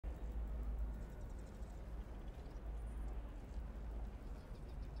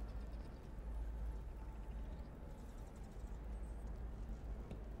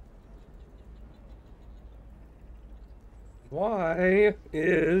Why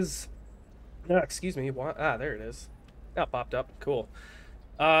is... excuse me. Why? Ah, there it is. That popped up. Cool.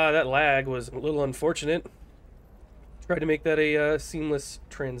 That lag was a little unfortunate. Tried to make that a seamless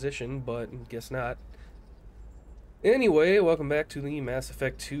transition, but guess not. Anyway, welcome back to the Mass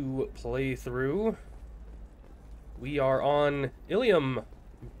Effect 2 playthrough. We are on Ilium.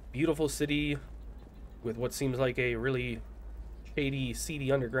 Beautiful city with what seems like a really shady,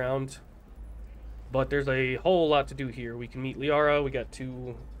 seedy underground. But there's a whole lot to do here. We can meet Liara. We got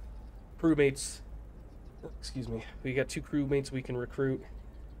two crewmates. Excuse me. We got two crewmates we can recruit.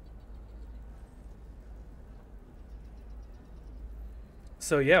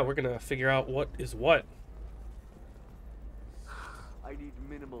 So yeah, we're gonna figure out what is what. I need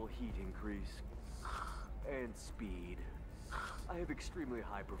minimal heat increase and speed. I have extremely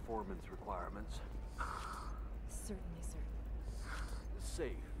high performance requirements. Certainly, sir.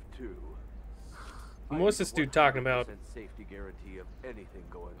 Safe, too. What's this dude talking about? Safety guarantee of anything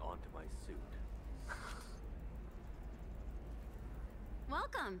going onto my suit.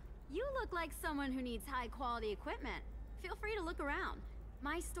 Welcome. You look like someone who needs high-quality equipment. Feel free to look around.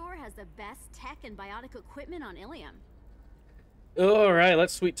 My store has the best tech and biotic equipment on Ilium. Alright,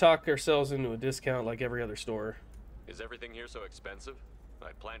 let's sweet talk ourselves into a discount like every other store. Is everything here so expensive?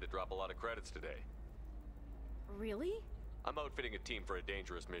 I'd planned to drop a lot of credits today. Really? I'm outfitting a team for a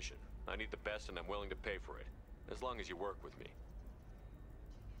dangerous mission. I need the best and I'm willing to pay for it, as long as you work with me.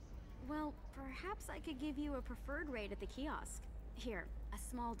 Well, perhaps I could give you a preferred rate at the kiosk. Here, a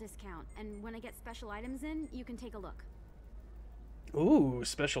small discount, and when I get special items in, you can take a look. Ooh,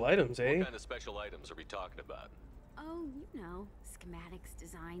 special items, eh? What kind of special items are we talking about? Oh, you know, schematics,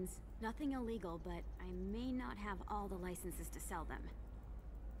 designs. Nothing illegal, but I may not have all the licenses to sell them.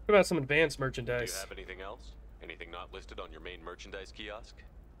 What about some advanced Do you merchandise? have anything else? Anything not listed on your main merchandise kiosk?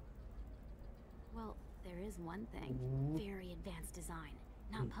 Well, there is one thing. Very advanced design.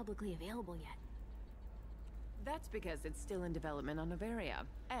 Not publicly available yet. That's because it's still in development on Noveria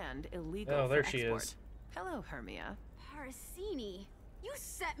and illegal Oh, for there she export. is. Hello, Hermia. Parasini, you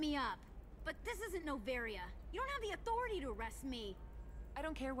set me up. But this isn't Noveria. You don't have the authority to arrest me. I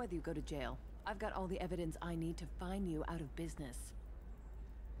don't care whether you go to jail. I've got all the evidence I need to fine you out of business.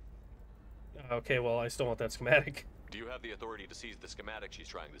 Okay, well, I still want that schematic. Do you have the authority to seize the schematic she's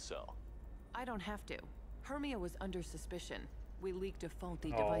trying to sell? I don't have to. Hermia was under suspicion. We leaked a faulty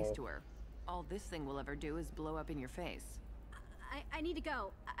device Oh. to her. All this thing will ever do is blow up in your face. I need to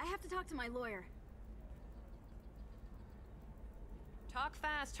go. I have to talk to my lawyer. Talk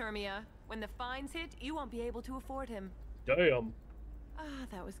fast, Hermia. When the fines hit, you won't be able to afford him. Damn. Ah,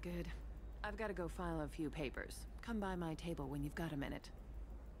 that was good. I've got to go file a few papers. Come by my table when you've got a minute.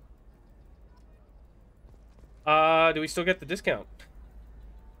 Do we still get the discount?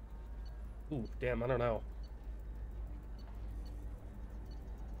 Ooh, damn, I don't know.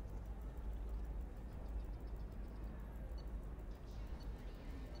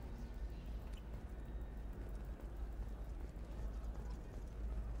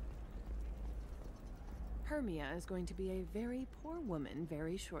 Hermia is going to be a very poor woman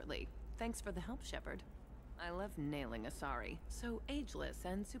very shortly. Thanks for the help, Shepard. I love nailing Asari. So ageless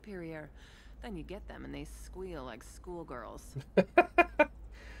and superior. Then you get them and they squeal like schoolgirls.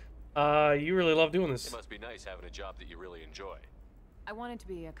 You really love doing It this. must be nice having a job that you really enjoy. I wanted to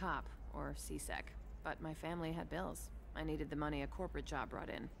be a cop, or CSEC, but my family had bills. I needed the money a corporate job brought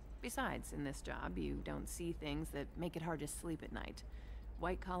in. Besides, in this job, you don't see things that make it hard to sleep at night.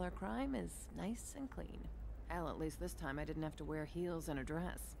 White-collar crime is nice and clean. Hell, at least this time I didn't have to wear heels and a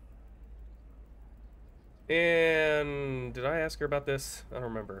dress. And did I ask her about this? I don't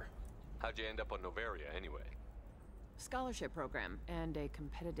remember. How'd you end up on Noveria anyway? Scholarship program and a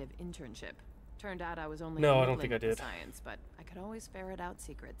competitive internship. Turned out I was only No, I don't middling think I at the did. science, but I could always ferret out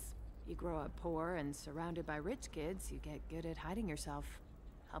secrets. You grow up poor and surrounded by rich kids, you get good at hiding yourself.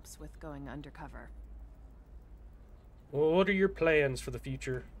 Helps with going undercover. Well, what are your plans for the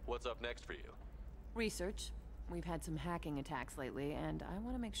future? What's up next for you? Research. We've had some hacking attacks lately, and I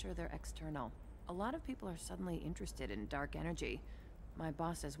want to make sure they're external. A lot of people are suddenly interested in dark energy. My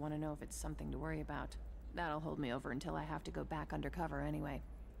bosses want to know if it's something to worry about. That'll hold me over until I have to go back undercover anyway.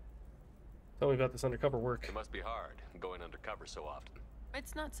 Tell me about this undercover work. It must be hard, going undercover so often.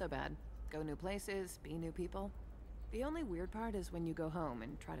 It's not so bad. Go new places, be new people. The only weird part is when you go home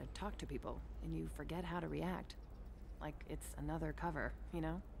and try to talk to people, and you forget how to react. Like it's another cover, you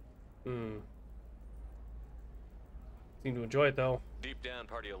know? Seem to enjoy it, though. Deep down,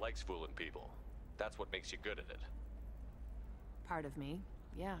 part of you likes fooling people. That's what makes you good at it. Part of me,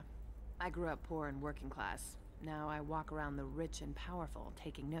 yeah. I grew up poor and working class. Now I walk around the rich and powerful,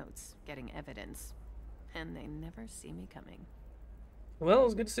 taking notes, getting evidence. and they never see me coming. Well, it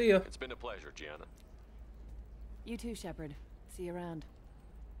was good to see you. It's been a pleasure, Gianna. You too, Shepard. See you around.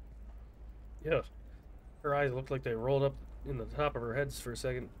 Yeah. Her eyes looked like they rolled up in the top of her head for a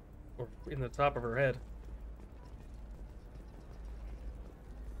second. Or in the top of her head.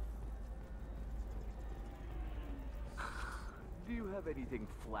 Do you have anything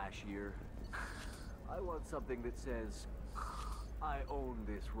flashier? I want something that says, I own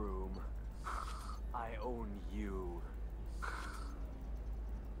this room. I own you.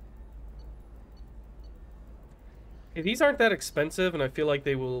 Hey, these aren't that expensive, and I feel like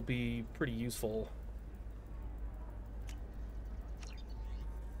they will be pretty useful.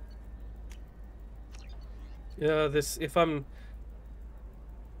 Yeah, if I'm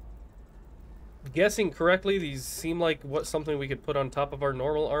guessing correctly, these seem like something we could put on top of our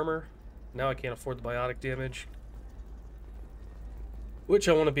normal armor. Now I can't afford the biotic damage, which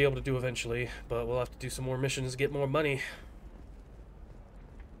I want to be able to do eventually, but we'll have to do some more missions to get more money.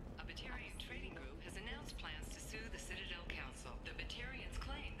 A Batarian trading group has announced plans to sue the Citadel Council. The Batarians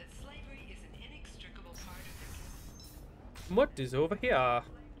claim that slavery is an inextricable part of their... What is over here?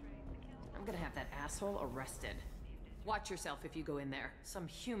 I'm gonna have that asshole arrested. Watch yourself if you go in there. Some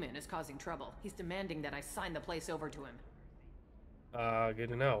human is causing trouble. He's demanding that I sign the place over to him. Good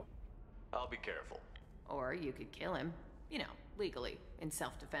to know. I'll be careful. Or you could kill him. You know, legally, in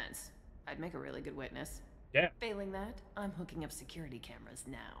self-defense. I'd make a really good witness. Yeah. Failing that, I'm hooking up security cameras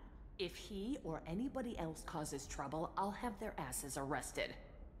now. If he or anybody else causes trouble, I'll have their asses arrested.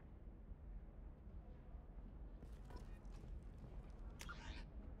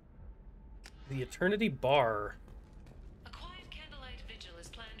 The Eternity Bar. A quiet candlelight vigil is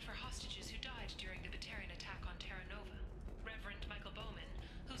planned for hostages who died during the Batarian attack on Terra Nova. Reverend Michael Bowman,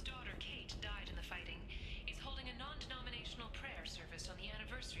 whose daughter Kate died in the fighting, is holding a non-denominational prayer service on the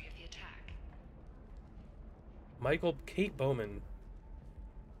anniversary of the attack. Kate Bowman.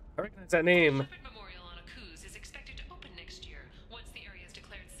 I recognize that name. Shepard Memorial on Akuz is expected to open next year, once the area is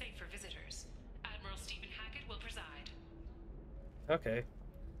declared safe for visitors. Admiral Stephen Hackett will preside. Okay.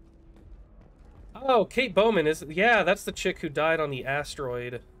 Oh, Kate Bowman yeah, that's the chick who died on the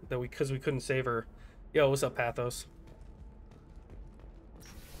asteroid because we couldn't save her. Yo, what's up, Pathos?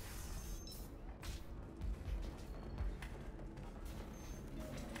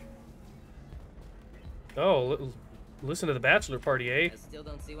 Oh, listen to the bachelor party, eh? I still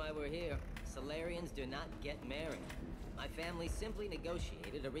don't see why we're here. Solarians do not get married. My family simply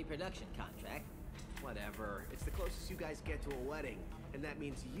negotiated a reproduction contract. Whatever. It's the closest you guys get to a wedding. And that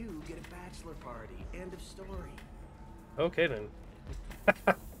means you get a bachelor party. End of story. Okay, then.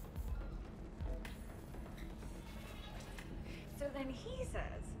 So then he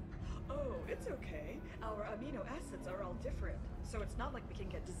says, oh, it's okay. Our amino acids are all different. So it's not like we can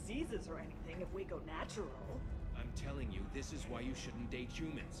get diseases or anything if we go natural. I'm telling you, this is why you shouldn't date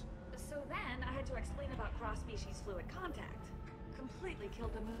humans. So then I had to explain about cross-species fluid contact. Completely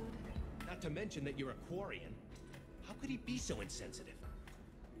killed the mood. Not to mention that you're a Quarian. How could he be so insensitive?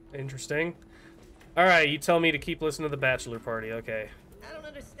 Interesting. Alright, you tell me to keep listening to the bachelor party, okay. I don't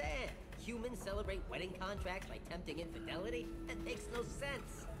understand. Humans celebrate wedding contracts by tempting infidelity? That makes no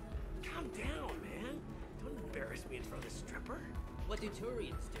sense. Calm down, man. Don't embarrass me in front of the stripper. What do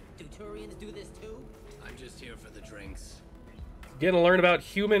Turians do? Do Turians do this too? I'm just here for the drinks. Getting to learn about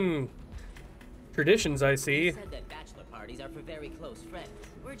human traditions, I see. You said that bachelor parties are for very close friends.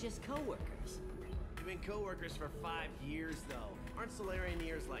 We're just co-workers. You've been co-workers for 5 years, though. Aren't Solarian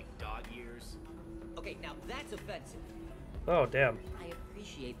years like dog years? Okay, now that's offensive. Oh, damn. I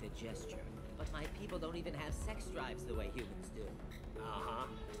appreciate the gesture, but my people don't even have sex drives the way humans do. Uh-huh.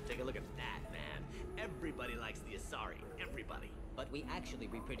 Take a look at that, man. Everybody likes the Asari. Everybody. But we actually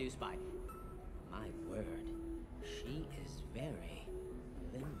reproduce by... My word. She is very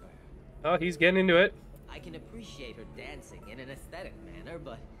limber. Oh, he's getting into it. I can appreciate her dancing in an aesthetic manner,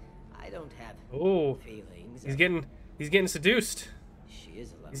 but I don't have Oh, feelings. he's getting seduced. She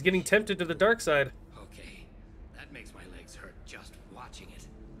is a lovely He's getting tempted to the dark side. Okay, that makes my legs hurt just watching it.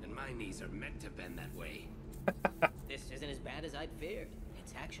 And my knees are meant to bend that way. This isn't as bad as I'd feared.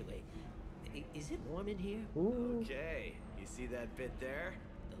 It's actually... Is it warm in here? Ooh. Okay. You see that bit there?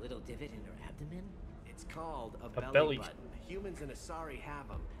 The little divot in her abdomen? It's called a belly belly button. Humans and Asari have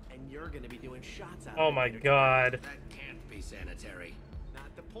them, and you're gonna be doing shots out of Oh it my later god. That can't be sanitary. tonight.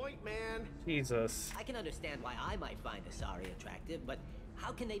 Not the point, man. Jesus. I can understand why I might find Asari attractive, but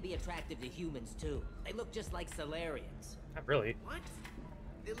how can they be attractive to humans too? They look just like Solarians. Not really. What?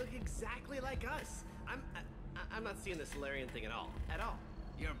 They look exactly like us. I'm not seeing the Solarian thing at all. At all.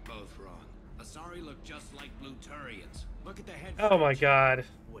 You're both wrong. Asari look just like Blue Turians. Look at the head. Oh my god.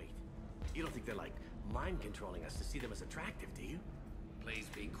 Wait. You don't think they're like mind controlling us to see them as attractive, do you? Please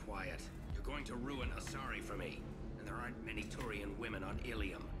be quiet. You're going to ruin Asari for me. And there aren't many Turian women on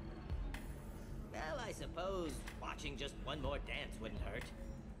Ilium. Well, I suppose watching just one more dance wouldn't hurt.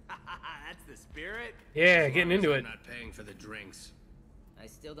 That's the spirit. Yeah, getting into it. I'm not paying for the drinks. I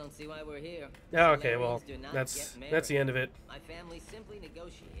still don't see why we're here. Oh, okay, well, Solarians do not that's get the end of it. My family simply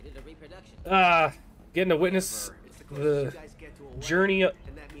negotiated a reproduction. Getting to witness It's the the closest you guys get to a wedding, journey of...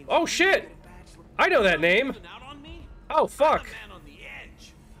 and that means Oh, you shit! get a bachelor. I know that name. Out on me? Oh, fuck. I'm a man on the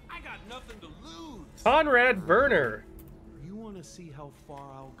edge. I got nothing to lose. Conrad Werner. You want to see how far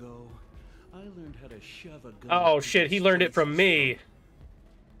I'll go? I learned how to shove a gun. Oh, through shit, the he learned it streets from of me.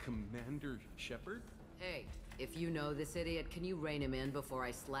 Commander Shepard? Hey, if you know this idiot, can you rein him in before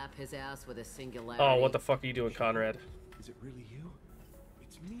I slap his ass with a singularity? Oh, what the fuck are you doing, Conrad? Is it really you?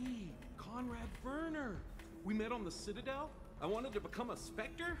 It's me, Conrad Werner. We met on the Citadel. I wanted to become a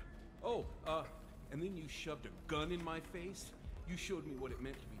Spectre. Oh, and then you shoved a gun in my face. You showed me what it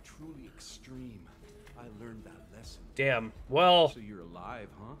meant to be truly extreme. I learned that lesson. Damn. Well... So you're alive,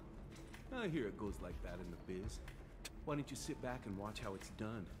 huh? I hear it goes like that in the biz. Why don't you sit back and watch how it's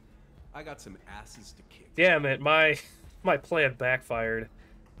done? I got some asses to kick. Damn it, my plan backfired.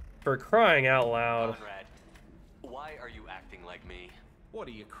 For crying out loud. Conrad, why are you acting like me? What,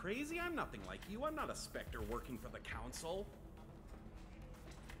 are you crazy? I'm nothing like you. I'm not a Spectre working for the Council.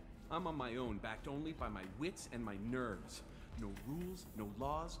 I'm on my own, backed only by my wits and my nerves. No rules, no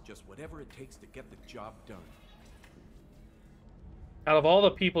laws, just whatever it takes to get the job done. Out of all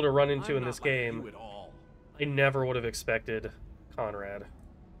the people to run into I'm in not this like game, you at all. I never would have expected Conrad.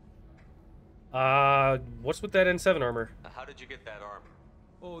 What's with that N7 armor? How did you get that armor?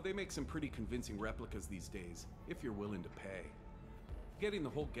 Oh, they make some pretty convincing replicas these days, if you're willing to pay. Getting the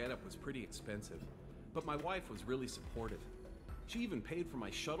whole getup was pretty expensive, but my wife was really supportive. She even paid for my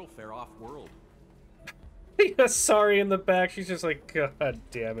shuttle fare off-world. Sorry in the back, she's just like, God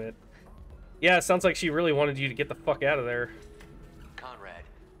damn it. Yeah, it sounds like she really wanted you to get the fuck out of there. Conrad,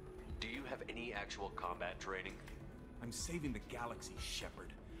 do you have any actual combat training? I'm saving the galaxy,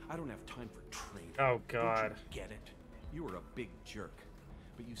 Shepard. I don't have time for training. Oh, God. Don't you get it? You were a big jerk,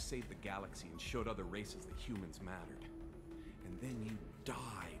 but you saved the galaxy and showed other races that humans mattered. And then you died.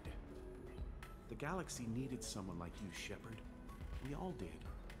 The galaxy needed someone like you, Shepard. We all did.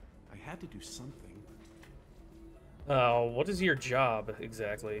 I had to do something. Oh, what is your job,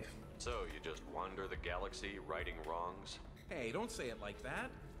 exactly? So, you just wander the galaxy, righting wrongs? Hey, don't say it like that.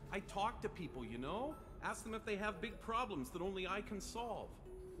 I talk to people, you know? Ask them if they have big problems that only I can solve.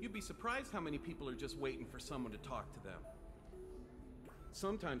 You'd be surprised how many people are just waiting for someone to talk to them.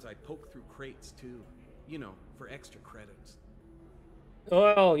 Sometimes I poke through crates, too. You know, for extra credits.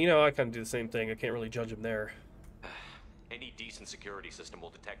 Well, you know, I kind of do the same thing. I can't really judge him there. Any decent security system will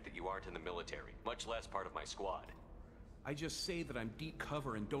detect that you aren't in the military, much less part of my squad. I just say that I'm deep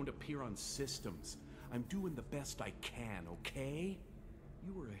cover and don't appear on systems. I'm doing the best I can, okay?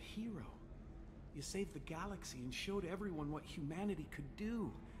 You were a hero. You saved the galaxy and showed everyone what humanity could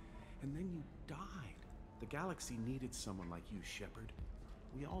do. And then you died. The galaxy needed someone like you, Shepard.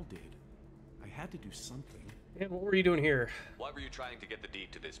 We all did. I had to do something. And what were you doing here? Why were you trying to get the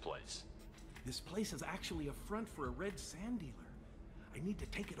deed to this place? This place is actually a front for a red sand dealer. I need to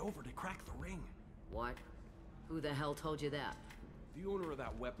take it over to crack the ring. What? Who the hell told you that? The owner of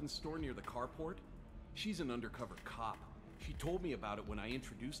that weapons store near the carport? She's an undercover cop. She told me about it when I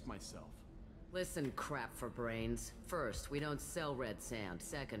introduced myself. Listen, crap for brains. First, we don't sell red sand.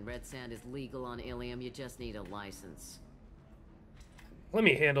 Second, red sand is legal on Ilium. You just need a license. Let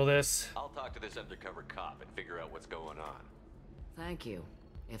me handle this. I'll talk to this undercover cop and figure out what's going on. Thank you.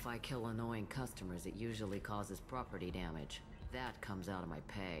 If I kill annoying customers, it usually causes property damage. That comes out of my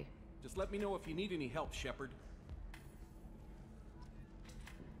pay. Just let me know if you need any help, Shepard.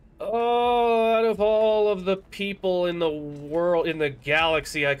 Oh, out of all of the people in the world, in the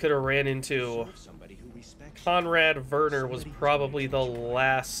galaxy I could have ran into, Conrad Werner was probably the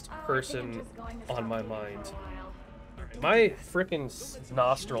last person on my mind. My frickin'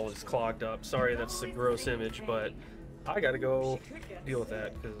 nostril is clogged up. Sorry, that's a gross image, but I gotta go deal with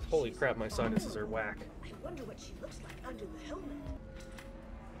that, because holy crap, my sinuses are whack. I wonder what she looks like under the helmet.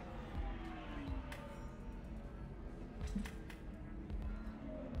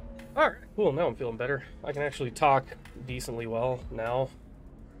 Alright, cool, now I'm feeling better. I can actually talk decently well now.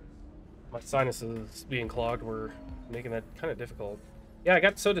 My sinuses being clogged were making that kind of difficult. Yeah, I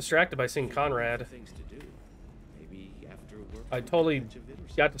got so distracted by seeing Conrad. I totally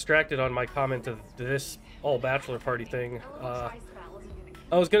got distracted on my comment of this all bachelor party thing. I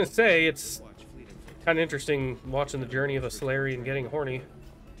was gonna say, it's kind of interesting watching the journey of a Solarian getting horny.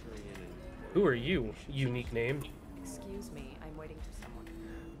 Who are you? Unique name. Excuse me, I'm waiting for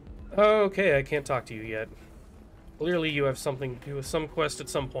someone. Okay, I can't talk to you yet. Clearly you have something to do with some quest at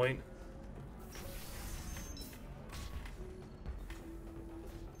some point.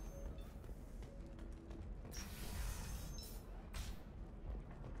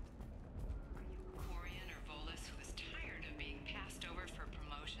 Quarian or Volus, who is tired of being passed over for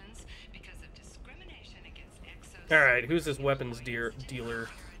promotions because of discrimination against Exos. Alright, who's this weapons dealer?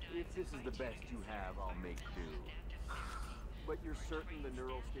 If this is the best you have, I'll make do. But you're certain the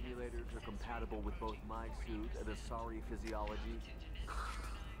neural stimulators are compatible with both my suit and Asari physiology?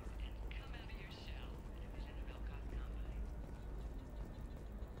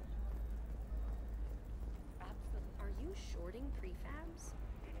 Are you shorting prefabs?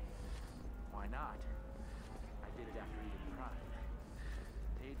 Why not? I did it after Eden Prime.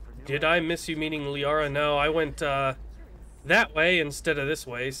 Paid for new Did I miss you meeting Liara? No, I went that way instead of this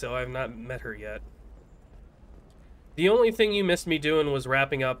way, so I've not met her yet. The only thing you missed me doing was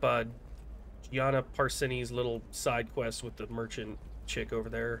wrapping up Gianna Parsini's little side quest with the merchant chick over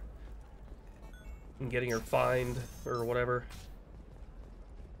there. And getting her fined, or whatever.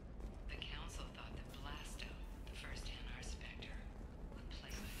 The council thought that Blasto, the first Hanar Spectre, would play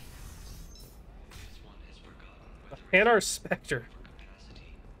by the Hanar Spectre.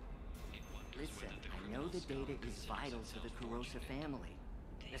 Listen, I know the data is vital to the Kurosa family.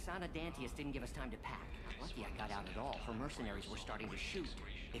 Nasana Dantius didn't give us time to pack. I'm lucky I got out at all. Her mercenaries were starting to shoot.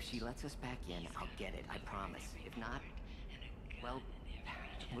 If she lets us back in, I'll get it, I promise. If not, well,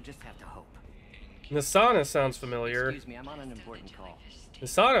 we'll just have to hope. Nasana sounds familiar. Excuse me, I'm on an important call.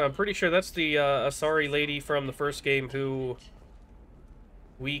 Nasana, I'm pretty sure that's the Asari lady from the first game who...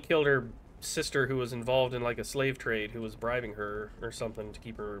 We killed her sister who was involved in like a slave trade, who was bribing her or something to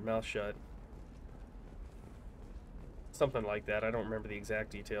keep her mouth shut. Something like that. I don't remember the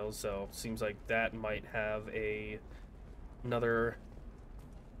exact details, so seems like that might have another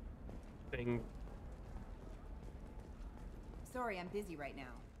thing. Sorry, I'm busy right now.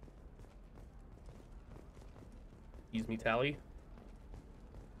 Excuse me, Tally.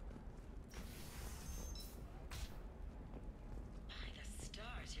 By the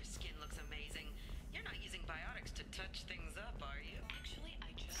stars, your skin looks amazing. You're not using biotics to touch things up, are you? Actually,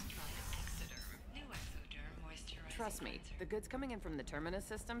 I just tried Exoderm. New Exoderm moisturizing. Trust me, the goods coming in from the Terminus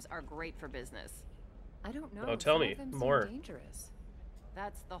systems are great for business. I don't know. Oh, tell some me of them seem more. dangerous.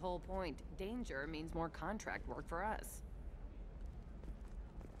 That's the whole point. Danger means more contract work for us.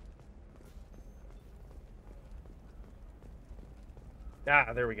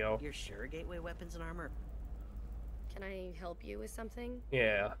 Ah, there we go. You're sure Gateway Weapons and Armor? Can I help you with something?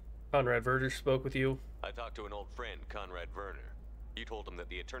 Yeah. Conrad Verder spoke with you. I talked to an old friend, Conrad Werner. You told him that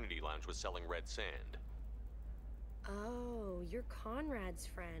the Eternity Lounge was selling red sand. Oh, you're Conrad's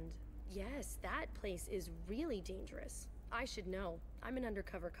friend. Yes, that place is really dangerous. I should know. I'm an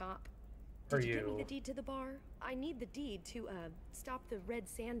undercover cop. Did you get me the deed to the bar? I need the deed to, stop the red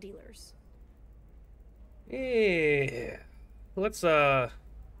sand dealers. Yeah. Let's,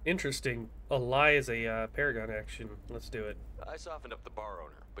 interesting. A lie is a, Paragon action. Let's do it. I softened up the bar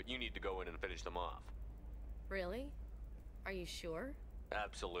owner, but you need to go in and finish them off. Really? Are you sure?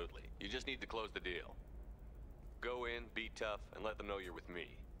 Absolutely. You just need to close the deal. Go in, be tough, and let them know you're with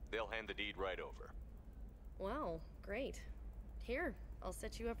me. They'll hand the deed right over. Wow, great. Here, I'll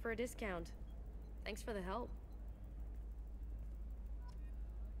set you up for a discount. Thanks for the help.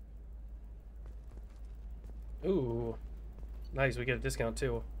 Ooh. Nice, we get a discount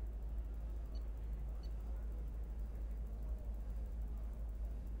too.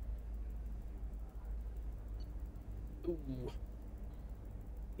 Ooh.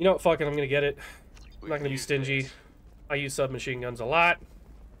 You know what, fuck it, I'm gonna get it. I'm not gonna be stingy. I use submachine guns a lot,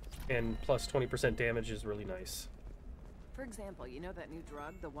 and plus 20% damage is really nice. For example, you know that new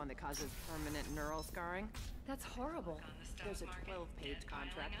drug, the one that causes permanent neural scarring? That's horrible. There's a 12-page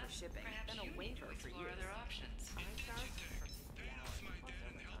contract for shipping, then a waiver for use.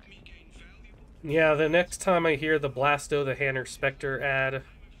 Yeah, the next time I hear the Blasto the Hanar Spectre ad,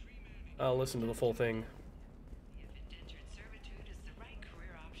 I'll listen to the full thing.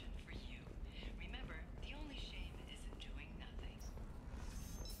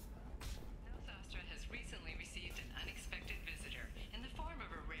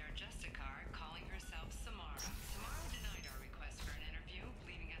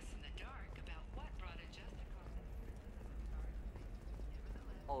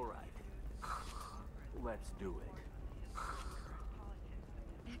 Let's do it.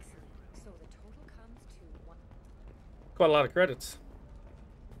 Excellent. So the total comes to one. Quite a lot of credits.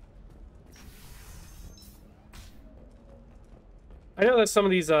 I know that some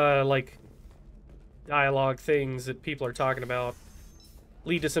of these, like, dialogue things that people are talking about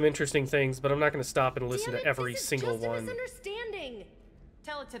lead to some interesting things, but I'm not going to stop and listen to every single one. Misunderstanding.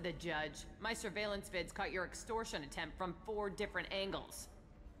 Tell it to the judge. My surveillance vids caught your extortion attempt from 4 different angles.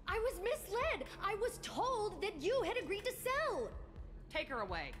 I was misled. I was told that you had agreed to sell. Take her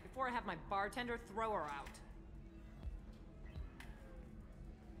away before I have my bartender throw her out.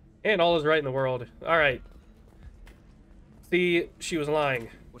 And all is right in the world. Alright. See, she was lying.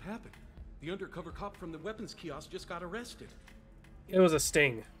 What happened? The undercover cop from the weapons kiosk just got arrested. It was a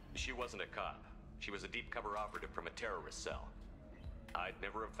sting. She wasn't a cop. She was a deep cover operative from a terrorist cell. I'd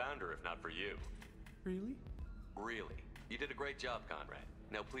never have found her if not for you. Really? Really. You did a great job, Conrad.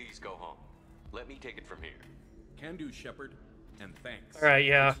 Now please go home. Let me take it from here. Can do, Shepard. And thanks. Alright,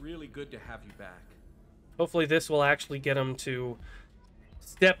 yeah. It's really good to have you back. Hopefully this will actually get him to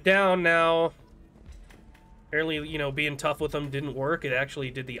step down now. Apparently, you know, being tough with him didn't work. It actually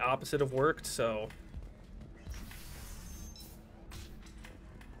did the opposite of worked, so...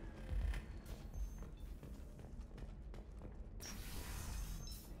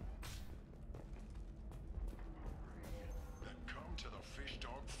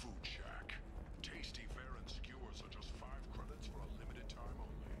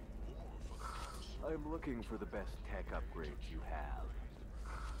 I'm looking for the best tech upgrades you have.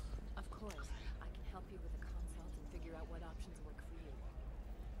 Of course. I can help you with a consult and figure out what options work for you.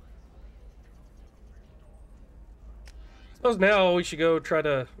 Suppose now we should go try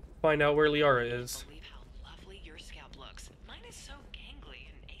to find out where Liara is. Believe how lovely your scalp looks. Mine is so gangly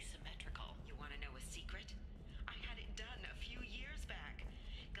and asymmetrical. You want to know a secret? I had it done a few years back.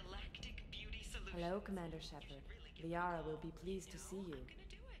 Galactic Beauty Solutions. Hello, Commander Shepard. Liara will be pleased to see you.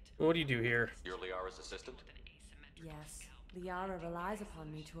 What do you do here? You're Liara's assistant? Yes. Liara relies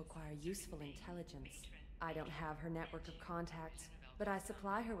upon me to acquire useful intelligence. I don't have her network of contacts, but I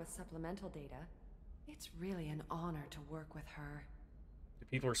supply her with supplemental data. It's really an honor to work with her. Do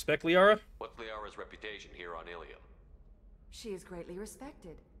people respect Liara? What's Liara's reputation here on Ilium? She is greatly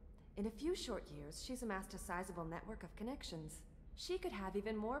respected. In a few short years, she's amassed a sizable network of connections. She could have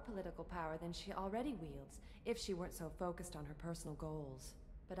even more political power than she already wields if she weren't so focused on her personal goals.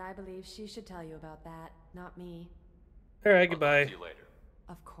 But I believe she should tell you about that, not me. Alright, goodbye. I'll talk to you later.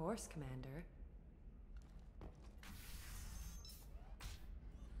 Of course, Commander.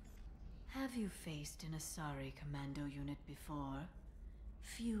 Have you faced an Asari commando unit before?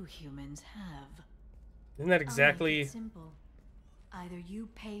 Few humans have. Isn't that exactly... I'll make it simple. Either you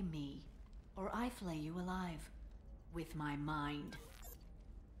pay me, or I flay you alive. With my mind.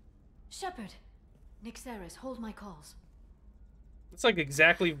 Shepard! Nixeris, hold my calls. It's like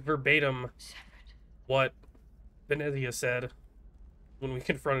exactly verbatim what Venezia said when we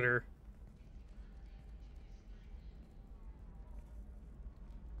confronted her.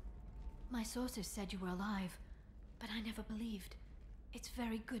 My sources said you were alive, but I never believed. It's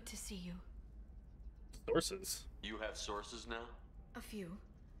very good to see you. Sources? You have sources now? A few.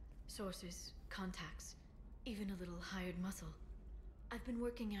 Sources, contacts, even a little hired muscle. I've been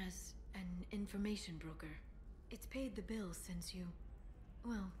working as an information broker. It's paid the bills since you...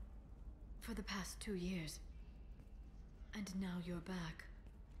 well, for the past 2 years. And now you're back,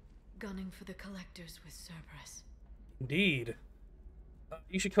 gunning for the Collectors with Cerberus. Indeed.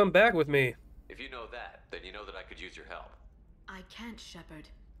 You should come back with me. If you know that, then you know that I could use your help. I can't, Shepard.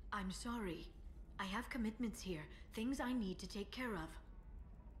 I'm sorry. I have commitments here, things I need to take care of.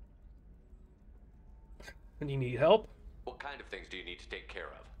 And you need help? What kind of things do you need to take care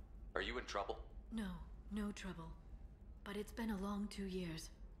of? Are you in trouble? No, no trouble. But it's been a long 2 years.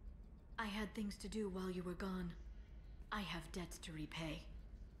 I had things to do while you were gone. I have debts to repay.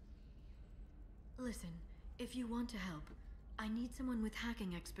 Listen, if you want to help, I need someone with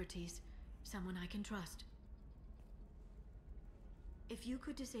hacking expertise. Someone I can trust. If you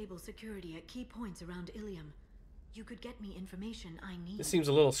could disable security at key points around Ilium, you could get me information I need. This seems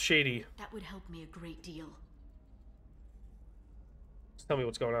a little shady. That would help me a great deal. Just tell me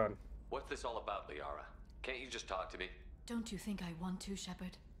what's going on. What's this all about, Liara? Can't you just talk to me? Don't you think I want to,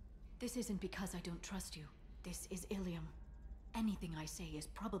 Shepard? This isn't because I don't trust you. This is Ilium. Anything I say is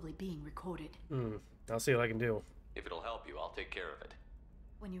probably being recorded. I'll see what I can do. If it'll help you, I'll take care of it.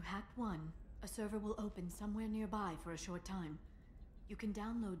 When you hack one, a server will open somewhere nearby for a short time. You can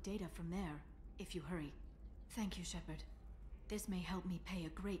download data from there, if you hurry. Thank you, Shepard. This may help me pay a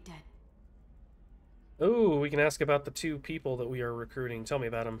great debt. Oh, we can ask about the 2 people that we are recruiting. Tell me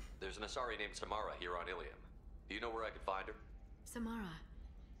about them. There's an Asari named Samara here on Ilium. Do you know where I could find her? Samara.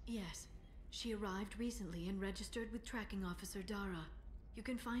 Yes. She arrived recently and registered with Tracking Officer Dara. You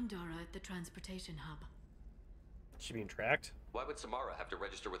can find Dara at the transportation hub. Is she being tracked? Why would Samara have to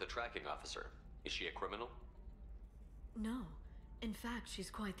register with a tracking officer? Is she a criminal? No. In fact, she's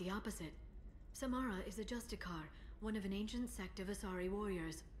quite the opposite. Samara is a Justicar, one of an ancient sect of Asari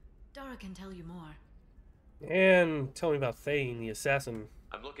warriors. Dara can tell you more. And tell me about Thane, the assassin.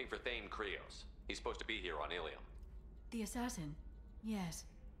 I'm looking for Thane Krios. He's supposed to be here on Ilium. The assassin? Yes.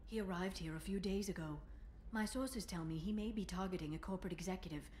 He arrived here a few days ago. My sources tell me he may be targeting a corporate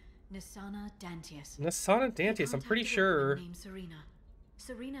executive, Nassana Dantius. Nassana Dantius, I'm pretty sure. Named Serena.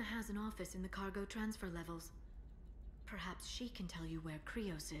 Serena has an office in the cargo transfer levels. Perhaps she can tell you where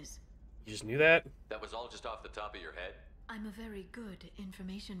Krios is. You just knew that? That was all just off the top of your head? I'm a very good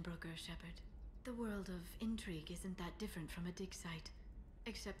information broker, Shepard. The world of intrigue isn't that different from a dig site,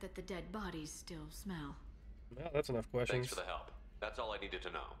 except that the dead bodies still smell. Well, that's enough questions. Thanks for the help. That's all I needed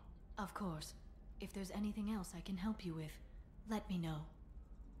to know. Of course. If there's anything else I can help you with, let me know.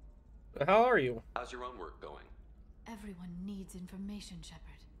 How are you? How's your own work going? Everyone needs information,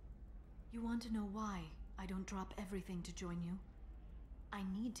 Shepard. You want to know why I don't drop everything to join you? I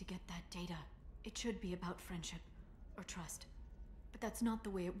need to get that data. It should be about friendship or trust. But that's not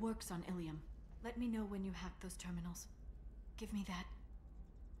the way it works on Ilium. Let me know when you hack those terminals. Give me that,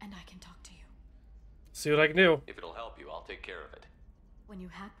 and I can talk to you. See what I can do. If it'll help you, I'll take care of it. When you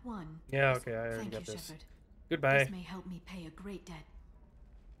hack one... Yeah, okay, I already thank got you, this. Shepard. Goodbye. This may help me pay a great debt.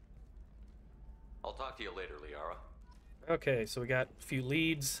 I'll talk to you later, Liara. Okay, so we got a few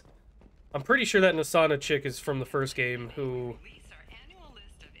leads. I'm pretty sure that Nassana chick is from the first game who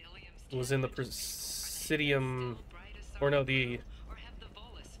was in the Presidium, or no, the,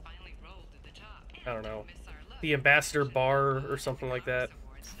 I don't know, the Ambassador Bar or something like that.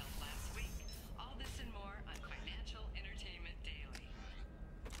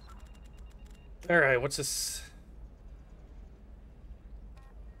 Alright, what's this?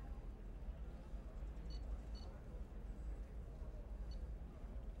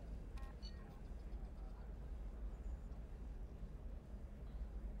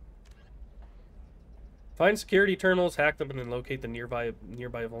 Find security terminals, hack them, and then locate the nearby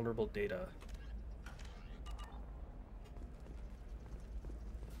vulnerable data.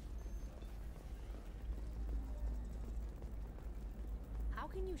 How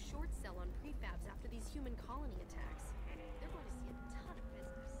can you short sell on prefabs after these human colony attacks? They're going to see a ton of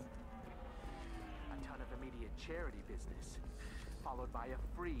business. A ton of immediate charity business, followed by a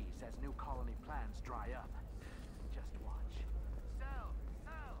freeze as new colony plans dry up. Just watch. Sell!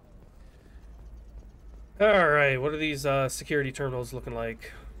 Alright, what are these security terminals looking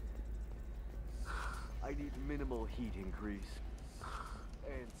like? I need minimal heat increase.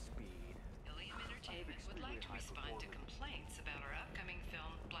 And speed. Ilium Entertainment would like to respond to complaints about our upcoming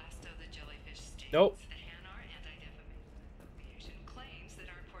film, Blasto the Jellyfish Stings. Nope. The Hanar Anti-Defamation claims that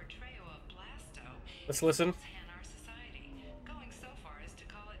our portrayal of Blasto Let's listen. Hanar society, going so far as to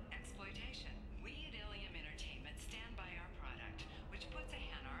call it exploitation. We at Ilium Entertainment stand by our product, which puts a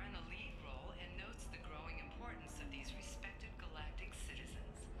Hanar in a lead role and notes the growing importance of these respected galactic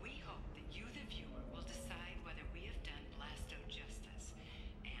citizens. We hope that you, the viewer, will decide whether we have done Blasto justice.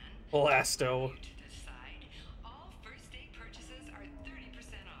 And Blasto. to decide, all first day purchases are 30%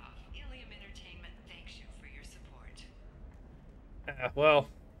 off. Ilium Entertainment thanks you for your support. Well,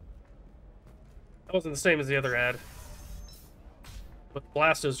 that wasn't the same as the other ad. But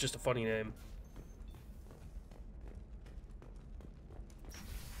Blasto's just a funny name.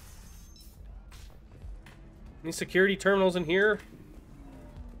 Any security terminals in here?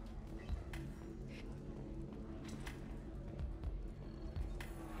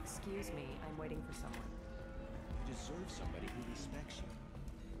 Excuse me, I'm waiting for someone. You deserve somebody who respects you.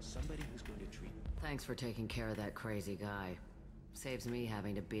 Somebody who's going to treat Thanks for taking care of that crazy guy. Saves me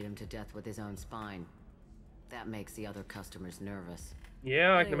having to beat him to death with his own spine. That makes the other customers nervous.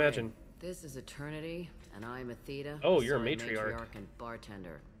 Yeah, I can imagine. This is Eternity, and I'm Athena. Oh, you're a Asari matriarch. and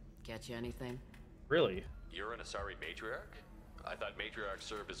bartender. Get you anything? Really? You're an Asari matriarch? I thought matriarchs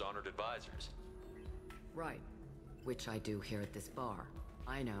served as honored advisors. Right. Which I do here at this bar.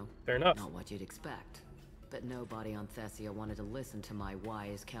 I know. Fair enough. Not what you'd expect. But nobody on Thessia wanted to listen to my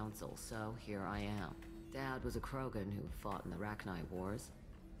wise counsel, so here I am. Dad was a Krogan who fought in the Rachni Wars.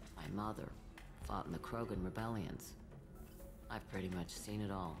 My mother fought in the Krogan rebellions. I've pretty much seen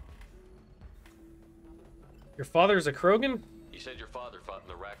it all. Your father's a Krogan? You said your father fought in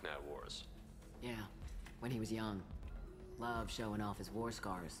the Rachni Wars. Yeah, when he was young. Loved showing off his war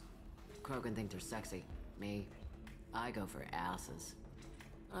scars. Krogan think they're sexy. Me, I go for asses.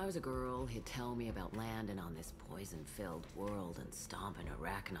 When I was a girl, he'd tell me about landing on this poison-filled world and stomping a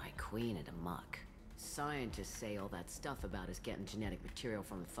Rachni queen into muck. Scientists say all that stuff about us getting genetic material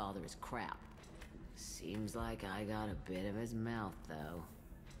from the father is crap. Seems like I got a bit of his mouth, though.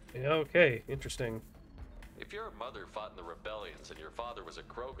 Okay, interesting. If your mother fought in the rebellions and your father was a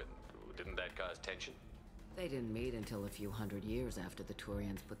Krogan, didn't that cause tension? They didn't meet until a few hundred years after the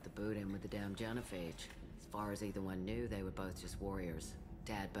Turians put the boot in with the damn Genophage. As far as either one knew, they were both just warriors.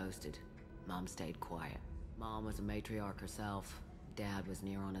 Dad boasted. Mom stayed quiet. Mom was a matriarch herself. Dad was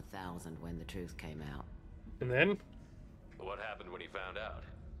near on 1,000 when the truth came out. And then? What happened when he found out?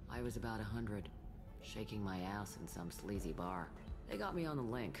 I was about 100, shaking my ass in some sleazy bar. They got me on the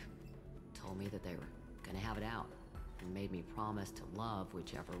link. Told me that they were gonna have it out. And made me promise to love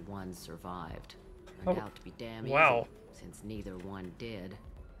whichever one survived. Turned out to be damn easy, since neither one did.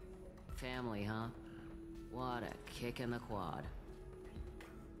 Family, huh? What a kick in the quad.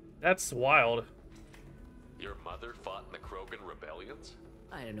 That's wild. Your mother fought in the Krogan rebellions?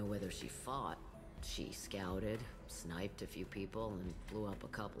 I don't know whether she fought. She scouted, sniped a few people, and blew up a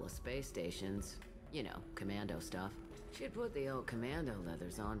couple of space stations. You know, commando stuff. She'd put the old commando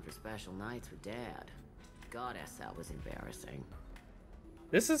leathers on for special nights with Dad. Goddess, that was embarrassing.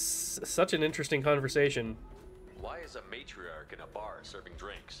 This is such an interesting conversation. Why is a matriarch in a bar serving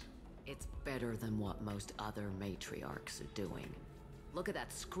drinks? It's better than what most other matriarchs are doing. Look at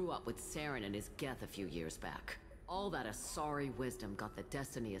that screw-up with Saren and his Geth a few years back. All that Asari wisdom got the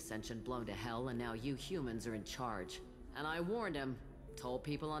Destiny Ascension blown to hell, and now you humans are in charge. And I warned him. Told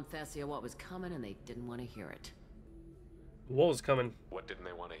people on Thessia what was coming, and they didn't want to hear it. What was coming? What didn't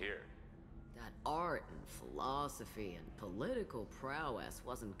they want to hear? That art and philosophy and political prowess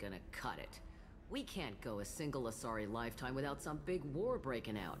wasn't gonna cut it. We can't go a single Asari lifetime without some big war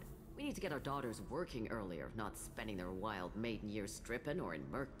breaking out. We need to get our daughters working earlier, not spending their wild maiden years stripping or in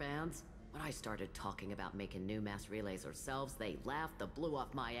merc bands. When I started talking about making new mass relays ourselves, they laughed the blue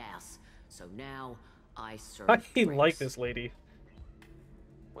off my ass. So now, I serve I drinks. like this lady.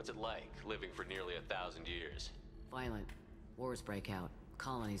 What's it like, living for nearly 1,000 years? Violent. Wars break out.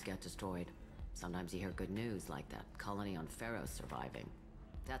 Colonies get destroyed. Sometimes you hear good news, like that colony on Pharaoh surviving.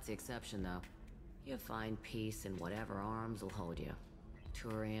 That's the exception, though. You find peace in whatever arms will hold you.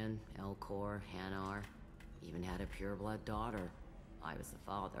 Turian, Elcor, Hanar. Even had a pureblood daughter. I was the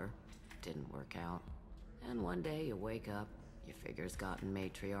father. Didn't work out. And one day you wake up, your figure's gotten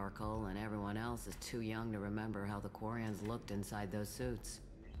matriarchal, and everyone else is too young to remember how the Quarians looked inside those suits.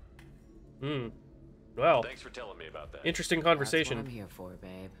 Well, thanks for telling me about that. Interesting conversation. That's what I'm here for,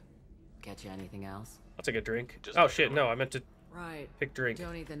 babe. Get you anything else? I'll take a drink. Oh shit, no, I meant to pick drink.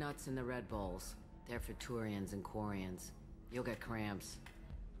 Don't eat the nuts in the Red Bowls. They're for Turians and Quarians. You'll get cramps.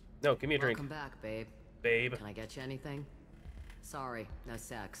 No, give me a drink. Welcome back, babe. Babe. Can I get you anything? Sorry, no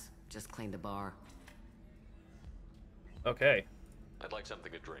sex. Just clean the bar. Okay. I'd like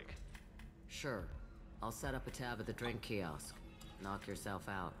something to drink. Sure. I'll set up a tab at the drink kiosk. Knock yourself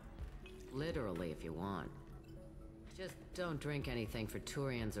out. Literally, if you want. Just don't drink anything for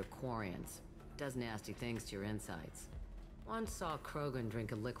Turians or Quarians. Does nasty things to your insides. Once saw Krogan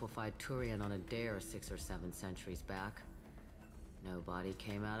drink a liquefied Turian on a dare 6 or 7 centuries back. Nobody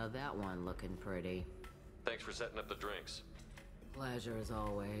came out of that one looking pretty. Thanks for setting up the drinks. Pleasure as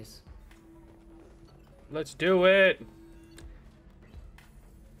always. Let's do it.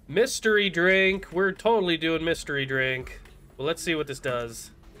 Mystery drink. We're totally doing mystery drink. Well, let's see what this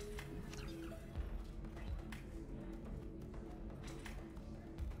does.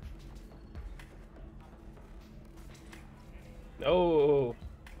 Oh,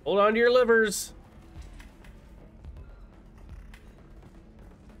 hold on to your livers.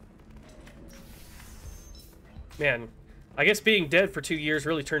 Man, I guess being dead for 2 years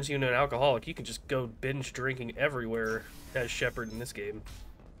really turns you into an alcoholic. You can just go binge drinking everywhere as Shepard in this game.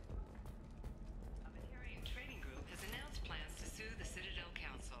 A Batarian trading group has announced plans to sue the Citadel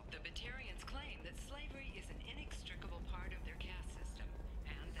Council. The Batarians claim that slavery is an inextricable part of their caste system,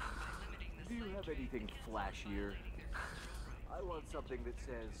 and that by limiting the Do you have anything flashier? I want something that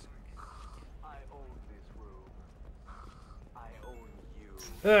says, I own this room. I own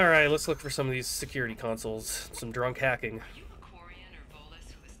you. Alright, let's look for some of these security consoles. Some drunk hacking. Are you a Quarian or Volus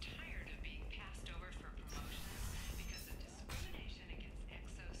who is tired of being passed over for promotions because of discrimination against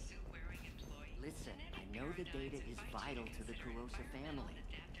exo-suit-wearing employees? Listen, I know the data is vital to the Kurosa family.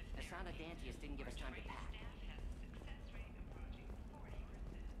 Asana Dantius didn't give us time to pack.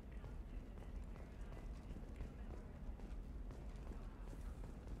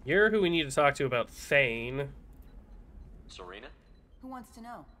 You're who we need to talk to about Thane. Serena? Who wants to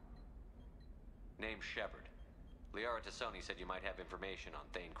know? Name Shepard. Liara Tassoni said you might have information on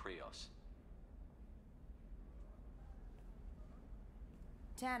Thane Krios.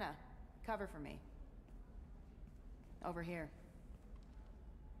 Tana, cover for me. Over here.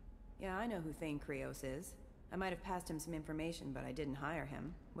 Yeah, I know who Thane Krios is. I might have passed him some information, but I didn't hire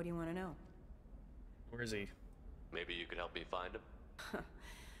him. What do you want to know? Where is he? Maybe you could help me find him?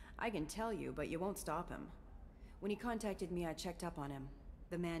 I can tell you, but you won't stop him. When he contacted me, I checked up on him.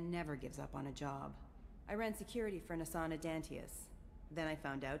 The man never gives up on a job. I ran security for Nasana Dantius. Then I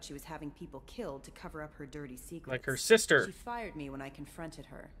found out she was having people killed to cover up her dirty secrets. Like her sister. She fired me when I confronted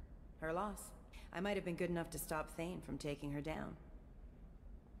her. Her loss. I might have been good enough to stop Thane from taking her down.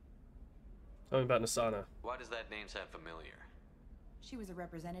 Tell me about Nasana. Why does that name sound familiar? She was a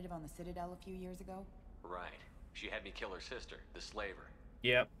representative on the Citadel a few years ago. Right. She had me kill her sister, the slaver.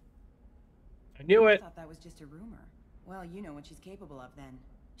 Yep. I knew it. I thought that was just a rumor. Well, you know what she's capable of then.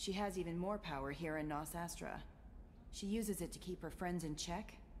 She has even more power here in Nos Astra. She uses it to keep her friends in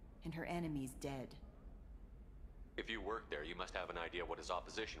check and her enemies dead. If you work there, you must have an idea what his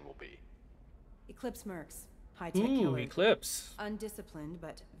opposition will be. Eclipse mercs. High-tech killers. Eclipse. Undisciplined,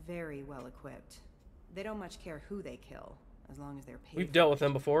 but very well equipped. They don't much care who they kill, as long as they're paid. We've dealt with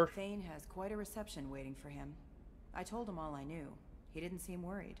them before. Thane has quite a reception waiting for him. I told him all I knew. He didn't seem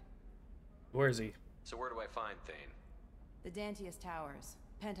worried. Where is he? So where do I find Thane? The Dantius Towers.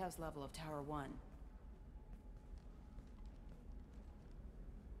 Penthouse level of Tower 1.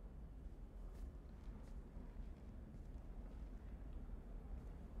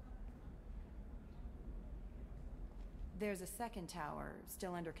 There's a second tower,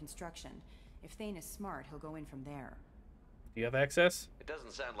 still under construction. If Thane is smart, he'll go in from there. Do you have access? It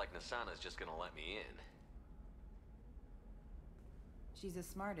doesn't sound like Nasana's just gonna let me in. She's as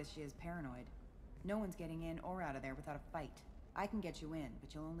smart as she is paranoid. No one's getting in or out of there without a fight. I can get you in,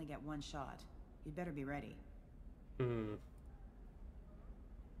 but you'll only get one shot. You'd better be ready.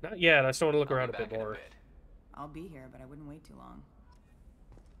 Not yet. I still want to look around a bit more. I'll be here, but I wouldn't wait too long.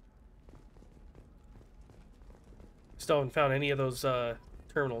 Still haven't found any of those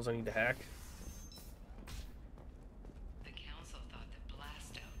terminals I need to hack. The council thought that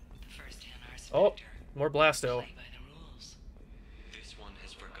Blasto, the first Hanar Oh, Spectre, more Blasto. by the rules. This one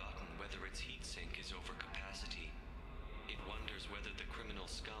has forgotten whether its heat sink is over capacity. It wonders whether the criminal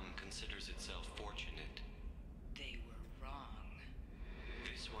scum considers itself fortunate. They were wrong.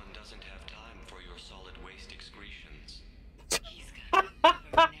 This one doesn't have time for your solid waste excretions. He's got a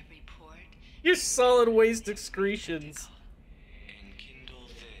river in every port. Your solid waste excretions. Enkindle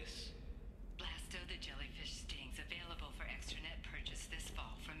this. Blasto the jellyfish stings, available for extranet purchase this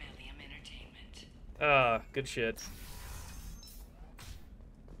fall from Ilium Entertainment. Ah, good shit.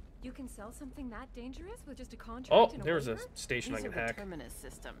 You can sell something that dangerous with just a contract? Oh, and there was a waiver? station I These can are the hack. terminus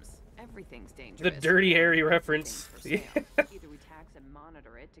systems. Everything's dangerous. The Dirty Harry reference. Everything's for sale. Either we tax and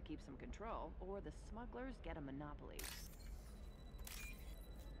monitor it to keep some control, or the smugglers get a monopoly.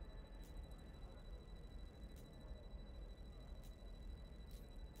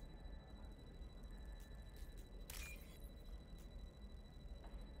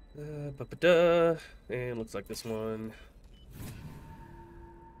 And looks like this one.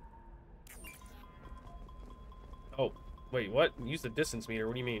 Oh, wait, what? Use the distance meter.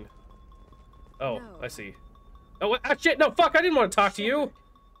 What do you mean? Oh, No. I see. Oh, what? Ah, shit! No, fuck! I didn't want to talk to you.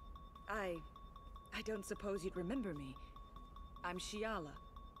 I don't suppose you'd remember me. I'm Shiala.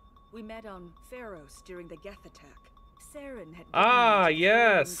 We met on Pharos during the Geth attack. Saren had Ah, given me to a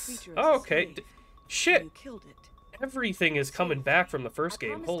yes. creature as Oh, a okay. slave. Shit. You killed it. Everything is coming back from the first I game.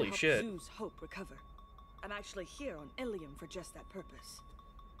 promised to Holy help shit. Zeus Hope recover. I'm actually here on Ilium for just that purpose.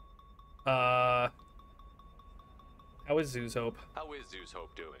 How is Zeus Hope? How is Zeus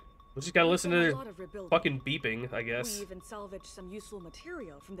Hope doing? We just gotta We've listen done to a their lot of rebuilding. fucking beeping, I guess. We even salvaged some useful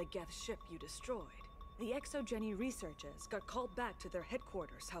material from the Geth ship you destroyed. The Exogeny researchers got called back to their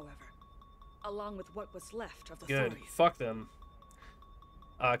headquarters, however, along with what was left of the Good. Thorian. Fuck them.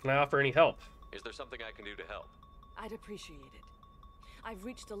 Can I offer any help? Is there something I can do to help? I'd appreciate it. I've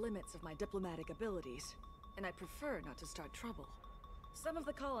reached the limits of my diplomatic abilities, and I prefer not to start trouble. Some of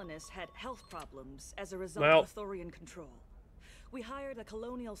the colonists had health problems as a result Well- of Thorian control. We hired a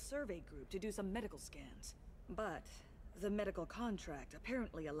colonial survey group to do some medical scans, but the medical contract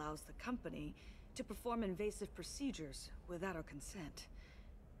apparently allows the company to perform invasive procedures without our consent.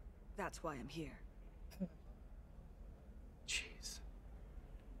 That's why I'm here. Jeez.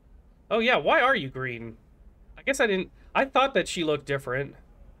 Oh yeah, why are you green? I guess I didn't... I thought that she looked different.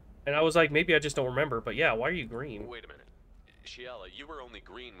 And I was like, maybe I just don't remember. But yeah, why are you green? Wait a minute. Shiala, you were only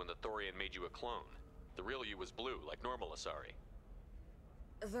green when the Thorian made you a clone. The real you was blue, like normal Asari.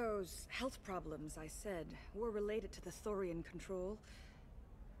 Those health problems I said were related to the Thorian control.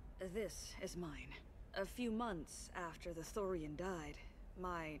 This is mine. A few months after the Thorian died,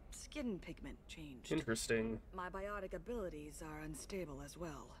 my skin pigment changed. Interesting. My biotic abilities are unstable as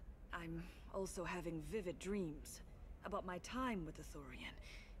well. I'm also having vivid dreams about my time with the Thorian.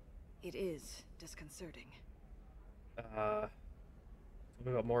 It is disconcerting. Tell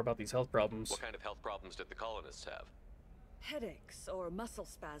me more about these health problems. What kind of health problems did the colonists have? Headaches or muscle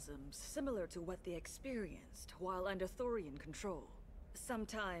spasms similar to what they experienced while under Thorian control.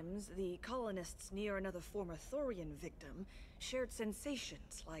 Sometimes the colonists near another former Thorian victim shared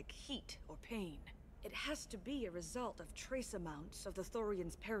sensations like heat or pain. It has to be a result of trace amounts of the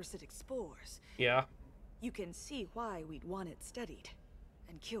Thorian's parasitic spores. Yeah. You can see why we'd want it studied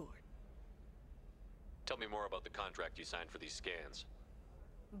and cured. Tell me more about the contract you signed for these scans.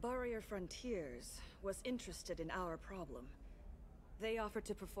 Barrier Frontiers was interested in our problem. They offered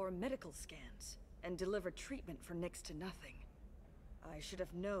to perform medical scans and deliver treatment for next to nothing. I should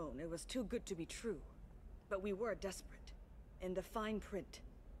have known it was too good to be true, but we were desperate. In the fine print,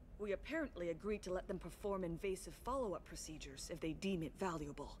 we apparently agreed to let them perform invasive follow-up procedures if they deem it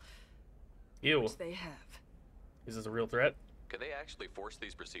valuable. Ew. Which they have. Is this a real threat? Can they actually force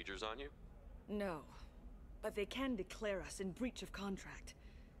these procedures on you? No, but they can declare us in breach of contract,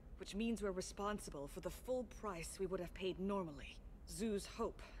 which means we're responsible for the full price we would have paid normally. Zoo's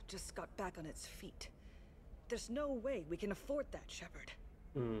hope just got back on its feet. There's no way we can afford that, Shepard.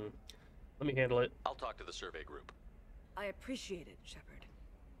 Let me handle it. I'll talk to the survey group. I appreciate it, Shepard.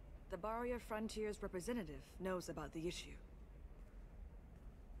 The Barrier Frontiers representative knows about the issue.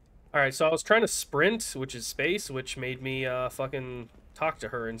 Alright, so I was trying to sprint, which is space, which made me fucking talk to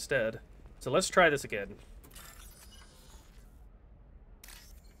her instead. So let's try this again.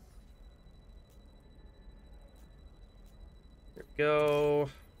 There we go.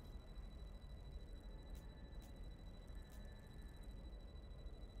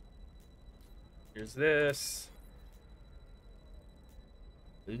 Here's this.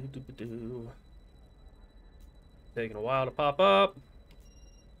 Taking a while to pop up.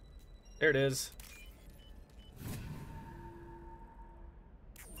 There it is.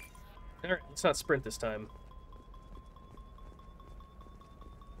 Alright, let's not sprint this time.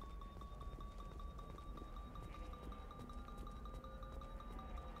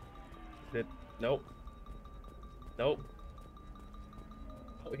 Nope. Nope.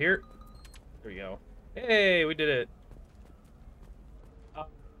 Oh, here. There we go. Hey, we did it.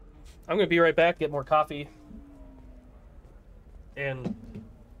 I'm gonna be right back, get more coffee. And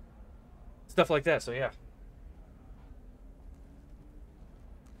stuff like that, so yeah.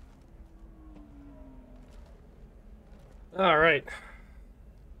 Alright.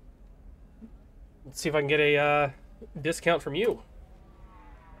 Let's see if I can get a discount from you.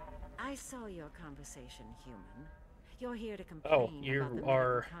 I saw your conversation, human. You're here to complain Oh, about you the medical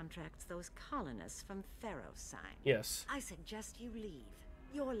are... contracts those colonists from Pharaoh signed. Yes. I suggest you leave.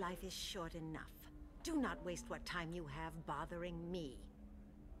 Your life is short enough. Do not waste what time you have bothering me.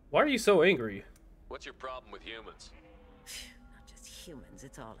 Why are you so angry? What's your problem with humans? Not just humans,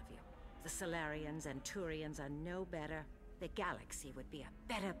 it's all of you. The Solarians and Turians are no better. The galaxy would be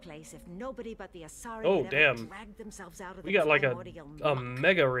a better place if nobody but the Asari Oh, had ever damn. dragged themselves out of We the got like primordial a muck.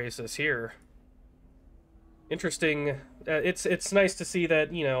 mega racist here. Interesting. It's nice to see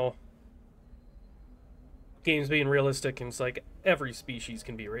that, you know, games being realistic and it's like every species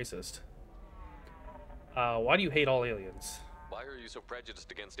can be racist. Why do you hate all aliens? Why are you so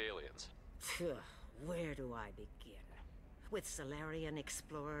prejudiced against aliens? Phew, where do I begin? With Solarian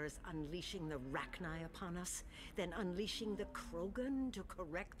explorers unleashing the Rachni upon us, then unleashing the Krogan to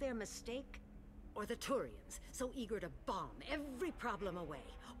correct their mistake? Or the Turians, so eager to bomb every problem away?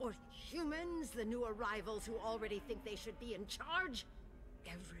 Or humans, the new arrivals who already think they should be in charge?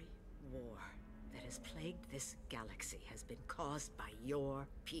 Every war that has plagued this galaxy has been caused by your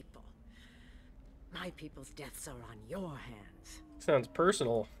people. My people's deaths are on your hands. Sounds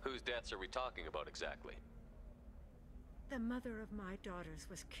personal. Whose deaths are we talking about exactly? The mother of my daughters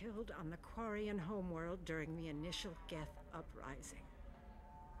was killed on the Quarian homeworld during the initial Geth uprising.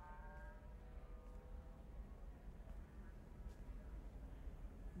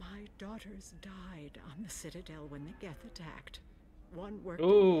 My daughters died on the Citadel when the Geth attacked. One worked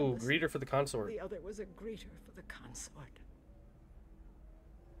Ooh, greeter for the consort. The other was a greeter for the consort.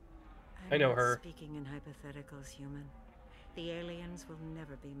 I know not her. Speaking in hypotheticals, human. The aliens will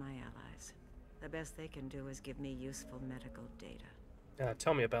never be my allies. The best they can do is give me useful medical data.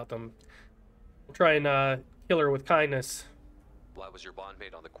 Tell me about them. I'll try and kill her with kindness. Why was your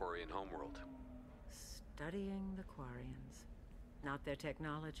bondmate on the Quarian homeworld? Studying the Quarians. Not their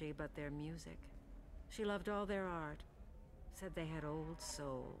technology, but their music. She loved all their art. Said they had old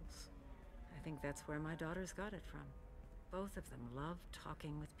souls. I think that's where my daughters got it from. Both of them love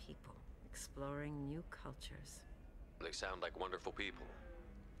talking with people, exploring new cultures. They sound like wonderful people.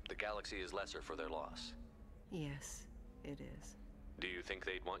 The galaxy is lesser for their loss. Yes, it is. Do you think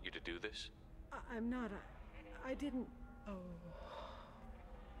they'd want you to do this? I'm not. I didn't. Oh.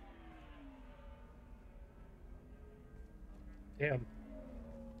 Damn.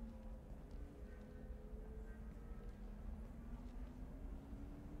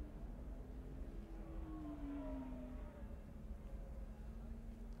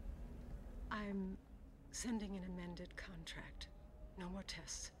 I'm sending an amended contract. No more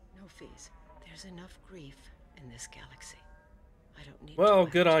tests, no fees. There's enough grief in this galaxy. I don't need. Well,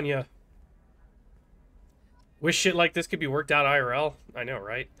 good on ya. Wish shit like this could be worked out IRL. I know,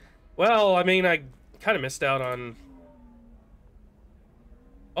 right? Well, I mean, I kind of missed out on...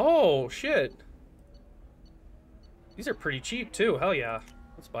 Oh, shit. These are pretty cheap, too. Hell yeah.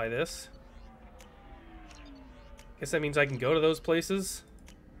 Let's buy this. Guess that means I can go to those places.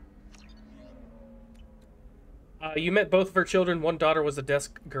 You met both of her children. One daughter was a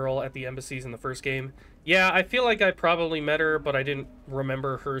desk girl at the embassies in the first game. Yeah, I feel like I probably met her, but I didn't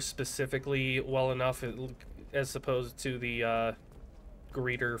remember her specifically well enough, as opposed to the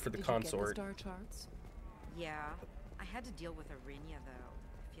greeter for the consort. Did you get the star charts? Yeah, I had to deal with Arinia, though.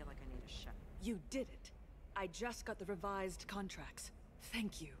 I feel like I need a shot. You did it. I just got the revised contracts.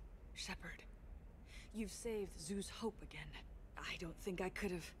 Thank you, Shepard. You've saved Zoo's hope again. I don't think I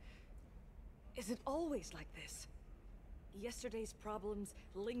could have... Is it always like this? Yesterday's problems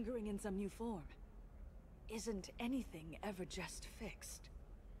lingering in some new form. Isn't anything ever just fixed?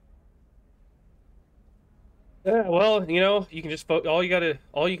 Yeah, well, you know, you can just all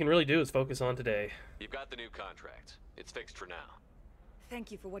you can really do is focus on today. You've got the new contract. It's fixed for now.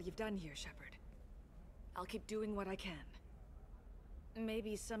 Thank you for what you've done here, Shepard. I'll keep doing what I can.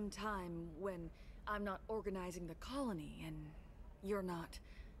 Maybe sometime when I'm not organizing the colony and you're not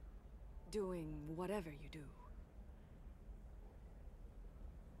doing whatever you do.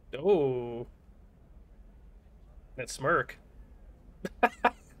 Oh. That smirk.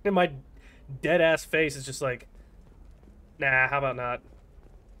 And my dead-ass face is just like, nah, how about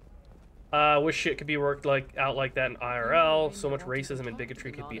not? Wish shit could be worked out like that in IRL. So much racism and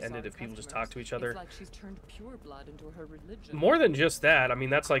bigotry could be ended if people just talk to each other. It's like she's turned pure blood into her religion. More than just that. I mean,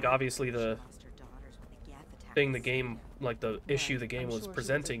 that's like obviously the thing the game, like the issue the game was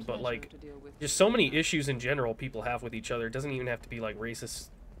presenting, but like just so many issues in general people have with each other. It doesn't even have to be like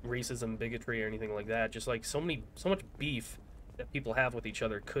racism, bigotry, or anything like that. Just like so much beef that people have with each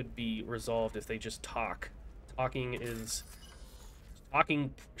other could be resolved if they just talk. Talking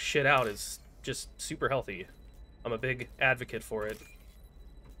shit out is just super healthy. I'm a big advocate for it.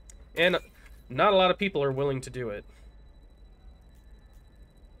 And not a lot of people are willing to do it.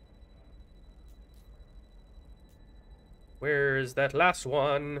 Where's that last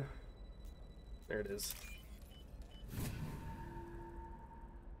one? There it is.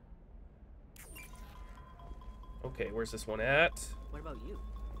 Okay, where's this one at? What about you?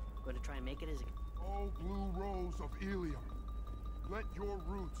 Going to try and make it as a... Oh, Blue Rose of Ilium. Let your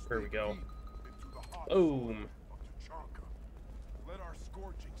roots there we go. into the hot Boom. of Tuchanka. Let our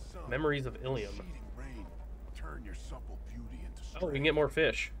scorching sun, Memories of Ilium. rain, turn your supple beauty into strength. Oh, we can get more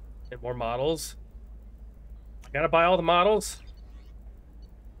fish and more models. I gotta buy all the models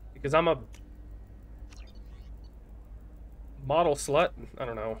because I'm a model slut. I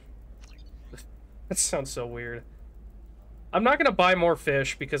don't know. That sounds so weird. I'm not gonna buy more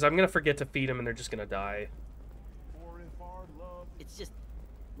fish because I'm gonna forget to feed them and they're just gonna die. It's just,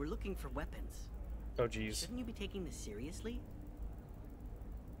 we're looking for weapons. Oh jeez. Shouldn't you be taking this seriously?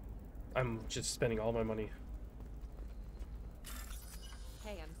 I'm just spending all my money.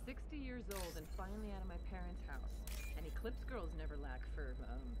 Hey, I'm 60 years old and finally out of my parents' house. And Eclipse girls never lack for,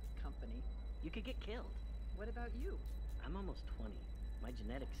 company. You could get killed. What about you? I'm almost 20. My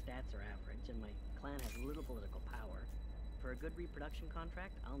genetic stats are average, and my clan has little political power. For a good reproduction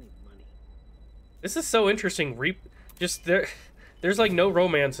contract, I'll need money. This is so interesting. There's like no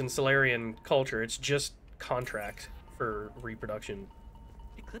romance in Solarian culture. It's just contract for reproduction.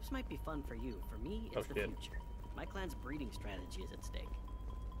 Eclipse might be fun for you. For me, it's the future. My clan's breeding strategy is at stake.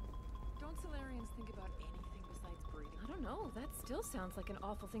 Don't Solarians think about anything besides breeding? I don't know. That still sounds like an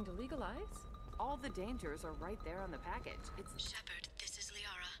awful thing to legalize. All the dangers are right there on the package. It's Shepard, this is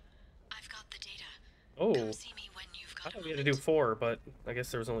Liara. I've got the data. Oh. Come see me when you've got I thought we had to do 4, but I guess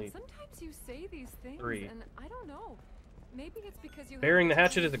there was only sometimes you say these things 3. and I don't know. Maybe it's because you Bearing the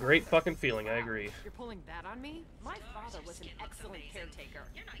hatchet is a great fucking feeling, I agree. You're pulling that on me? My father was an excellent caretaker.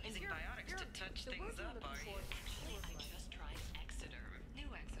 You're not using biotics to touch things up, are you? Actually, I just tried Exoderm. New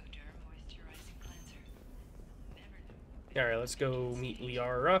Exoderm moisturizing cleanser. Never know. Alright, let's go meet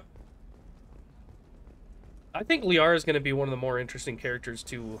Liara. I think Liara is going to be one of the more interesting characters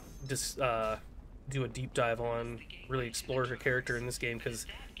to do a deep dive on, really explore her character in this game, because,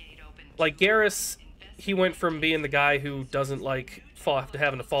 like, Garrus, he went from being the guy who doesn't like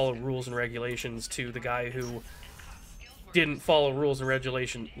having to follow rules and regulations to the guy who didn't follow rules and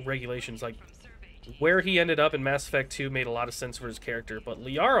regulations. Like, where he ended up in Mass Effect 2 made a lot of sense for his character, but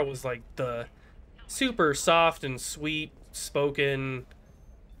Liara was like the super soft and sweet spoken,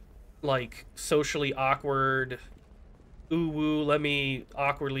 like, socially awkward, ooh woo, let me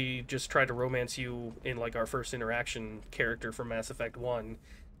awkwardly just try to romance you in, like, our first interaction character from Mass Effect 1.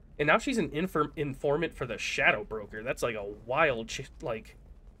 And now she's an informant for the Shadow Broker. That's like a wild, like,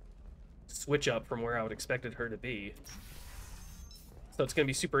 switch up from where I would expected her to be. So it's going to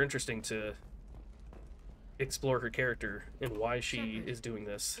be super interesting to explore her character and why she Shepard, is doing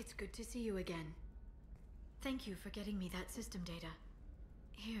this. It's good to see you again. Thank you for getting me that system data.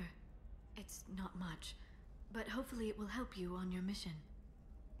 Here, it's not much, but hopefully it will help you on your mission.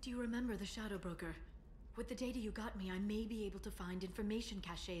 Do you remember the Shadow Broker? With the data you got me, I may be able to find information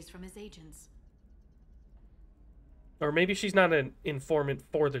caches from his agents. Or maybe she's not an informant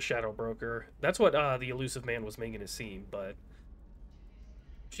for the Shadow Broker. That's what the Elusive Man was making it seem, but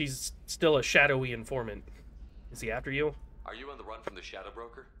she's still a shadowy informant. Is he after you? Are you on the run from the Shadow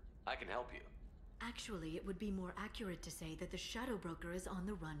Broker? I can help you. Actually, it would be more accurate to say that the Shadow Broker is on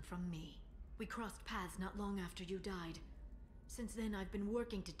the run from me. We crossed paths not long after you died. Since then, I've been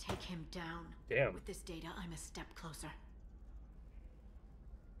working to take him down. Damn. With this data, I'm a step closer.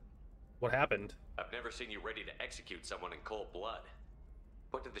 What happened? I've never seen you ready to execute someone in cold blood.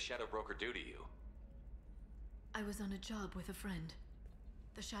 What did the Shadow Broker do to you? I was on a job with a friend.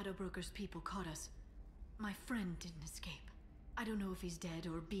 The Shadow Broker's people caught us. My friend didn't escape. I don't know if he's dead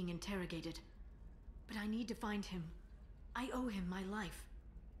or being interrogated. But I need to find him. I owe him my life.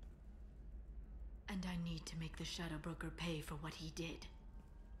 And I need to make the Shadow Broker pay for what he did.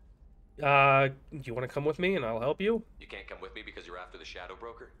 Do you want to come with me and I'll help you? You can't come with me because you're after the Shadow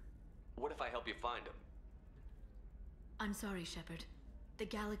Broker? What if I help you find him? I'm sorry, Shepard. The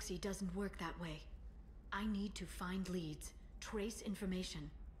galaxy doesn't work that way. I need to find leads, trace information.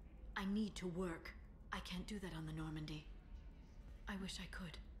 I need to work. I can't do that on the Normandy. I wish I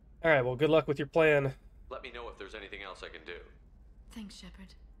could. Alright, well, good luck with your plan. Let me know if there's anything else I can do. Thanks,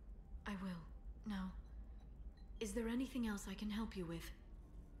 Shepard. I will. Now, is there anything else I can help you with?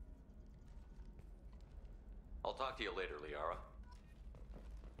 I'll talk to you later, Liara.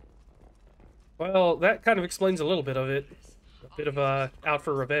 Well, that kind of explains a little bit of it. A bit of out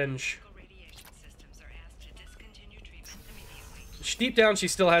for revenge. Deep down, she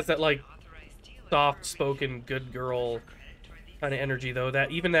still has that, like, soft-spoken, good girl kind of energy, though.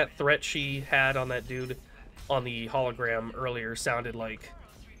 That even that threat she had on that dude on the hologram earlier sounded like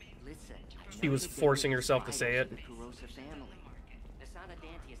she was forcing herself to say it.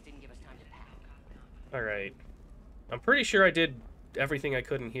 Alright. I'm pretty sure I did everything I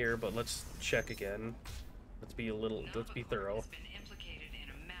could in here, but let's check again. Let's be thorough.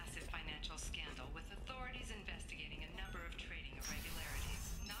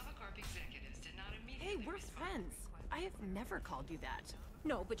 Hey, we're friends. I have never called you that.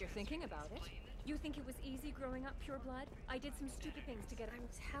 No, but you're thinking about it. You think it was easy growing up pure blood? I did some stupid things to get... I'm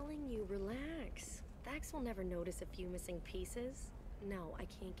telling you, relax. Thax will never notice a few missing pieces. No, I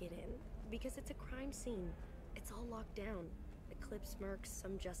can't get in. Because it's a crime scene. It's all locked down. Eclipse mercs,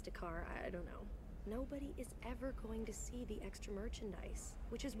 some Justicar, I don't know. Nobody is ever going to see the extra merchandise.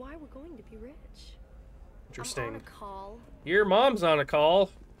 Which is why we're going to be rich. Interesting. I'm on a call. Your mom's on a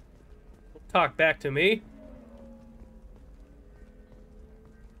call. Talk back to me.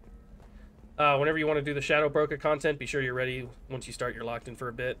 Whenever you want to do the Shadow Broker content, be sure you're ready. Once you start, you're locked in for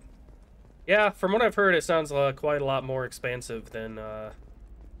a bit. Yeah, from what I've heard, it sounds quite a lot more expansive than the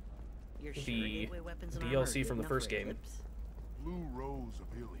DLC from the first game. Blue Rose of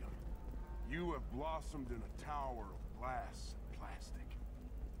Ilium, you have blossomed in a tower of glass and plastic.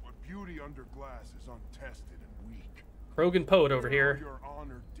 But beauty under glass is untested and weak. Krogan Poet over here. Your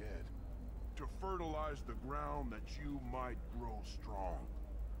honored dead, to fertilize the ground that you might grow strong.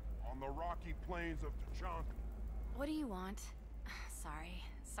 On the rocky plains of Tuchanka. What do you want?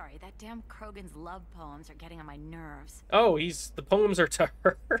 Sorry, that damn Krogan's love poems are getting on my nerves. Oh, the poems are to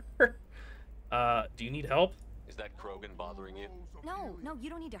her. Do you need help? Is that Krogan bothering you? No, you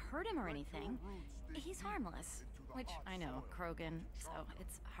don't need to hurt him or anything. He's harmless. Which, I know, Krogan, so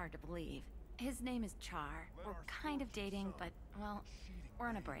it's hard to believe. His name is Char. We're kind of dating, but, well, we're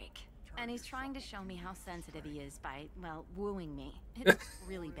on a break. And he's trying to show me how sensitive he is by, well, wooing me. It's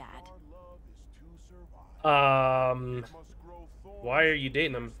really bad. Why are you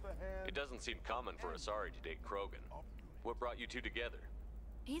dating him? It doesn't seem common for Asari to date Krogan. What brought you two together?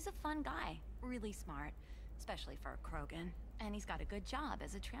 He's a fun guy, really smart, especially for a Krogan. And he's got a good job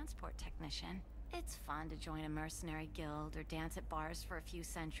as a transport technician. It's fun to join a mercenary guild or dance at bars for a few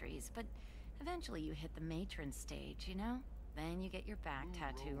centuries, but eventually you hit the matron stage, you know? Then you get your back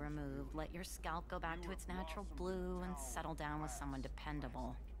tattoo removed, let your scalp go back to its natural blue, and settle down with someone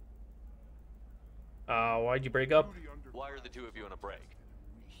dependable. Why'd you break up? Why are the two of you on a break?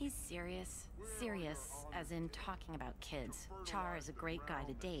 He's serious. Serious, as in talking about kids. Char is a great guy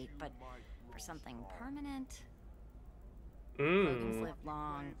to date, but for something permanent... Krogans live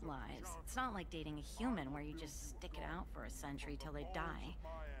long lives. It's not like dating a human where you just stick it out for a century till they die.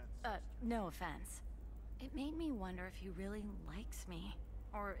 No offense. It made me wonder if he really likes me,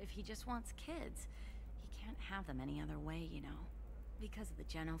 or if he just wants kids. He can't have them any other way, you know, because of the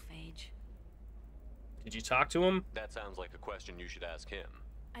genophage. Did you talk to him? That sounds like a question you should ask him.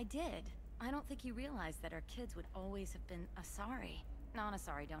 I did. I don't think he realized that our kids would always have been Asari.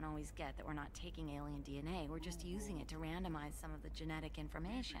 Non-Asari don't always get that we're not taking alien DNA, we're just using it to randomize some of the genetic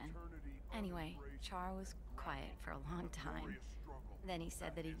information. Anyway, Char was quiet for a long time. Then he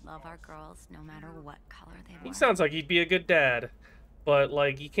said that he'd love our girls no matter what color they were. He sounds like he'd be a good dad. But,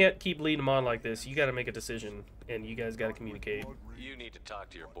 like, you can't keep leading him on like this. You gotta make a decision, and you guys gotta communicate. You need to talk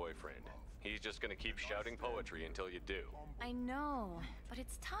to your boyfriend. He's just gonna keep shouting poetry until you do. I know, but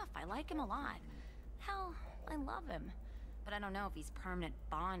it's tough. I like him a lot. Hell, I love him. But I don't know if he's permanent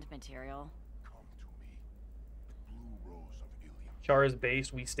Bond material. Char is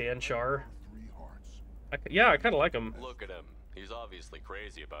based. We stand Char. Yeah, I kind of like him. Look at him. He's obviously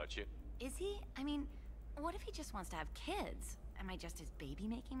crazy about you. Is he? I mean, what if he just wants to have kids? Am I just his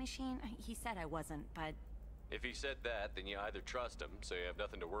baby-making machine? He said I wasn't, but... If he said that, then you either trust him, so you have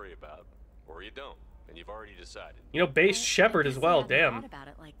nothing to worry about, or you don't, and you've already decided. You know, based Shepard as well, damn. I thought about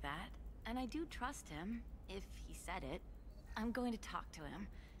it like that, and I do trust him, if he said it. I'm going to talk to him.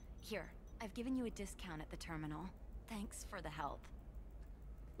 Here, I've given you a discount at the terminal. Thanks for the help.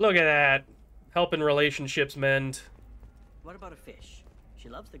 Look at that. Helping relationships mend. What about a fish? She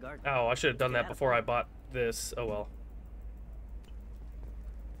loves the garden. Oh, I should have done that before I bought this. Oh well.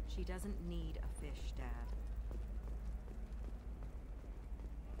 She doesn't need a fish, Dad.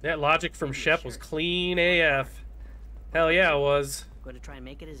 That logic from Shep was clean AF. Hell yeah, it was. Going to try and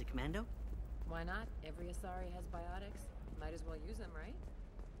make it as a commando? Why not? Every Asari has biotics. Might as well use them, right?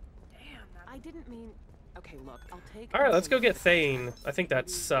 Damn, I didn't mean... Okay, look, I'll take... Alright, let's go get Thane. I think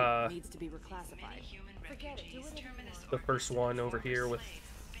that's, needs to be reclassified. Forget it, do it. The first one over here with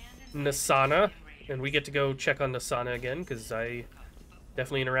Nasana. And we get to go check on Nasana again, because I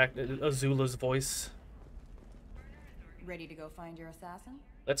definitely interact Azula's voice. Ready to go find your assassin?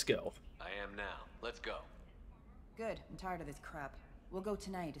 Let's go. I am now. Let's go. Good. I'm tired of this crap. We'll go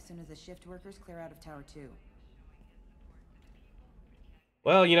tonight as soon as the shift workers clear out of Tower 2.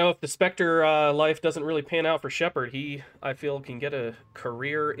 Well, you know, if the Spectre life doesn't really pan out for Shepard, he, I feel, can get a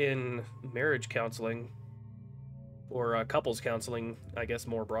career in marriage counseling. Or couples counseling, I guess,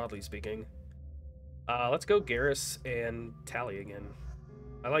 more broadly speaking. Let's go Garrus and Tali again.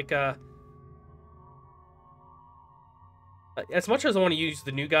 I like, as much as I want to use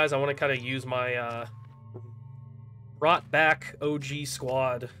the new guys, I want to kind of use my, brought back OG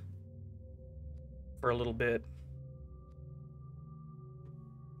squad for a little bit.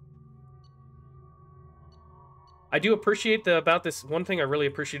 I do appreciate about this, one thing I really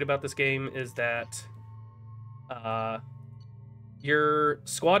appreciate about this game is that your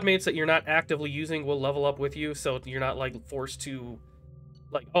squad mates that you're not actively using will level up with you, so you're not like forced to,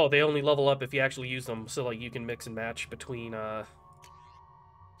 like, oh, they only level up if you actually use them, so like you can mix and match between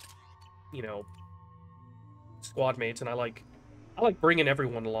you know, squad mates, and I like bringing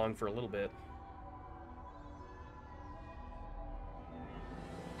everyone along for a little bit.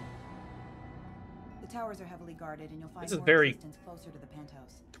 The towers are heavily guarded, and you'll find this is more very resistance closer to the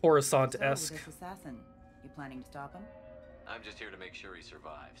penthouse. Coruscant-esque. So, this assassin, you planning to stop him? I'm just here to make sure he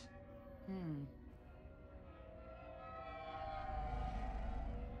survives.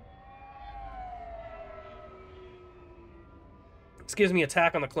 This gives me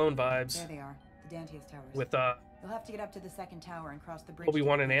Attack on the Clone vibes. There they are, the Dantius towers. With you'll have to get up to the second tower and cross the bridge.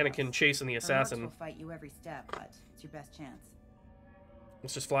 Obi-Wan and Anakin chasing the assassin. Her mercs will fight you every step, but it's your best chance.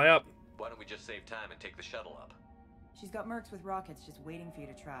 Let's just fly up. Why don't we just save time and take the shuttle up? She's got mercs with rockets just waiting for you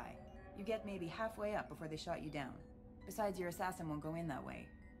to try. You get maybe halfway up before they shot you down. Besides, your assassin won't go in that way.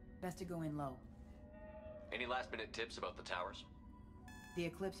 Best to go in low. Any last-minute tips about the towers? The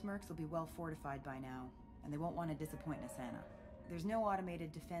Eclipse mercs will be well fortified by now, and they won't want to disappoint Nasana. There's no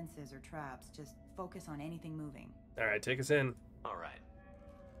automated defenses or traps, just focus on anything moving. Alright, take us in. Alright.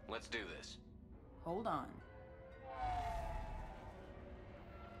 Let's do this. Hold on.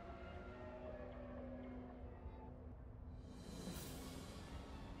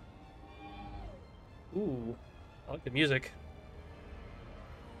 Ooh, I like the music.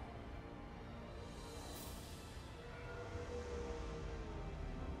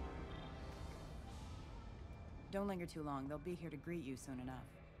 Don't linger too long. They'll be here to greet you soon enough.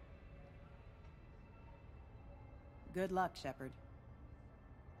 Good luck, Shepard.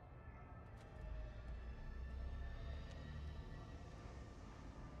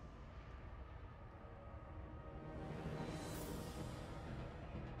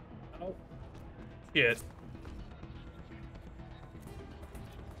 Oh. Shit.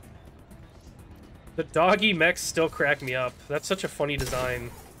 The doggy mechs still crack me up. That's such a funny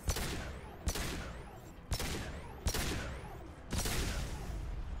design.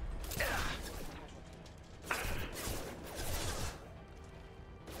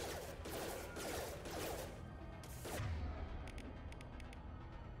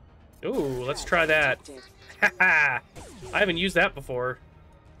 Ooh, let's try that. Haha! I haven't used that before.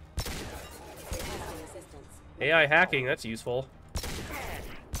 AI hacking, that's useful.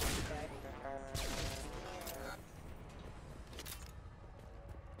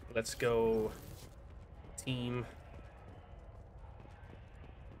 Let's go team.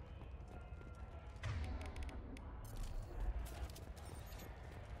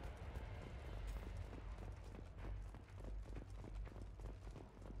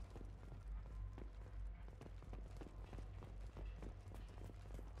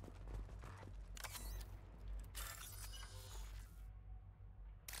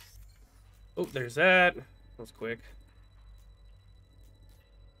 Oh, there's that. That was quick.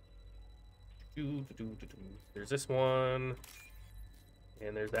 There's this one.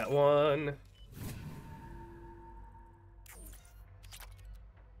 And there's that one.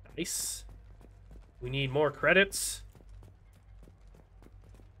 Nice. We need more credits.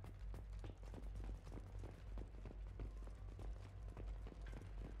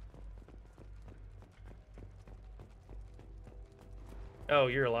 Oh,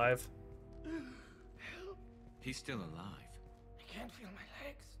 you're alive. He's still alive. I can't feel my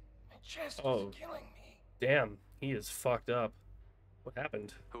legs. My chest is killing me. Damn, he is fucked up. What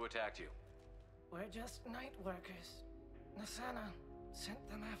happened? Who attacked you? We're just night workers. Nassana sent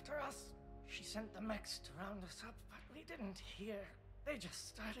them after us. She sent the mechs to round us up, but we didn't hear. They just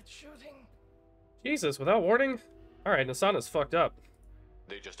started shooting. Jesus, without warning? Alright, Nassana's fucked up.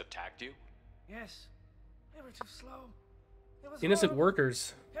 They just attacked you? Yes. They were too slow. It was Innocent horrible.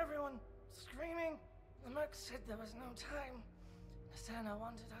 workers. Everyone screaming. The merc said there was no time. Nassana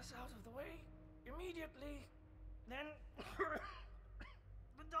wanted us out of the way immediately. Then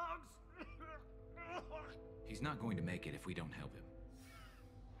the dogs. He's not going to make it if we don't help him.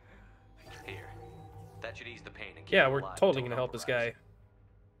 Here. That should ease the pain and keep Yeah, him we're alive totally until gonna help this guy.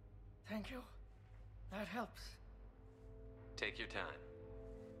 Thank you. That helps. Take your time.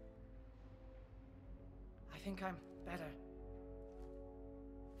 I think I'm better.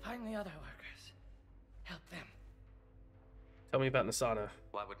 Find the other workers. Help them. Tell me about Nassana.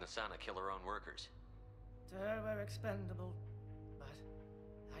 Why would Nassana kill her own workers? To her, we're expendable. But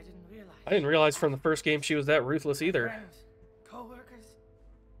I didn't realize. I didn't realize from the first game she was that ruthless either. Friends, co-workers,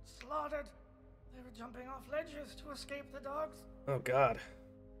 slaughtered. They were jumping off ledges to escape the dogs. Oh god.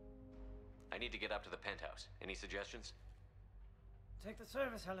 I need to get up to the penthouse. Any suggestions? Take the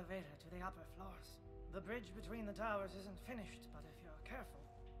service elevator to the upper floors. The bridge between the towers isn't finished, but if you're careful,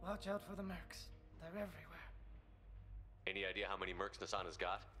 watch out for the mercs. They're everywhere. Any idea how many mercs Nassana's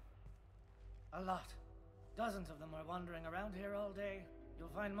got? A lot. Dozens of them are wandering around here all day. You'll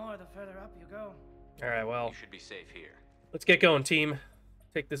find more the further up you go. Alright, well. You should be safe here. Let's get going, team.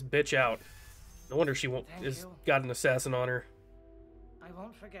 Take this bitch out. No wonder she won't got an assassin on her. I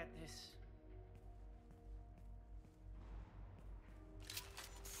won't forget this.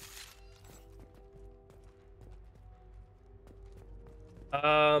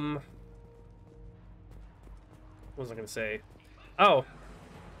 What was I gonna say? Oh.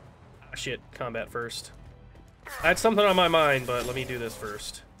 Ah, shit, combat first. I had something on my mind, but let me do this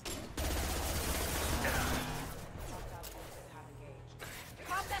first.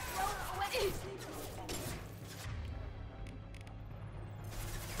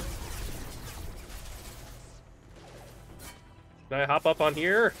 Can I hop up on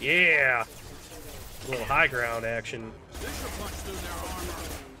here? Yeah! A little high ground action.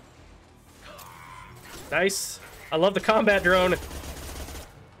 Nice. I love the combat drone.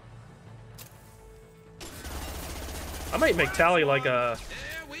 I might make Tali like a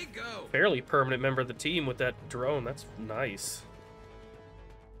fairly permanent member of the team with that drone. That's nice.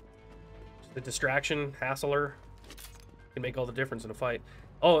 the distraction, hassler, can make all the difference in a fight.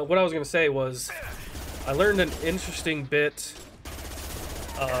 Oh, what I was gonna say was, I learned an interesting bit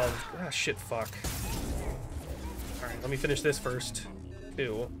of shit. Fuck. All right, let me finish this first,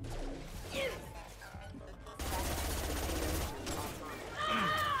 too.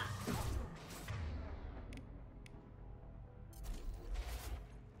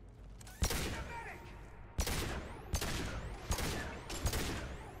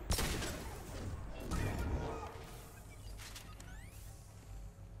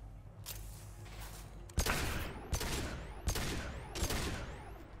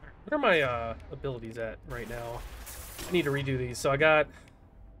 What are my abilities at right now? I need to redo these. So I got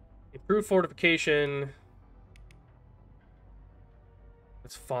improved fortification.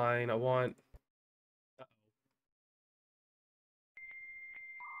 That's fine. I want...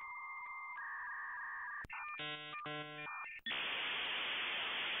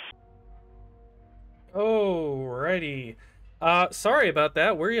 Alrighty. Sorry about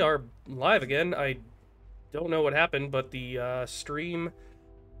that. We are live again. I don't know what happened, but the stream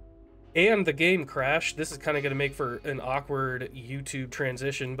and the game crashed. This is kind of going to make for an awkward YouTube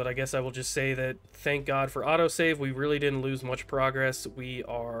transition, but I guess I will just say that thank God for autosave. We really didn't lose much progress. We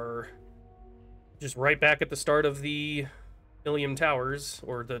are just right back at the start of the Ilium Towers,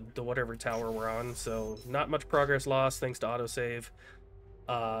 or the whatever tower we're on, so not much progress lost thanks to autosave.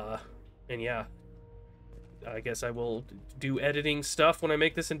 And yeah, I guess I will do editing stuff when I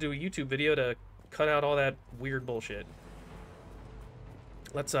make this into a YouTube video to cut out all that weird bullshit.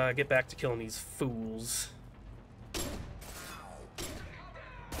 Let's get back to killing these fools.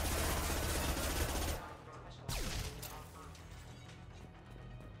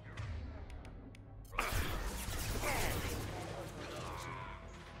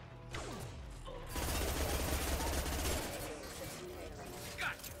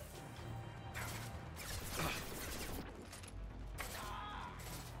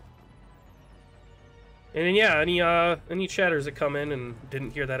 And then yeah, any chatters that come in and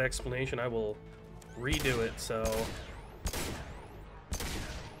didn't hear that explanation, I will redo it, so...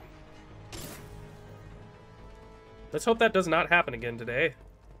 Let's hope that does not happen again today.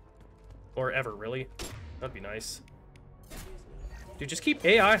 Or ever, really. That'd be nice. Dude, just keep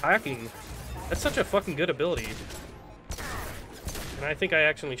AI hacking. That's such a fucking good ability. And I think I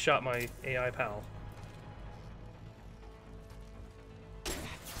actually shot my AI pal.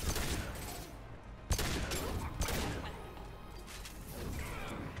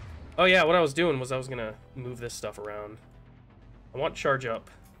 Oh yeah, what I was doing was I was gonna move this stuff around. I want charge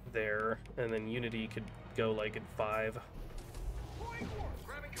up there, and then Unity could go like at 5.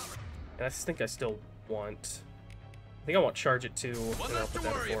 And I think I still want... I think I want charge at 2, and I'll put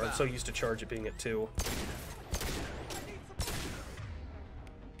that at 4. I'm so used to charge it being at 2.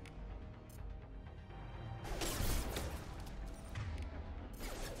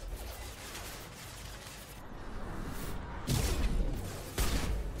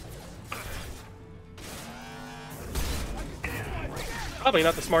 Probably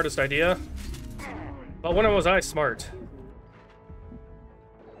not the smartest idea. But when was I smart?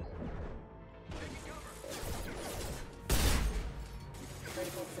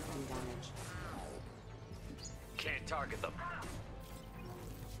 Can't target them.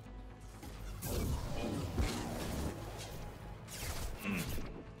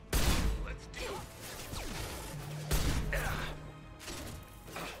 Let's do it.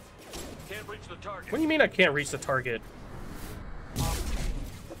 Can't reach the target. What do you mean I can't reach the target?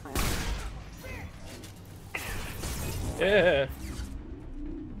 Yeah.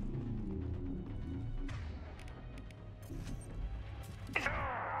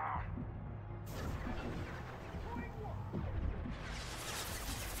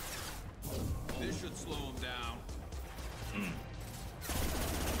 This should slow him down.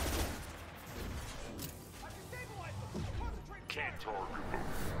 Can't target them.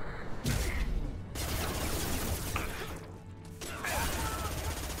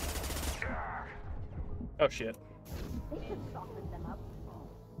 Oh shit.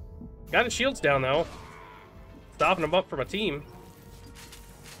 Got his shields down though. Stopping him up from a team.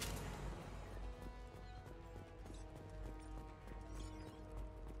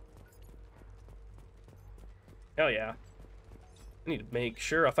 Hell yeah. I need to make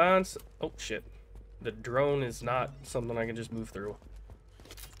sure I find... Oh shit. The drone is not something I can just move through.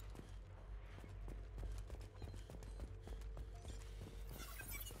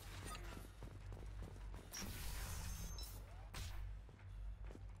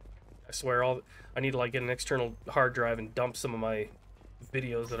 I swear, I need to like get an external hard drive and dump some of my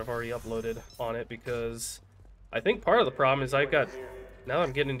videos that I've already uploaded on it, because I think part of the problem is I've got Now that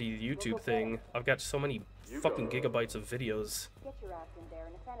I'm getting into the YouTube thing, I've got so many fucking gigabytes of videos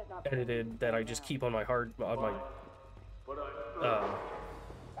edited that I just keep on my freaking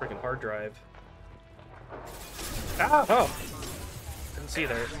hard drive. Ah! Oh! Didn't see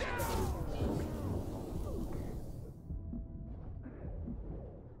there.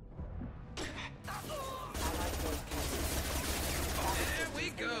 There we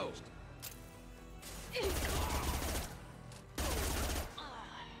go.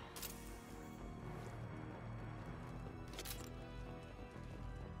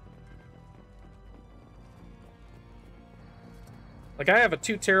 Like, I have a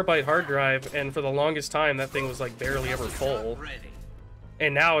 2 terabyte hard drive, and for the longest time, that thing was, like, barely ever full.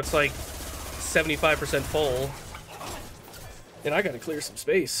 And now it's, like, 75% full. And I gotta clear some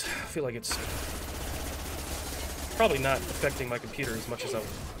space. I feel like it's probably not affecting my computer as much as I would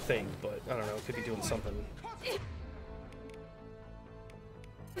think, but I don't know, it could be doing something. Hey.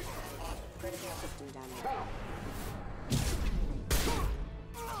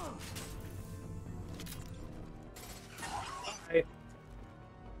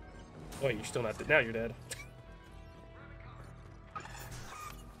 Oh, you're still not dead. Now you're dead.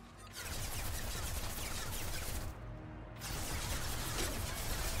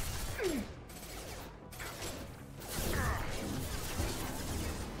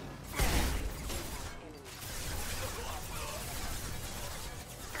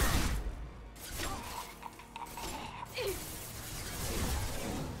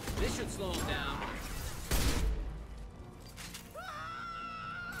 This should slow him down.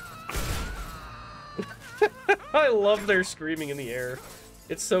 I love their screaming in the air.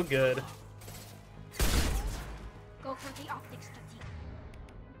 It's so good. Go for the optics, Tati.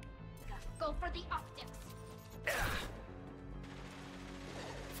 Go for the optics.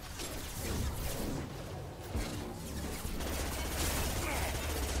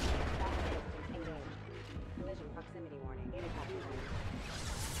 Collision proximity warning.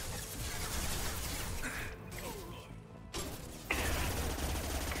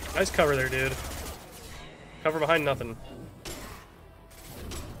 Nice cover there, dude. Cover behind nothing.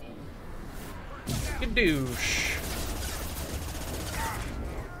 Gadoosh.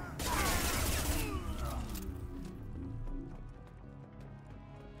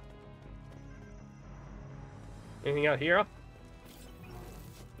 Anything out here?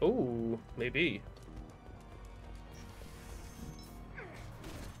 Ooh, maybe.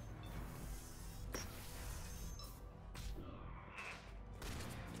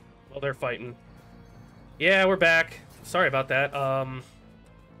 Well, they're fighting. Yeah, we're back. Sorry about that. I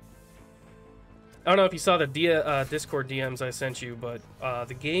don't know if you saw the Discord DMs I sent you, but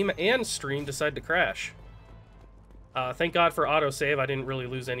the game and stream decided to crash. Thank God for autosave. I didn't really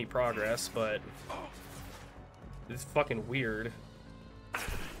lose any progress, but it's fucking weird. I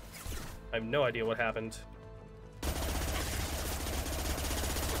have no idea what happened.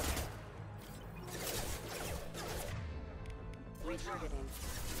 Retargeting.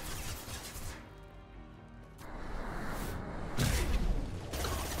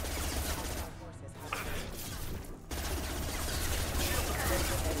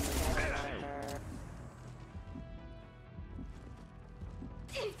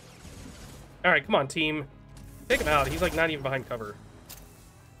 Alright, come on, team. Take him out. He's like not even behind cover.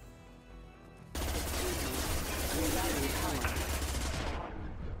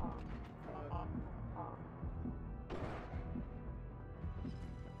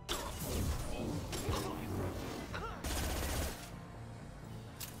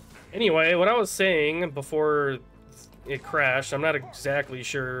 Anyway, what I was saying before it crashed, I'm not exactly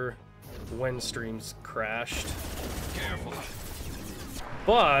sure when streams crashed. Careful.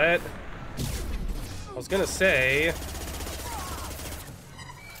 But I was gonna say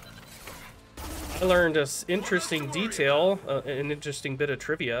I learned an interesting detail, an interesting bit of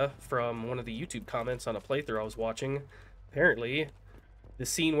trivia from one of the YouTube comments on a playthrough I was watching. Apparently, the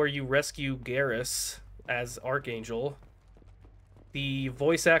scene where you rescue Garrus as Archangel, the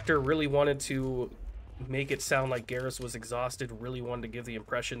voice actor really wanted to make it sound like Garrus was exhausted, really wanted to give the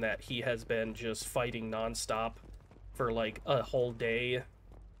impression that he has been just fighting nonstop for like a whole day,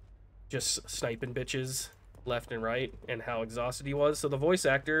 just sniping bitches left and right, and how exhausted he was. So the voice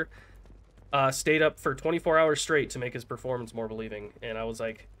actor stayed up for 24 hours straight to make his performance more believing, and I was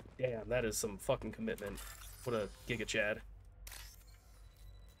like, damn, that is some fucking commitment. What a Giga Chad.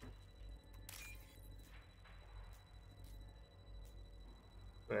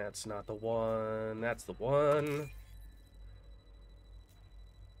 That's not the one. That's the one.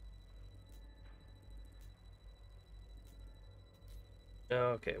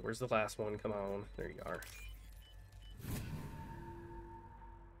 Okay, where's the last one? Come on. There you are.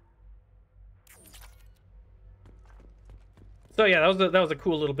 So yeah, that was a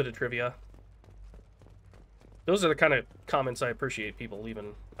cool little bit of trivia. Those are the kind of comments I appreciate people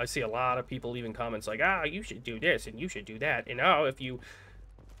leaving. I see a lot of people leaving comments like, ah, you should do this and you should do that, and oh, if you,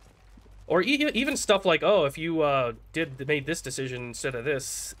 or even stuff like, oh, if you made this decision instead of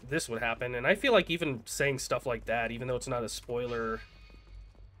this would happen. And I feel like even saying stuff like that, even though it's not a spoiler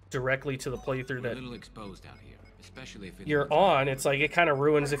directly to the playthrough that a little exposed out here, especially if you're on, it's like it kind of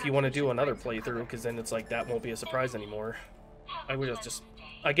ruins if you want to do another playthrough, because then it's like that won't be a surprise anymore.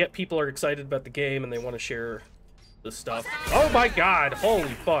 I get people are excited about the game and they want to share the stuff. Oh my god, holy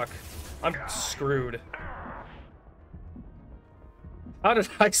fuck. I'm screwed. How did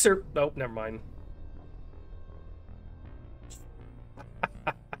I oh, never mind.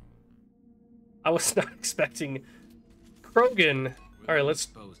 I was not expecting Krogan. Alright, let's...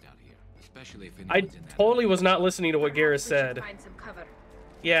 I totally was not listening to what Garrus said.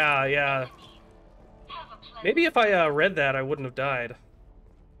 Yeah. Maybe if I read that, I wouldn't have died.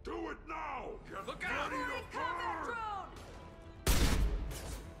 Do it now! Look out!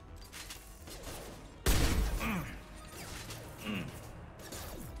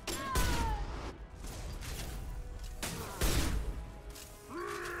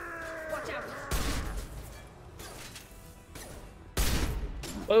 Watch out!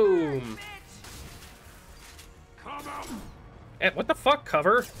 Boom! Come out! What the fuck,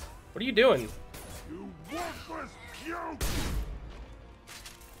 cover? What are you doing? You worthless puke!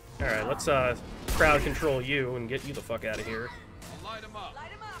 Alright, let's crowd control you and get you the fuck out of here. Light him up.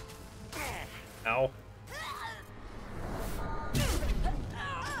 Ow.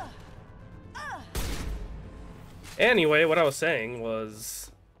 Anyway, what I was saying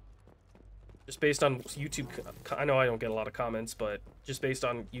was, just based on YouTube, I know I don't get a lot of comments, but just based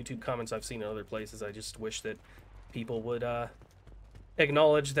on YouTube comments I've seen in other places, I just wish that people would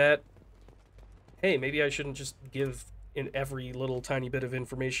acknowledge that, hey, maybe I shouldn't just give in every little tiny bit of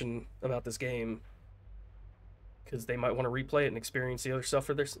information about this game, because they might want to replay it and experience the other stuff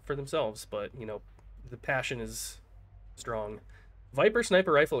for themselves. But, you know, the passion is strong. Viper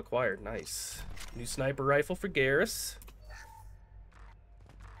sniper rifle acquired. Nice. New sniper rifle for Garrus.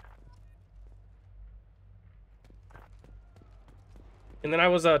 And then I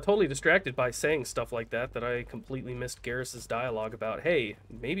was totally distracted by saying stuff like that I completely missed Garrus's dialogue about, hey,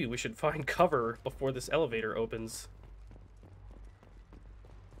 maybe we should find cover before this elevator opens.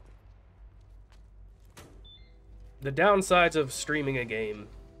 The downsides of streaming a game.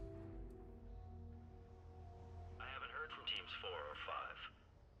 I haven't heard from teams 4 or 5.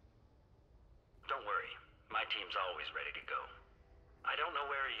 Don't worry, my team's always ready to go. I don't know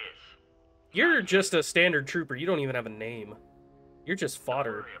where he is. You're just a standard trooper. You don't even have a name. You're just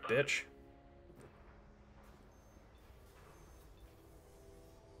fodder, bitch.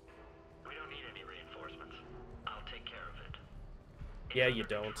 We don't need any reinforcements. I'll take care of it. Yeah, you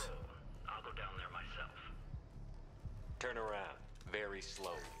don't. I'll go down there myself. Turn around, very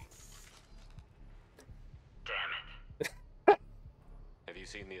slowly. Damn it. Have you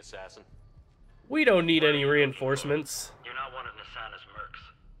seen the assassin? We don't need any reinforcements. You're not one of Nasana's mercs.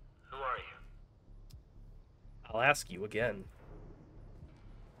 Who are you? I'll ask you again.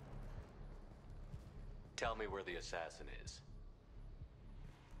 Tell me where the assassin is.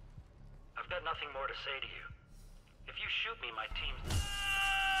 I've got nothing more to say to you. If you shoot me, my team's...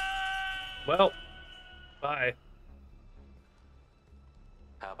 Well, bye.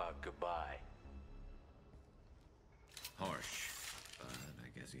 How about goodbye? Harsh, but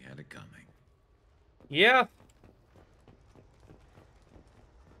I guess he had it coming. Yeah.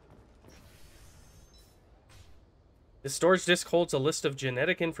 This storage disk holds a list of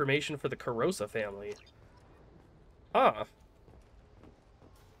genetic information for the Kurosa family. Huh.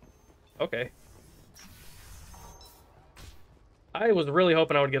 Okay. I was really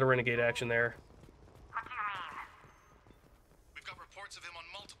hoping I would get a renegade action there. What do you mean? We've got reports of him on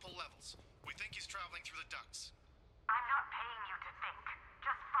multiple levels. We think he's traveling through the ducts. I'm not paying you to think.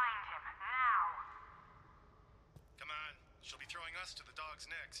 Just find him, now. Come on. She'll be throwing us to the dogs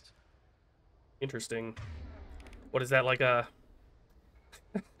next. Interesting. What is that, like a...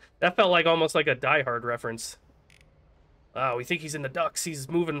 That felt like almost like a Die Hard reference. Oh, we think he's in the ducts. He's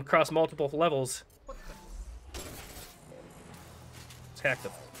moving across multiple levels. Attack the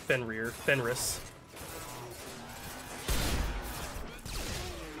Fenris.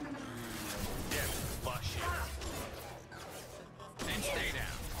 And stay down.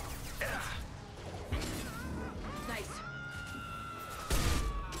 Nice.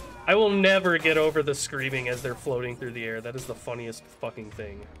 I will never get over the screaming as they're floating through the air. That is the funniest fucking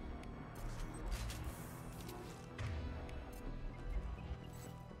thing.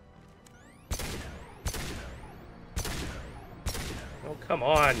 Come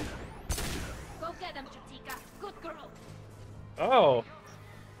on. Go get him, Chatika. Good girl. Oh.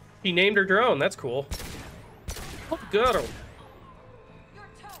 He named her drone. That's cool. Good girl.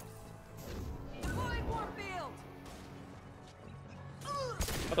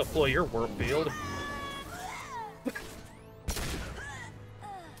 I'll deploy your warp field.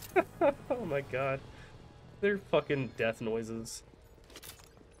 Oh my god. They're fucking death noises.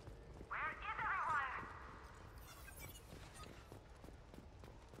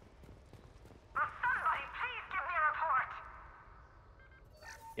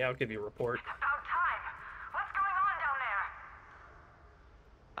 Yeah, I'll give you a report.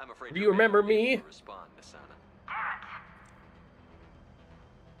 I'm afraid Do you remember me? Respond, Nasana.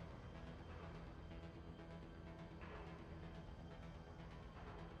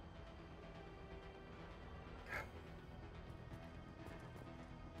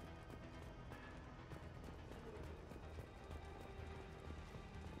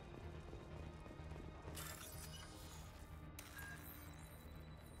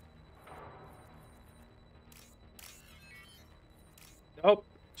 Oh,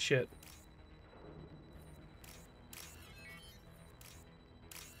 shit.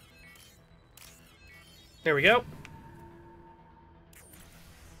 There we go.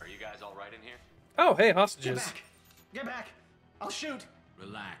 Are you guys all right in here? Oh, hey, hostages. Get back! Get back! I'll shoot!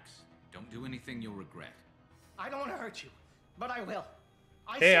 Relax. Don't do anything you'll regret. I don't want to hurt you, but I will.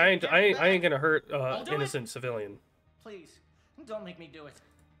 Hey, I said ain't gonna hurt I'll do innocent civilian. Please, don't make me do it.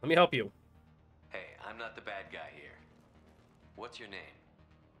 Let me help you. Hey, I'm not the bad guy here. What's your name?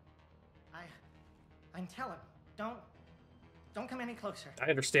 I'm telling. Don't come any closer. I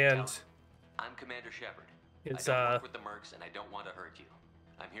understand. I'm Commander Shepard. It's I don't work with the mercs, and I don't want to hurt you.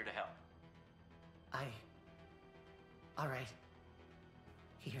 I'm here to help. All right.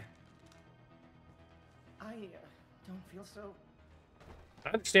 Here. I don't feel so. I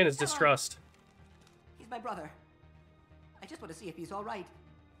understand his distrust. He's my brother. I just want to see if he's all right.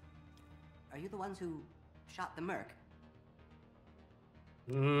 Are you the ones who shot the merc?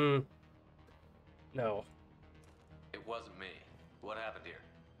 No. It wasn't me. What happened here?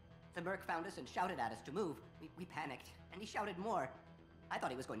 The merc found us and shouted at us to move. We panicked, and he shouted more. I thought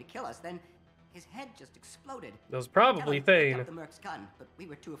he was going to kill us, then his head just exploded. That was probably Thane. Picked up the merc's gun, but we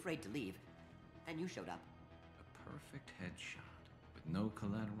were too afraid to leave. Then you showed up. A perfect headshot with no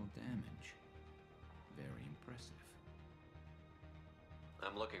collateral damage. Very impressive.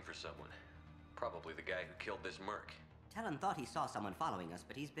 I'm looking for someone. Probably the guy who killed this merc. Talon thought he saw someone following us,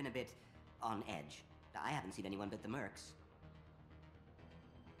 but he's been a bit on edge. I haven't seen anyone but the mercs.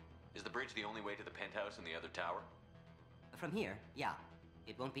 Is the bridge the only way to the penthouse in the other tower? From here, yeah.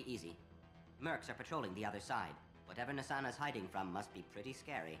 It won't be easy. Mercs are patrolling the other side. Whatever Nasana's hiding from must be pretty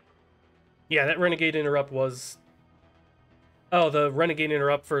scary. Yeah, that Renegade Interrupt was... Oh, the Renegade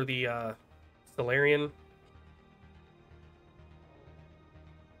Interrupt for the, Solarian.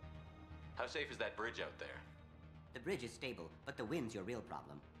 How safe is that bridge out there? The bridge is stable, but the wind's your real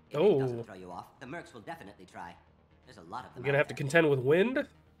problem. If it doesn't throw you off, the mercs will definitely try. There's a lot of them. You're gonna have to contend with wind?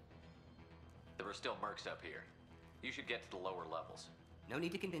 There are still mercs up here. You should get to the lower levels. No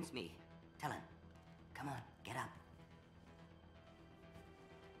need to convince me. Talon, come on, get up.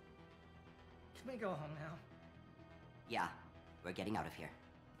 Can we go home now? Yeah, we're getting out of here.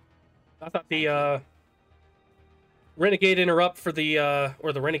 I thought the, Renegade Interrupt for the,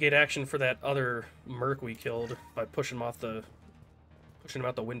 or the Renegade action for that other merc we killed by pushing him out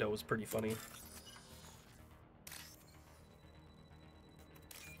the window was pretty funny.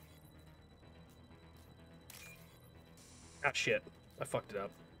 Ah, shit. I fucked it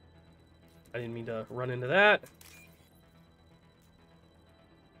up. I didn't mean to run into that.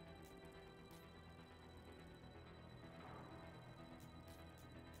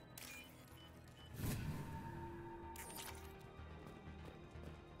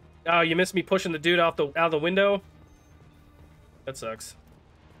 Oh, you missed me pushing the dude out the window? That sucks.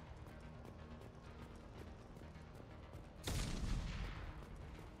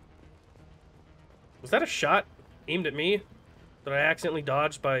 Was that a shot aimed at me that I accidentally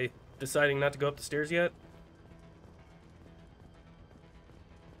dodged by deciding not to go up the stairs yet?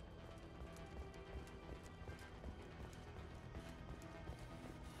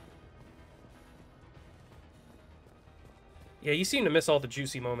 Yeah, you seem to miss all the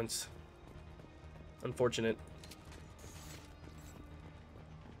juicy moments. Unfortunate.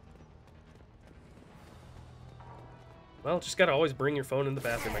 Well, just gotta always bring your phone in the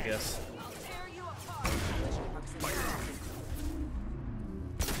bathroom, I guess.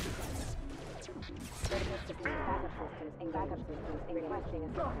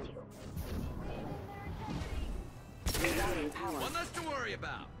 One less to worry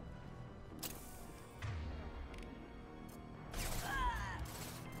about.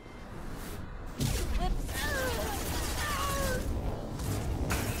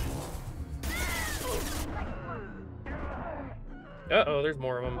 Uh-oh, there's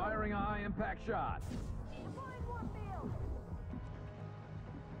more of them. Firing a high impact shot.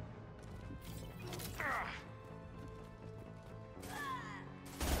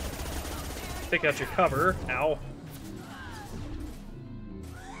 Take out your cover. Ow.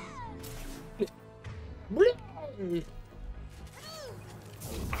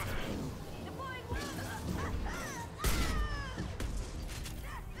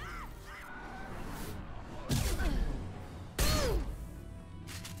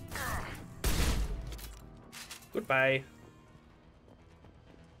 Goodbye.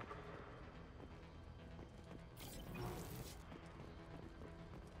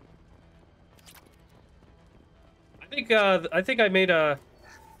 I think I made a...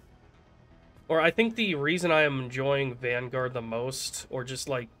 Or I think the reason I am enjoying Vanguard the most, or just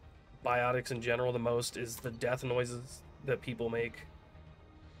like Biotics in general the most, is the death noises that people make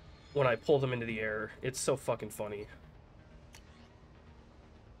when I pull them into the air. It's so fucking funny.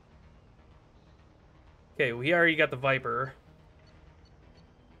 Okay, we already got the Viper.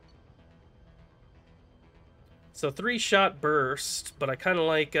 So 3-shot burst, but I kind of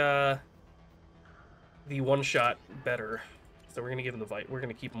like the 1-shot better. So we're gonna give him the Viper. We're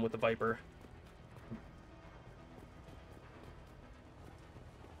gonna keep him with the Viper.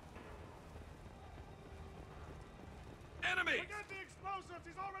 Enemy! Forget the explosives!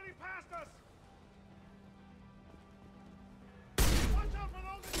 He's already past us! Watch out for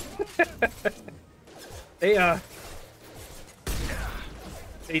those explosives!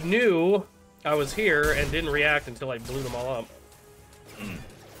 They knew I was here and didn't react until I blew them all up.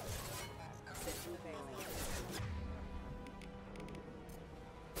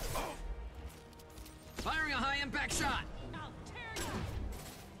 Firing a high impact shot.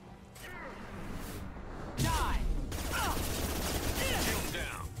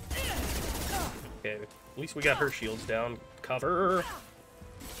 Okay, at least we got her shields down. Cover.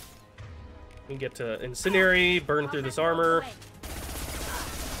 We can get to Incendiary, burn through this armor.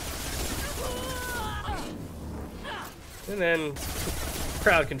 And then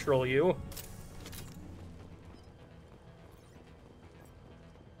crowd control you.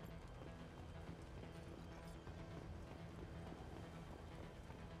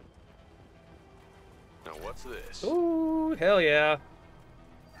 Now what's this? Ooh, hell yeah.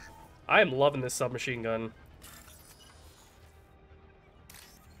 I am loving this submachine gun.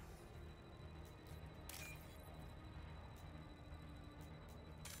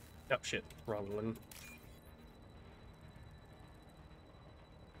 Oh shit, wrong one.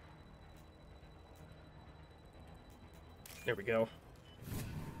 There we go.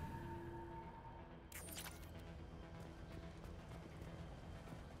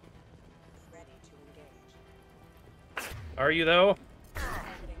 Ready to engage. Are you though?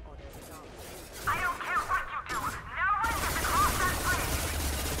 I don't care what you do! Now I get to cross that bridge!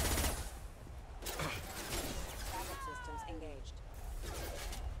 Backup systems engaged.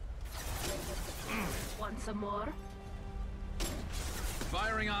 Want some more?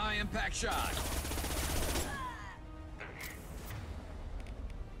 Firing a high impact shot.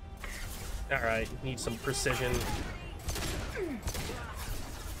 Alright, need some precision.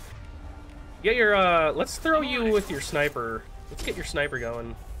 Get your, let's throw you with your sniper. Let's get your sniper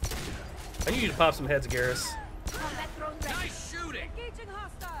going. I need you to pop some heads, Garrus. Nice shooting! Engaging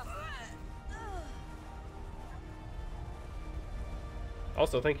hostile.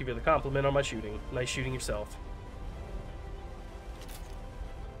 Also, thank you for the compliment on my shooting. Nice shooting yourself.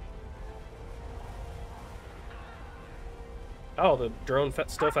 Oh, the drone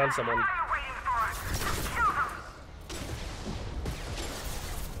still found someone.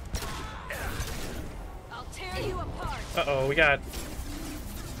 I'll tear you apart. Uh-oh, we got...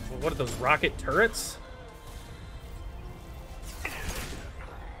 What are those, rocket turrets?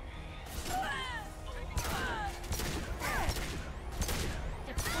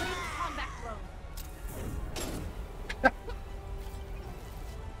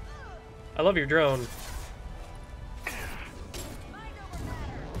 I love your drone.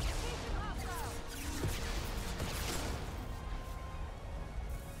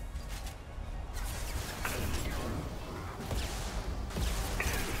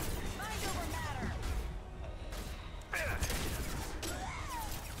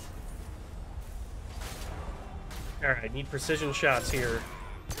 Alright, need precision shots here.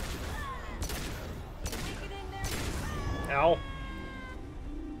 Ow.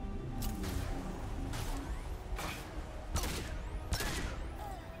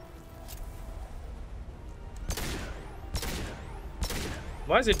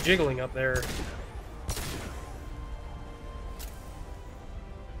 Why is it jiggling up there?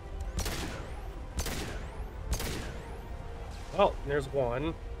 Well, there's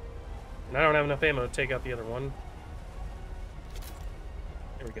one. And I don't have enough ammo to take out the other one.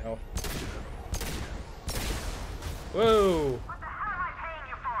 There we go. Whoa! What the hell am I paying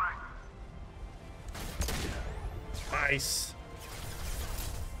you for? Nice.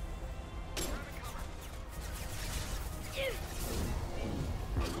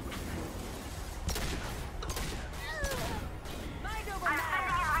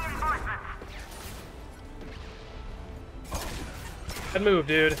 Good move,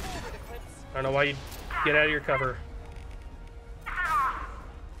 dude. I don't know why you get out of your cover.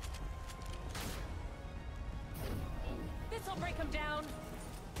 This'll break him down.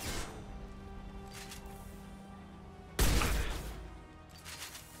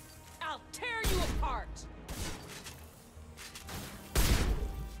 I'll tear you apart.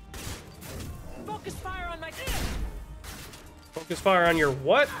 Focus fire on my. Focus fire on your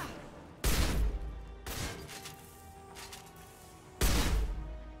what?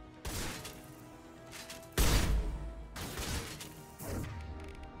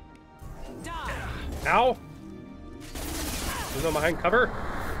 Ow! There's no behind cover.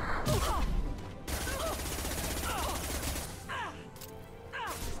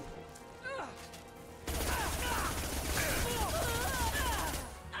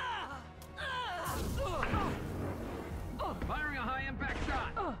 Firing a high impact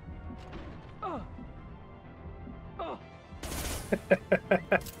shot.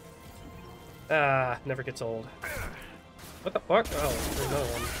 Ah, never gets old. What the fuck? Oh, there's another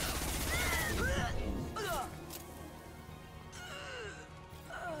one.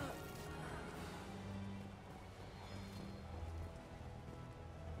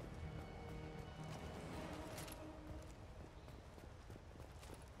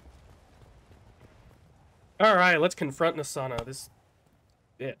 Alright, let's confront Nasana, this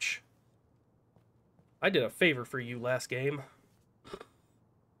bitch. I did a favor for you last game.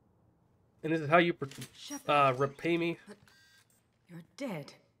 And this is how you repay me. You're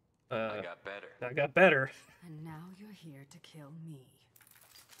dead. I got better. I got better. And now you're here to kill me.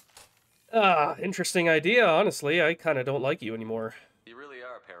 Interesting idea, honestly. I kind of don't like you anymore. You really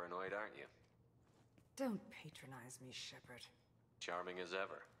are paranoid, aren't you? Don't patronize me, Shepard. Charming as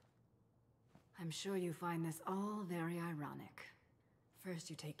ever. I'm sure you find this all very ironic.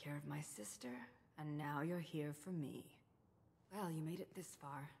 First you take care of my sister, and now you're here for me. Well, you made it this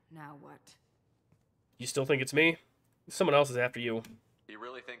far. Now what? You still think it's me? Someone else is after you. You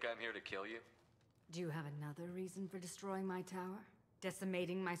really think I'm here to kill you? Do you have another reason for destroying my tower?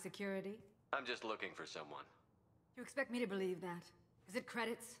 Decimating my security? I'm just looking for someone. You expect me to believe that? Is it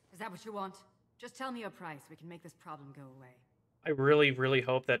credits? Is that what you want? Just tell me a price. We can make this problem go away. I really, really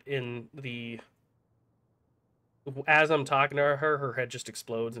hope that in the... As I'm talking to her, her head just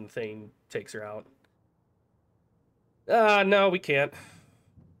explodes and Thane takes her out. No, we can't.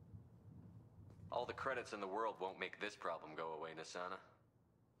 All the credits in the world won't make this problem go away, Nasana.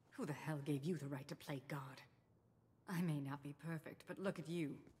 Who the hell gave you the right to play God? I may not be perfect, but look at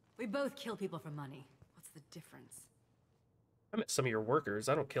you. We both kill people for money. What's the difference? I met some of your workers.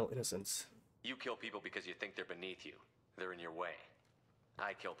 I don't kill innocents. You kill people because you think they're beneath you. They're in your way.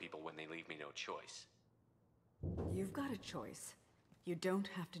 I kill people when they leave me no choice. You've got a choice. You don't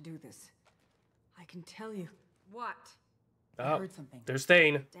have to do this. I can tell you. What? I heard something. There's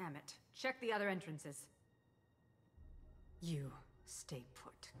Thane. Damn it. Check the other entrances. You stay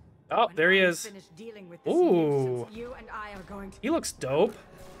put. Oh, When there he I'm is. finished dealing with this Ooh. nuisance, you and I are going to... He looks dope.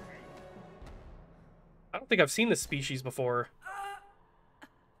 I don't think I've seen this species before.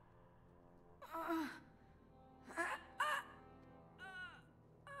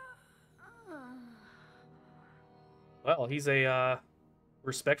 Well, he's a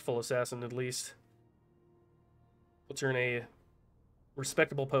respectful assassin, at least. Puts her in a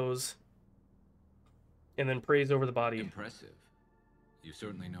respectable pose. And then prays over the body. Impressive. You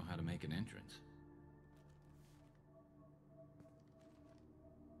certainly know how to make an entrance.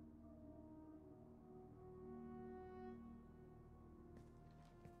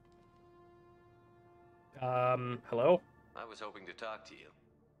 Hello? I was hoping to talk to you.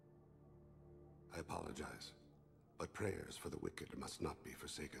 I apologize, but prayers for the wicked must not be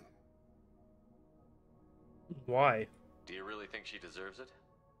forsaken. Why? Do you really think she deserves it?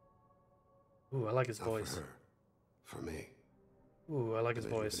 Ooh, I like his Not voice. For her, for me. Ooh, I like his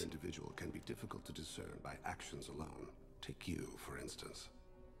The measure of voice. an individual can be difficult to discern by actions alone. Take you, for instance.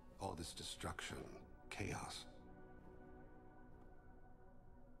 All this destruction, chaos.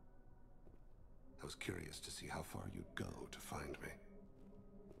 I was curious to see how far you'd go to find me.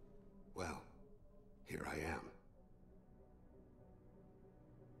 Well, here I am.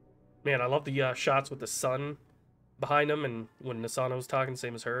 Man, I love the shots with the sun behind him, and when Asana was talking,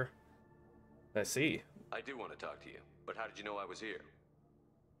 same as her. I see. I do want to talk to you, but how did you know I was here?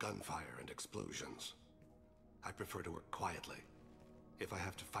 Gunfire and explosions. I prefer to work quietly. If I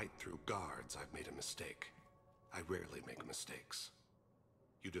have to fight through guards, I've made a mistake. I rarely make mistakes.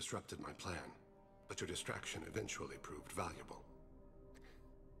 You disrupted my plan, but your distraction eventually proved valuable.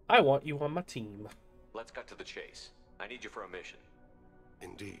 I want you on my team. Let's cut to the chase. I need you for a mission.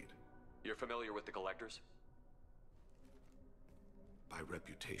 Indeed. You're familiar with the Collectors? By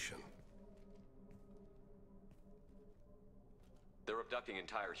reputation. They're abducting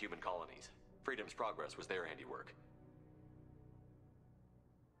entire human colonies. Freedom's Progress was their handiwork.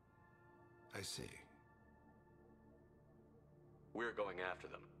 I see. We're going after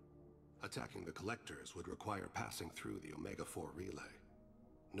them. Attacking the Collectors would require passing through the Omega-4 relay.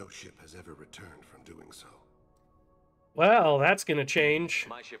 No ship has ever returned from doing so. Well, that's gonna change.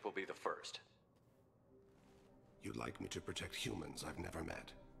 My ship will be the first. You'd like me to protect humans I've never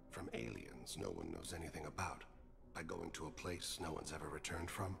met, from aliens no one knows anything about, by going to a place no one's ever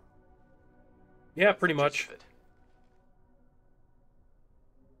returned from? Yeah, pretty much.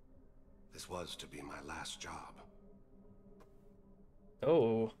 This was to be my last job.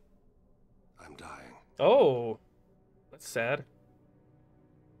 Oh. I'm dying. Oh. That's sad.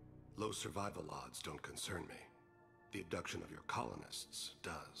 Low survival odds don't concern me. The abduction of your colonists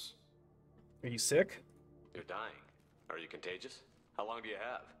does. Are you sick? You're dying. Are you contagious? How long do you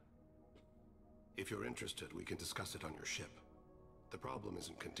have? If you're interested, we can discuss it on your ship. The problem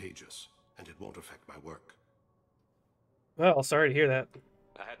isn't contagious, and it won't affect my work. Well, sorry to hear that.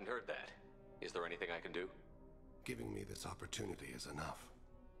 I hadn't heard that. Is there anything I can do? Giving me this opportunity is enough.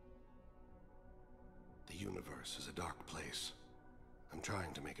 The universe is a dark place. I'm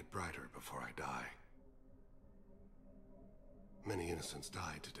trying to make it brighter before I die. Many innocents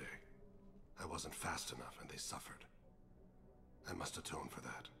died today. I wasn't fast enough and they suffered. I must atone for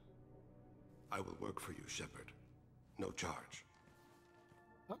that. I will work for you, Shepard. No charge.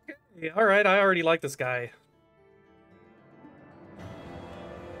 Okay, alright, I already like this guy.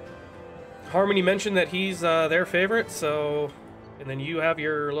 Harmony mentioned that he's their favorite, so... And then you have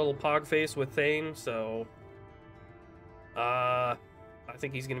your little pog face with Thane, so... I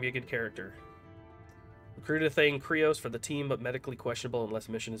think he's going to be a good character. Recruited Thane Krios for the team, but medically questionable unless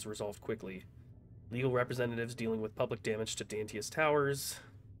mission is resolved quickly. Legal representatives dealing with public damage to Dantius Towers.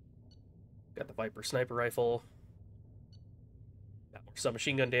 Got the Viper sniper rifle. Got more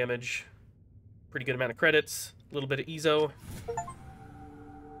submachine gun damage. Pretty good amount of credits. A little bit of EZO.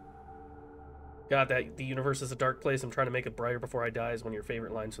 God, that the universe is a dark place. I'm trying to make it brighter before I die is one of your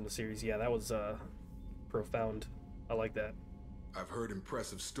favorite lines from the series. Yeah, that was profound. I like that. I've heard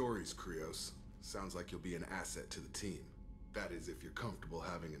impressive stories, Krios. Sounds like you'll be an asset to the team. That is, if you're comfortable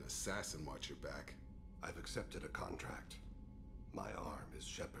having an assassin watch your back. I've accepted a contract. My arm is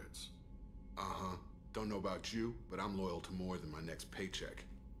Shepard's. Uh-huh. Don't know about you, but I'm loyal to more than my next paycheck.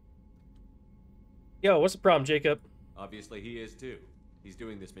 Yo, what's the problem, Jacob? Obviously he is too. He's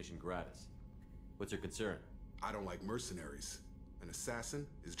doing this mission gratis. What's your concern? I don't like mercenaries. An assassin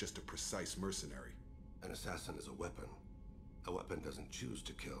is just a precise mercenary. An assassin is a weapon. A weapon doesn't choose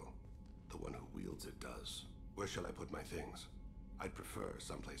to kill. The one who wields it does. Where shall I put my things? I'd prefer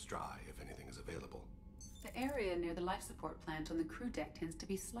someplace dry if anything is available. The area near the life support plant on the crew deck tends to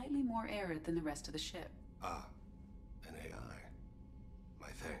be slightly more arid than the rest of the ship. Ah, an AI. My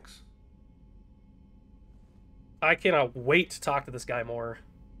thanks. I cannot wait to talk to this guy more.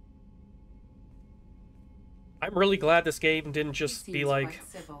 I'm really glad this game didn't just be like...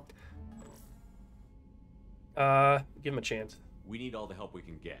 give him a chance. We need all the help we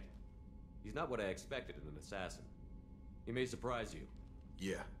can get. He's not what I expected in an assassin. He may surprise you.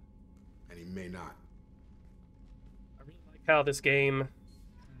 Yeah, and he may not. I really like how this game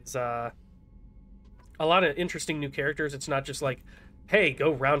is a lot of interesting new characters. It's not just like, hey,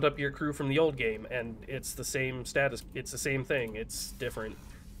 go round up your crew from the old game, and it's the same status. It's the same thing. It's different.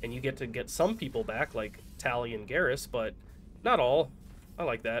 And you get to get some people back, like Tali and Garrus, but not all. I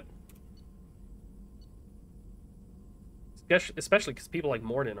like that. Especially because people like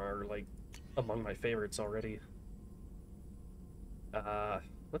Mordin are, like, among my favorites already.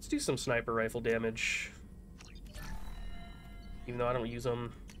 Let's do some sniper rifle damage. Even though I don't use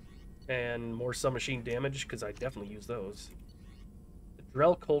them. And more submachine damage, because I definitely use those. The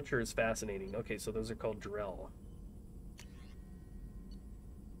Drell culture is fascinating. Okay, so those are called Drell.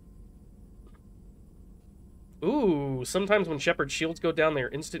 Ooh, sometimes when Shepard's shields go down, they're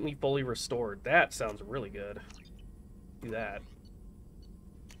instantly fully restored. That sounds really good. Do that.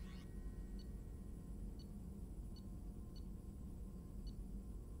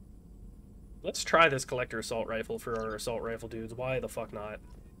 Let's try this collector assault rifle for our assault rifle dudes. Why the fuck not?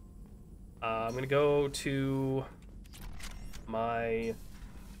 I'm gonna go to my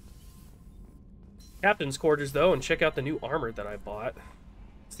captain's quarters though and check out the new armor that I bought.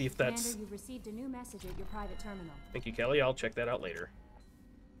 See if that's. Commander, you've received a new message at your private terminal. Thank you, Kelly. I'll check that out later.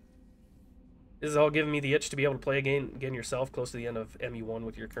 This is all giving me the itch to be able to play again yourself close to the end of ME1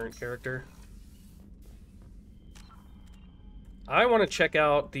 with your current character. I want to check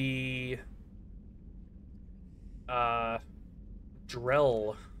out the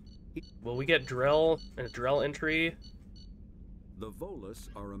Drell. Will we get Drell and a Drell entry? The Volus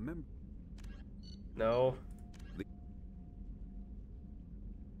are a member. No.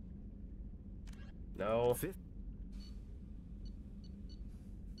 No.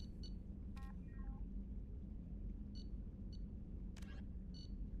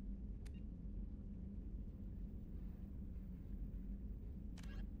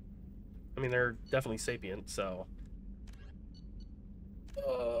 I mean, they're definitely sapient, so...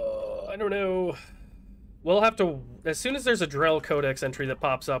 I don't know. We'll have to... As soon as there's a Drell Codex entry that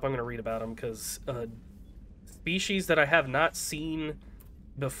pops up, I'm going to read about them, because species that I have not seen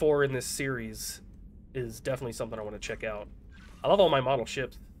before in this series is definitely something I want to check out. I love all my model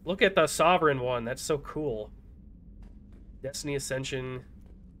ships. Look at the Sovereign one. That's so cool. Destiny Ascension.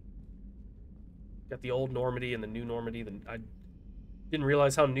 Got the old Normandy and the new Normandy. I didn't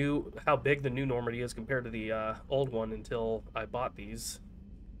realize how big the new Normandy is compared to the old one until I bought these.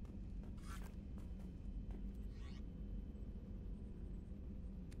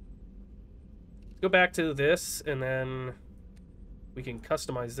 Go back to this, and then we can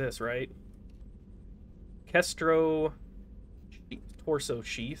customize this, right? Kestrel torso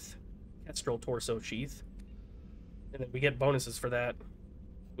sheath. Kestrel torso sheath. And then we get bonuses for that,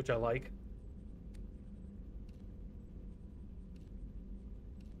 which I like.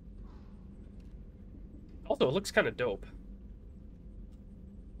 Also, it looks kind of dope.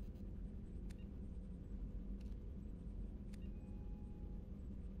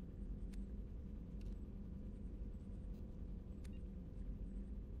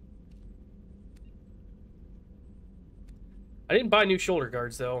 I didn't buy new shoulder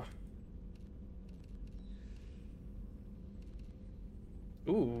guards, though.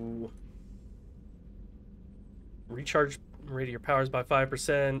 Ooh. Recharge rate of your powers by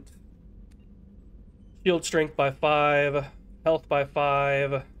 5%. Shield strength by 5. Health by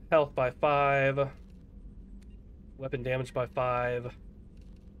 5. Health by 5. Weapon damage by 5.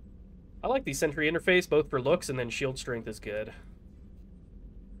 I like the Sentry interface, both for looks and then shield strength is good.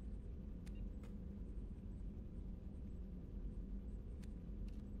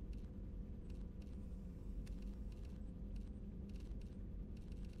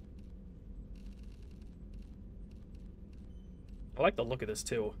 I like the look of this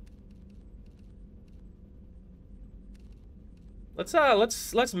too.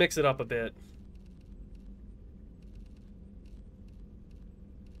 Let's mix it up a bit.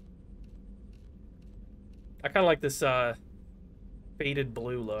 I kind of like this faded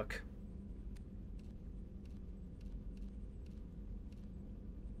blue look.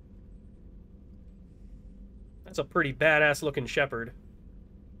 That's a pretty badass looking Shepherd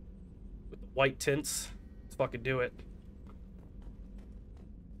with the white tints. Let's fucking do it.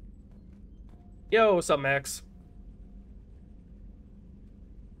 Yo, what's up, Max?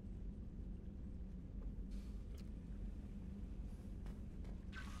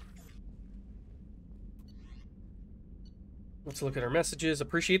 Let's look at our messages.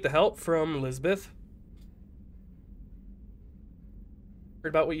 Appreciate the help from Lisbeth. Heard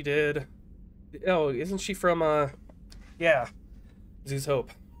about what you did. Oh, isn't she from, yeah, Zeus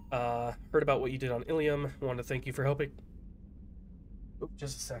Hope. Heard about what you did on Ilium. Wanted to thank you for helping. Oh,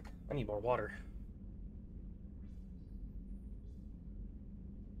 just a sec. I need more water.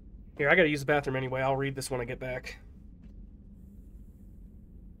 Here, I gotta use the bathroom anyway. I'll read this when I get back.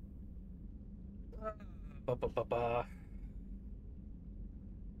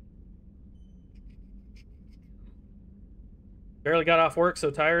 Barely got off work,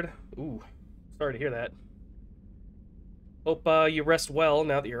 so tired. Ooh, sorry to hear that. Hope you rest well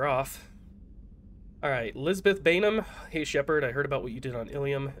now that you're off. Alright, Lisbeth Bainham. Hey, Shepard, I heard about what you did on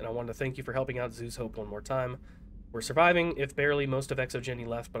Ilium, and I wanted to thank you for helping out Zeus Hope one more time. We're surviving, if barely. Most of Exogeny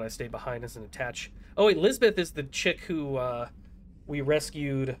left, but I stayed behind as an attach. Oh, wait, Lisbeth is the chick who we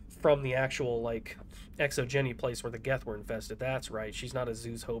rescued from the actual, like, Exogeny place where the Geth were infested. That's right. She's not a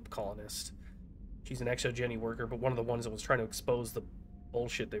Zeus Hope colonist. She's an Exogeny worker, but one of the ones that was trying to expose the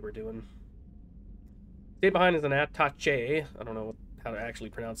bullshit they were doing. Stay behind as an attaché. I don't know how to actually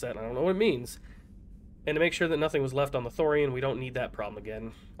pronounce that, and I don't know what it means. And to make sure that nothing was left on the Thorian, we don't need that problem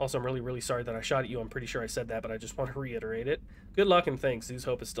again. Also, I'm really, really sorry that I shot at you. I'm pretty sure I said that, but I just want to reiterate it. Good luck and thanks. Zeus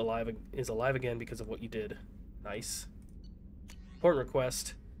Hope is alive again because of what you did. Nice. Important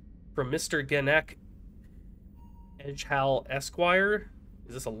request from Mr. Genek Edgehal Esquire.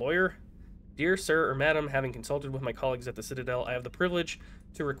 Is this a lawyer? Dear sir or madam, having consulted with my colleagues at the Citadel, I have the privilege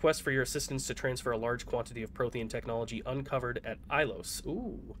to request for your assistance to transfer a large quantity of Prothean technology uncovered at Ilos.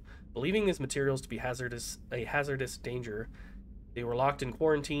 Ooh. Believing these materials to be a hazardous danger, they were locked in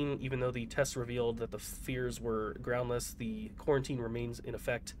quarantine. Even though the tests revealed that the fears were groundless, the quarantine remains in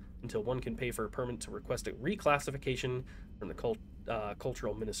effect until one can pay for a permit to request a reclassification from the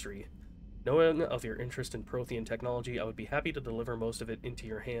Cultural Ministry. Knowing of your interest in Prothean technology, I would be happy to deliver most of it into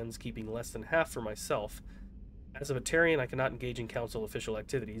your hands, keeping less than half for myself. As a Batarian, I cannot engage in Council official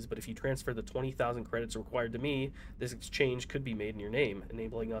activities, but if you transfer the 20,000 credits required to me, this exchange could be made in your name,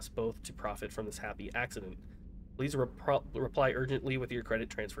 enabling us both to profit from this happy accident. Please reply urgently with your credit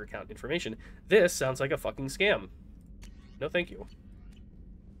transfer account information. This sounds like a fucking scam. No thank you.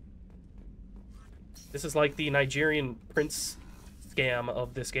 This is like the Nigerian prince scam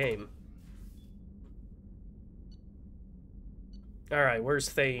of this game. Alright, where's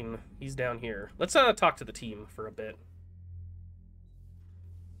Thane? He's down here. Let's talk to the team for a bit.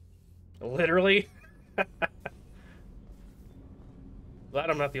 Literally? Glad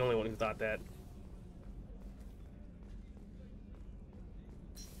I'm not the only one who thought that.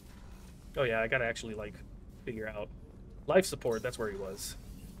 Oh yeah, I gotta actually, like, figure out. Life support, that's where he was.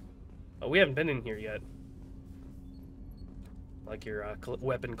 Oh, we haven't been in here yet. Like your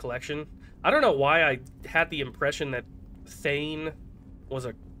weapon collection. I don't know why I had the impression that Thane was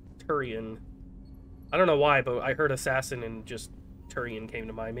a Turian. I don't know why, but I heard assassin and just Turian came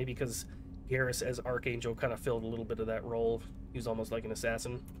to mind. Maybe because Garrus as Archangel kind of filled a little bit of that role. He was almost like an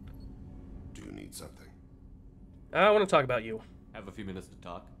assassin. Do you need something? I want to talk about you. Have a few minutes to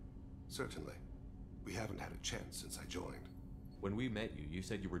talk? Certainly. We haven't had a chance since I joined. When we met you, you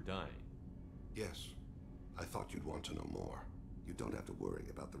said you were dying. Yes. I thought you'd want to know more. You don't have to worry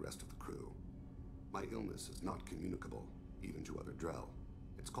about the rest of the crew. My illness is not communicable, even to other Drell.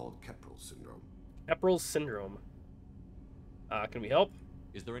 It's called Keprel Syndrome. Keprel Syndrome. Can we help?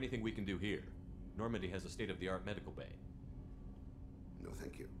 Is there anything we can do here? Normandy has a state-of-the-art medical bay. No,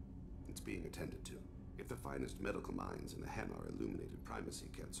 thank you. It's being attended to. If the finest medical minds in the Hanar Illuminated Primacy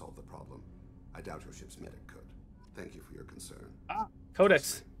can't solve the problem, I doubt your ship's medic could. Thank you for your concern.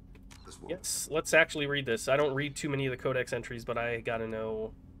 Codex. Yes, let's actually read this. I don't read too many of the Codex entries, but I gotta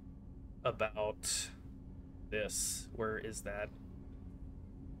know about this. Where is that?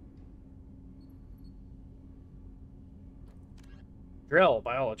 Drell,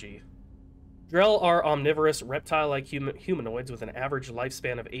 biology. Drell are omnivorous, reptile-like humanoids with an average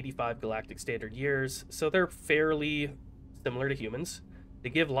lifespan of 85 galactic standard years, so they're fairly similar to humans. They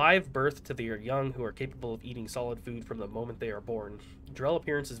give live birth to their young, who are capable of eating solid food from the moment they are born. Drell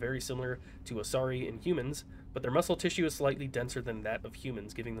appearance is very similar to Asari in humans, but their muscle tissue is slightly denser than that of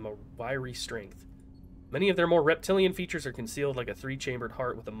humans, giving them a wiry strength. Many of their more reptilian features are concealed, like a three-chambered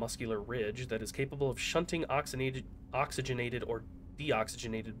heart with a muscular ridge that is capable of shunting oxygenated or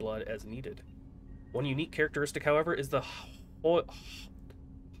deoxygenated blood as needed. One unique characteristic, however, is the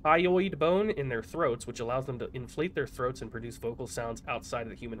hyoid bone in their throats, which allows them to inflate their throats and produce vocal sounds outside of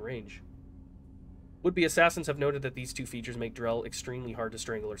the human range. Would-be assassins have noted that these two features make Drell extremely hard to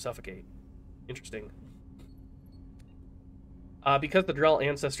strangle or suffocate. Interesting. Because the Drell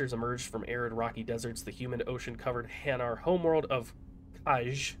ancestors emerged from arid rocky deserts, the humid ocean-covered Hanar homeworld of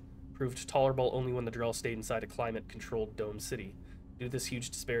Kaj proved tolerable only when the Drell stayed inside a climate-controlled dome city. Due to this huge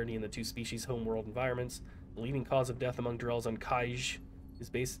disparity in the two species' homeworld environments, the leading cause of death among Drells on Kaj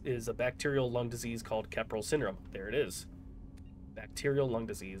is a bacterial lung disease called Keprel Syndrome. There it is. Bacterial lung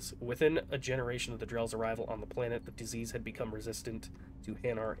disease. Within a generation of the Drell's arrival on the planet, the disease had become resistant to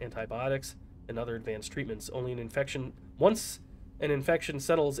Hanar antibiotics and other advanced treatments. Once an infection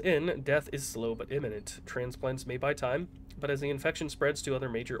settles in, death is slow but imminent. Transplants may buy time, but as the infection spreads to other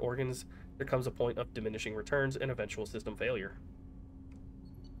major organs, there comes a point of diminishing returns and eventual system failure.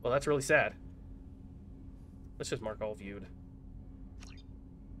 Well, that's really sad. Let's just mark all viewed.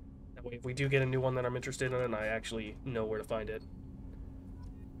 That way, if we do get a new one that I'm interested in, I actually know where to find it.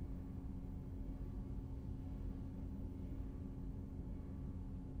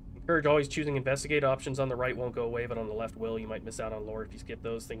 Encourage always choosing investigate. Options on the right won't go away, but on the left will. You might miss out on lore if you skip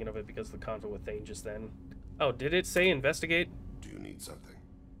those, thinking of it because of the conflict with Thane just then. Oh, did it say investigate? Do you need something?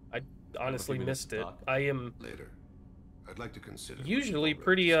 I honestly missed it. I am... Later. I'd like to consider... usually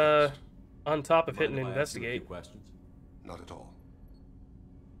pretty, on top of hitting investigate. Questions? Not at all.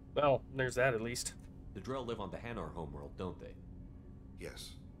 Well, there's that at least. The Drell live on the Hanar homeworld, don't they?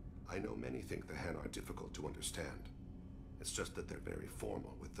 Yes. I know many think the Hanar difficult to understand. It's just that they're very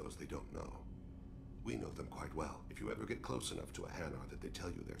formal with those they don't know. We know them quite well. If you ever get close enough to a Hanar that they tell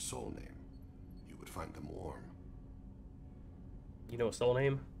you their soul name, you would find them warm. You know a soul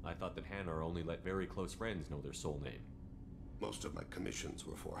name? I thought that Hanar only let very close friends know their soul name. Most of my commissions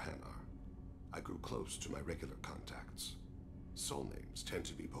were for Hanar. I grew close to my regular contacts. Soul names tend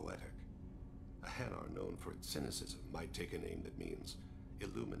to be poetic. A Hanar known for its cynicism might take a name that means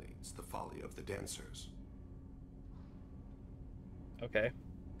illuminates the folly of the dancers. Okay.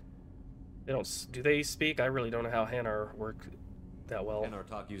 They don't. Do they speak? I really don't know how Hanar work that well. Hanar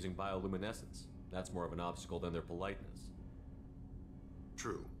talk using bioluminescence. That's more of an obstacle than their politeness.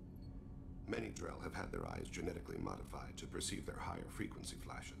 True. Many Drell have had their eyes genetically modified to perceive their higher frequency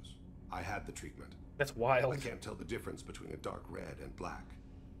flashes. I had the treatment. That's wild. I can't tell the difference between a dark red and black,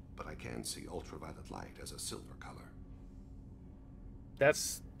 but I can see ultraviolet light as a silver color.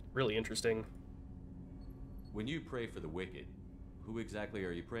 That's really interesting. When you pray for the wicked, who exactly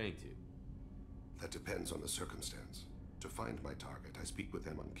are you praying to? That depends on the circumstance. To find my target, I speak with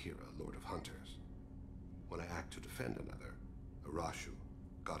Emankira, Lord of Hunters. When I act to defend another, Arashu,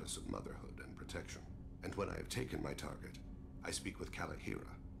 goddess of motherhood and protection. And when I have taken my target, I speak with Kalahira,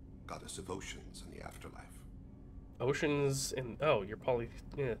 goddess of oceans and the afterlife. Oceans and... Oh, you're poly...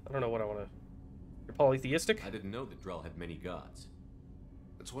 Yeah, I don't know what I want to... You're polytheistic? I didn't know that Drell had many gods.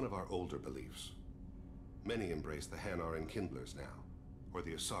 It's one of our older beliefs. Many embrace the Hanar and Kindlers now, or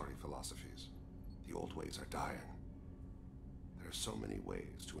the Asari philosophies. The old ways are dying. There are so many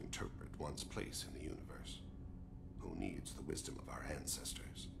ways to interpret one's place in the universe. Who needs the wisdom of our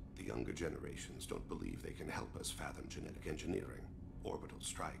ancestors? The younger generations don't believe they can help us fathom genetic engineering, orbital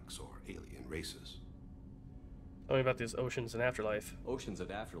strikes, or alien races. Tell me about these oceans and afterlife. Oceans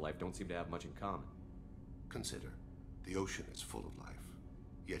and afterlife don't seem to have much in common. Consider, the ocean is full of life,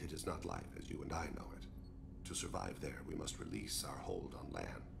 yet it is not life as you and I know it. To survive there, we must release our hold on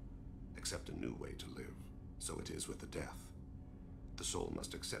land, accept a new way to live. So it is with the death. The soul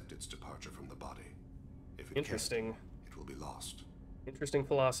must accept its departure from the body. If it Interesting. can't, it will be lost. Interesting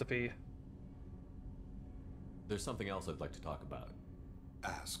philosophy. There's something else I'd like to talk about.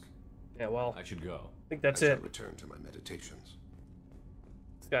 Ask. Yeah, well... I should go. I think that's I it. shall return to my meditations.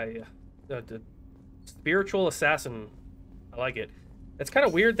 This guy, the spiritual assassin. I like it. It's kind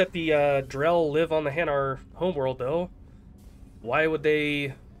of weird that the Drell live on the Hanar homeworld, though. Why would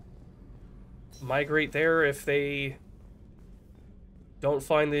they migrate there if they don't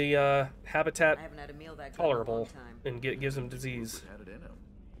find the habitat I haven't had a meal that good in a tolerable long time. and gives them disease? Had it in him.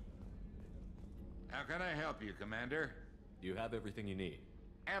 How can I help you, Commander? You have everything you need.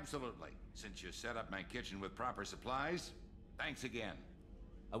 Absolutely. Since you set up my kitchen with proper supplies, thanks again.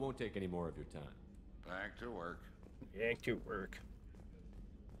 I won't take any more of your time. Back to work. Back to work.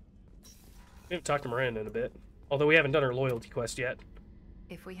 We haven't talked to Miranda in a bit. Although we haven't done her loyalty quest yet.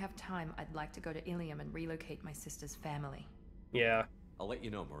 If we have time, I'd like to go to Ilium and relocate my sister's family. Yeah. I'll let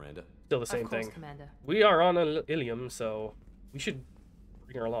you know, Miranda. Still the same Of course, thing. Commander. We are on Ilium, so we should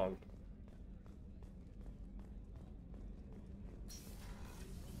bring her along.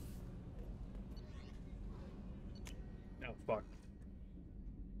 Oh, fuck.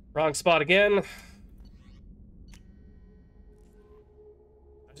 Wrong spot again.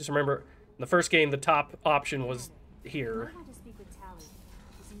 I just remember in the first game, the top option was here.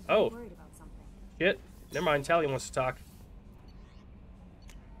 Oh. Shit. Never mind, Tally wants to talk.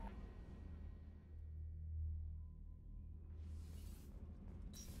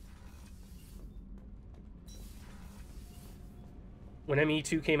 When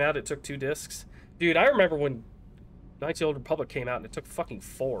ME2 came out, it took 2 discs. Dude, I remember when Knights of the Old Republic came out and it took fucking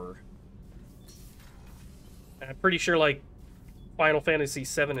 4. And I'm pretty sure, like, Final Fantasy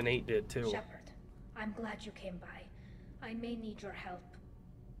 7 and 8 did, too. Shepard, I'm glad you came by. I may need your help.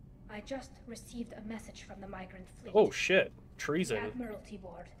 I just received a message from the migrant fleet. Oh, shit. The Treason. Admiralty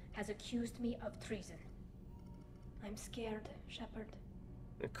Board has accused me of treason. I'm scared, Shepard.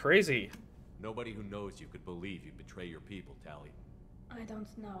 Crazy. Nobody who knows you could believe you'd betray your people, Tally. I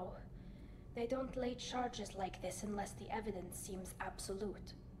don't know. They don't lay charges like this unless the evidence seems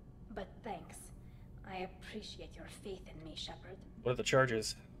absolute. But thanks. I appreciate your faith in me, Shepard. What are the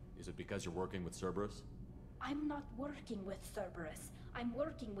charges? Is it because you're working with Cerberus? I'm not working with Cerberus. I'm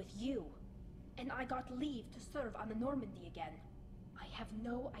working with you. And I got leave to serve on the Normandy again. I have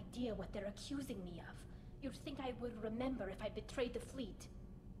no idea what they're accusing me of. You'd think I would remember if I betrayed the fleet.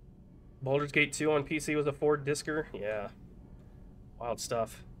 Baldur's Gate 2 on PC was a 4-discer? Yeah. Wild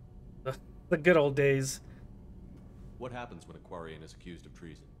stuff. The good old days. What happens when a Quarian is accused of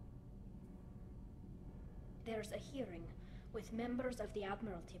treason? There's a hearing with members of the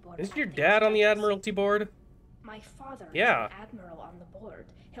Admiralty Board. Isn't your acting as dad on the judges. Admiralty Board? My father Yeah. is an admiral on the board.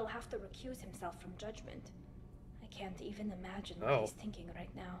 He'll have to recuse himself from judgment. I can't even imagine what he's thinking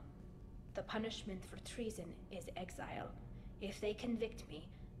right now. The punishment for treason is exile. If they convict me,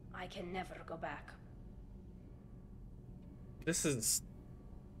 I can never go back. This is...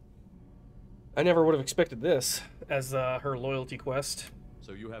 I never would have expected this as her loyalty quest.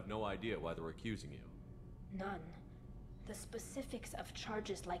 So you have no idea why they're accusing you? None. The specifics of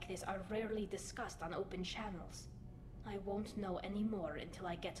charges like this are rarely discussed on open channels. I won't know any more until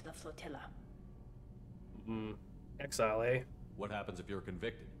I get to the flotilla. Exile, eh? What happens if you're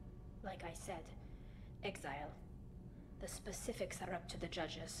convicted? Like I said, exile. The specifics are up to the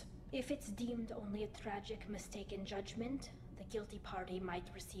judges. If it's deemed only a tragic mistake in judgment, the guilty party might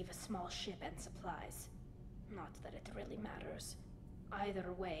receive a small ship and supplies. Not that it really matters.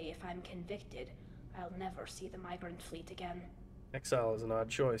 Either way, if I'm convicted, I'll never see the migrant fleet again. Exile is an odd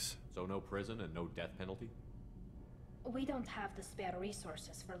choice. So no prison and no death penalty? We don't have the spare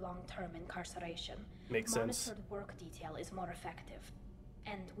resources for long-term incarceration. Makes sense. Monitored work detail is more effective.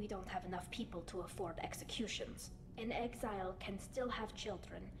 And we don't have enough people to afford executions. An exile can still have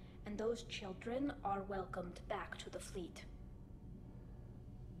children, and those children are welcomed back to the fleet.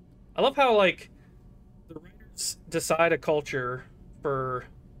 I love how, like, the writers decide a culture for,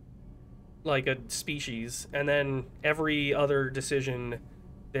 like, a species, and then every other decision,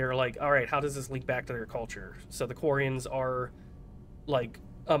 they're like, all right, how does this link back to their culture? So the Quarians are, like,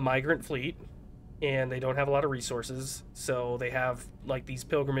 a migrant fleet, and they don't have a lot of resources, so they have, like, these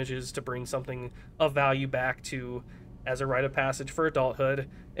pilgrimages to bring something of value back to as a rite of passage for adulthood,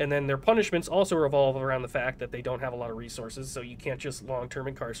 and then their punishments also revolve around the fact that they don't have a lot of resources, so you can't just long-term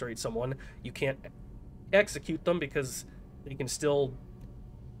incarcerate someone. You can't execute them because they can still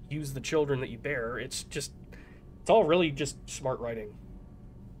use the children that you bear. It's all really just smart writing.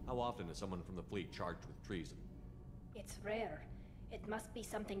 How often is someone from the fleet charged with treason? It's rare. It must be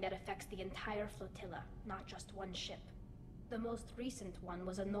something that affects the entire flotilla, not just one ship. The most recent one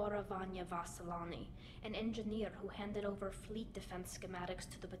was Honora Vanya Vassilani, an engineer who handed over fleet defense schematics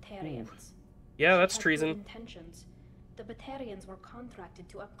to the Batarians. Yeah, that's She had treason. good intentions. The Batarians were contracted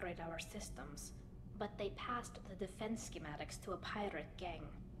to upgrade our systems, but they passed the defense schematics to a pirate gang.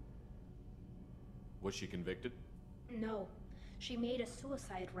 Was she convicted? No. She made a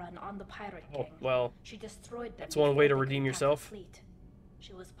suicide run on the pirate gang. Well, She destroyed them. that's one way to before they redeem could attack the yourself. fleet.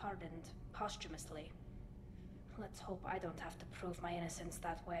 She was pardoned posthumously. Let's hope I don't have to prove my innocence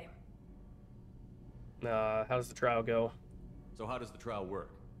that way. How does the trial go? So how does the trial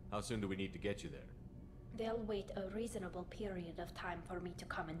work? How soon do we need to get you there? They'll wait a reasonable period of time for me to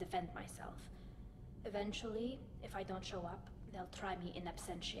come and defend myself. Eventually, if I don't show up, they'll try me in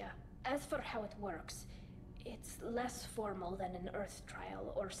absentia. As for how it works, it's less formal than an Earth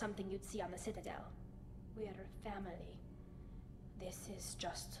trial or something you'd see on the Citadel. We're family. This is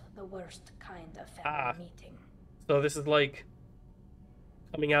just the worst kind of family meeting. So this is like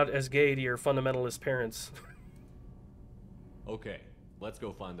coming out as gay to your fundamentalist parents. Okay, let's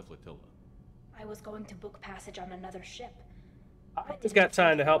go find the flotilla. I was going to book passage on another ship. I just got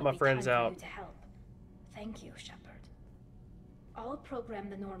time to help my friends Time for out. you to help. Thank you, Shepard. I'll program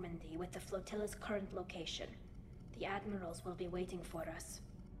the Normandy with the flotilla's current location. The admirals will be waiting for us.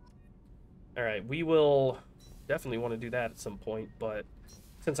 All right, we will definitely want to do that at some point, but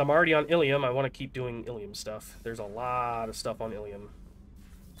since I'm already on Ilium, I want to keep doing Ilium stuff. There's a lot of stuff on Ilium.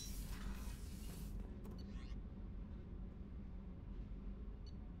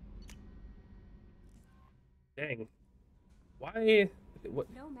 Dang. Why? What?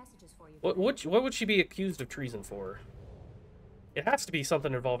 No messages for you. What would she be accused of treason for? It has to be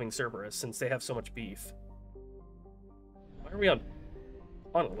something involving Cerberus, since they have so much beef. Why are we on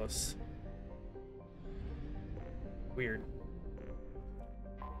Nautilus? Weird.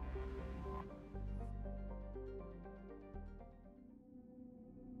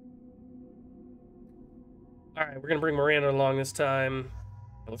 Alright, we're gonna bring Miranda along this time.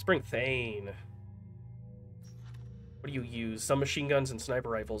 Let's bring Thane. What do you use? Some machine guns and sniper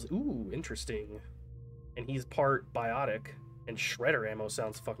rifles. Ooh, interesting. And he's part biotic. And shredder ammo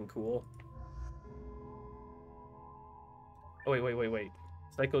sounds fucking cool. Oh, wait.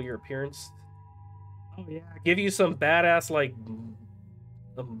 Cycle your appearance. Oh, yeah. Give you some badass, like,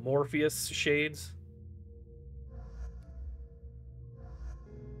 Morpheus shades.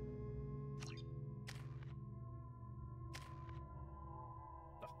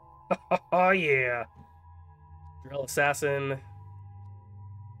 Oh, yeah. Drill Assassin.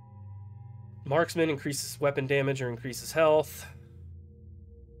 Marksman increases weapon damage or increases health.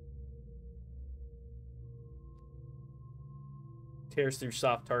 Tears through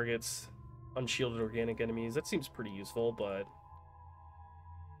soft targets, unshielded organic enemies. That seems pretty useful, but...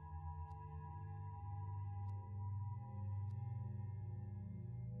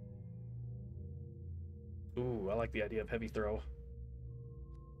 Ooh, I like the idea of heavy throw.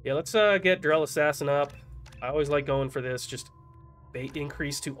 Yeah, let's get Drell Assassin up. I always like going for this. Just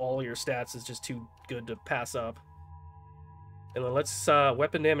increase to all your stats is just too good to pass up. And then let's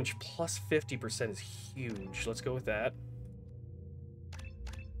weapon damage plus 50% is huge. Let's go with that.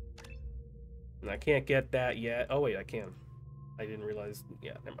 And I can't get that yet. Oh wait, I can. I didn't realize.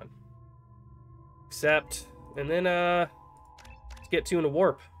 Yeah, never mind. Accept, and then let's get 2 in a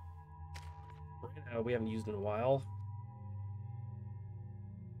warp. We haven't used in a while.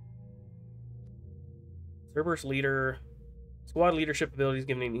 Cerberus leader. Squad leadership abilities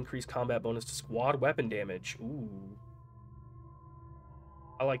giving an increased combat bonus to squad weapon damage. Ooh.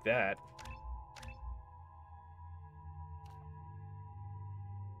 I like that.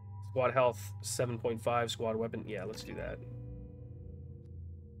 Squad health 7.5, squad weapon. Yeah, let's do that.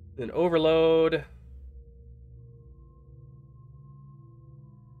 Then overload.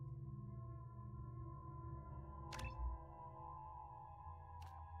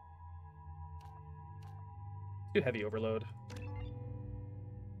 Do heavy overload.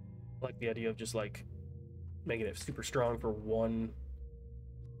 I like the idea of just like making it super strong for one.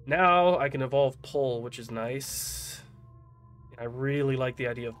 Now I can evolve pull, which is nice. I really like the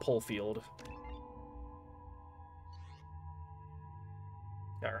idea of pull field.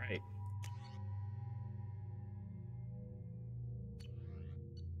 All right.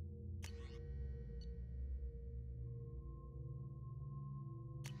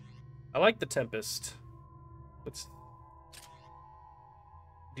 I like the Tempest. Let's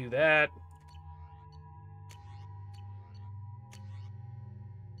do that.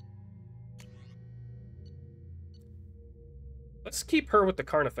 Let's keep her with the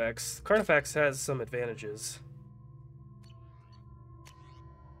Carnifex. Carnifex has some advantages.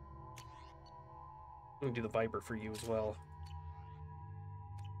 Let me do the Viper for you as well.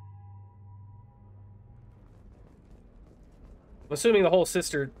 I'm assuming the whole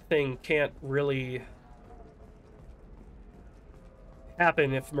sister thing can't really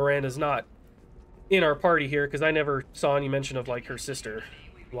happen if Miranda's not in our party here, because I never saw any mention of like her sister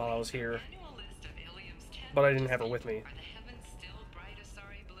while I was here, but I didn't have her with me.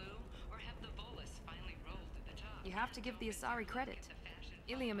 You have to give the Asari credit.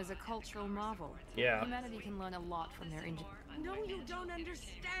 Ilium is a cultural marvel. Yeah. Humanity can learn a lot from their ingenuity. No, you don't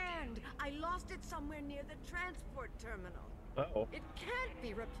understand. I lost it somewhere near the transport terminal. Uh-oh. It can't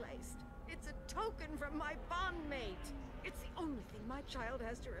be replaced. It's a token from my bondmate. It's the only thing my child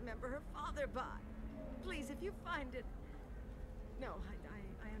has to remember her father by. Please, if you find it... No,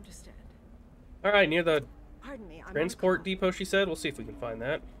 I understand. All right, near the Pardon me, I'm transport depot, she said. We'll see if we can find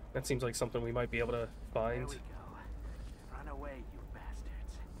that. That seems like something we might be able to find. There we go. Run away, you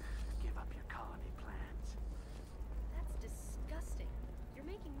bastards. Give up your colony plans. That's disgusting. You're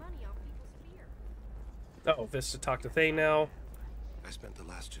making money off people's fear. Oh, this to talk to Thane now. I spent the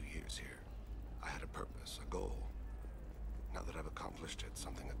last 2 years here. I had a purpose, a goal. Now that I've accomplished it,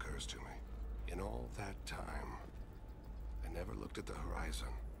 something occurs to me. In all that time, I never looked at the horizon.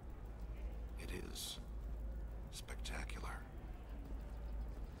 It is spectacular.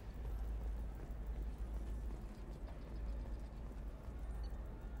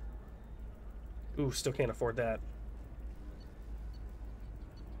 Ooh, still can't afford that.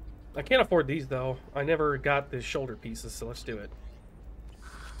 I can't afford these, though. I never got the shoulder pieces, so let's do it.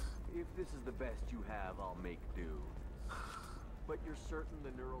 If this is the best you have, I'll make do. But you're certain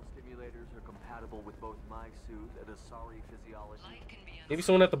the neural stimulators are compatible with both my suit and Asari physiology? Maybe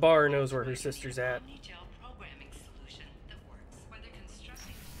someone at the bar knows where her sister's at.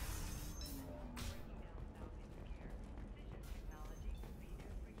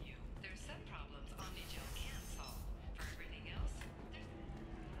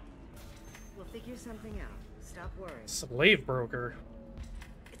 We'll figure something out. Stop worrying. Slave broker.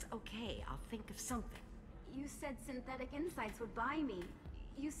 It's okay. I'll think of something. You said Synthetic Insights would buy me.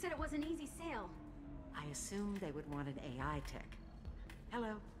 You said it was an easy sale. I assumed they would want an AI tech.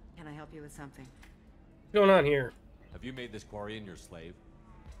 Hello. Can I help you with something? What's going on here? Have you made this Quarian your slave?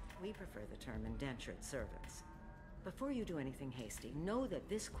 We prefer the term indentured servants. Before you do anything hasty, know that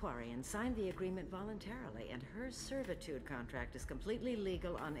this Quarian signed the agreement voluntarily, and her servitude contract is completely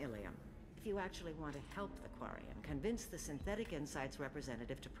legal on Ilium. If you actually want to help the Quarian, convince the Synthetic Insights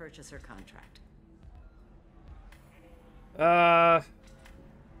representative to purchase her contract. Yeah,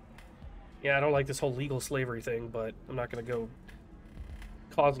 I don't like this whole legal slavery thing, but I'm not gonna go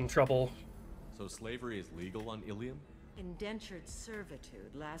cause them trouble. So slavery is legal on Ilium? Indentured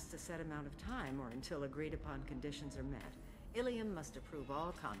servitude lasts a set amount of time or until agreed upon conditions are met. Ilium must approve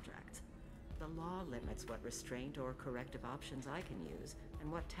all contracts. The law limits what restraint or corrective options I can use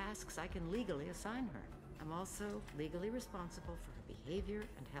and what tasks I can legally assign her. I'm also legally responsible for her behavior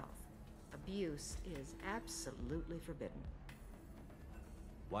and health. Abuse is absolutely forbidden.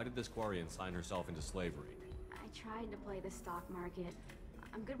 Why did this Quarian sign herself into slavery? I tried to play the stock market.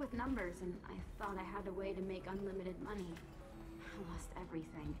 I'm good with numbers, and I thought I had a way to make unlimited money. I lost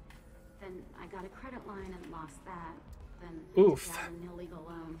everything. Then I got a credit line and lost that. Then Oof. got an illegal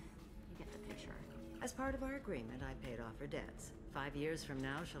loan. You get the picture. As part of our agreement, I paid off her debts. 5 years from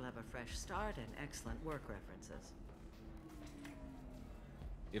now, she'll have a fresh start and excellent work references.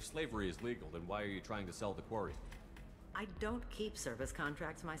 If slavery is legal, then why are you trying to sell the Quarian? I don't keep service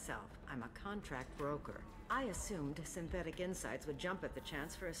contracts myself. I'm a contract broker. I assumed Synthetic Insights would jump at the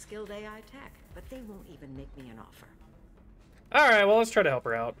chance for a skilled AI tech, but they won't even make me an offer. Alright, well, let's try to help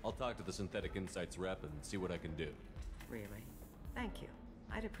her out. I'll talk to the Synthetic Insights rep and see what I can do. Really? Thank you.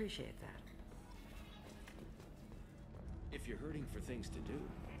 I'd appreciate that. If you're hurting for things to do,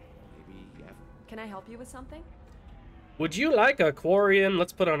 maybe you have... Can I help you with something? Would you like a Quarian?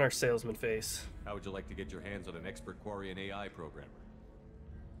 Let's put on our salesman face. How would you like to get your hands on an expert Quarian AI programmer?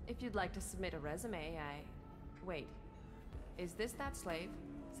 If you'd like to submit a resume, Wait. Is this that slave?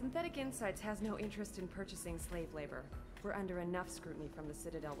 Synthetic Insights has no interest in purchasing slave labor. We're under enough scrutiny from the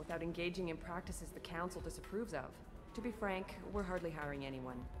Citadel without engaging in practices the Council disapproves of. To be frank, we're hardly hiring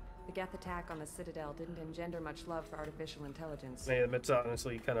anyone. The Geth attack on the Citadel didn't engender much love for artificial intelligence. Yeah, it's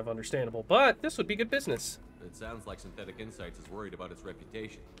honestly kind of understandable, but this would be good business. It sounds like Synthetic Insights is worried about its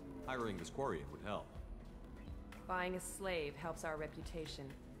reputation. Hiring this Quarian would help. Buying a slave helps our reputation.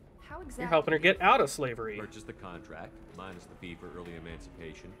 How exactly? You're helping her get out of slavery. Purchase the contract, minus the fee for early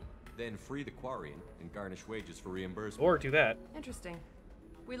emancipation, then free the Quarian and garnish wages for reimbursement. Or do that. Interesting.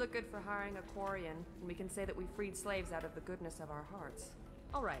 We look good for hiring a Quarian, and we can say that we freed slaves out of the goodness of our hearts.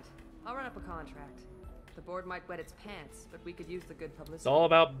 All right, I'll run up a contract. The board might wet its pants, but we could use the good publicity. It's all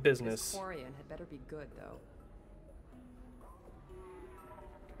about business. This Quarian had better be good, though.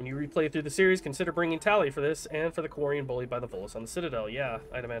 When you replay through the series, consider bringing Tali for this and for the Quarian bullied by the Volus on the Citadel. Yeah,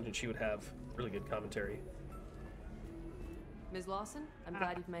 I'd imagine she would have really good commentary. Ms. Lawson, I'm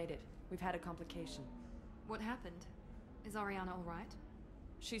glad you've made it. We've had a complication. What happened? Is Ariana all right?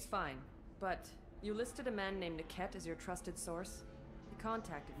 She's fine, but you listed a man named Niket as your trusted source. He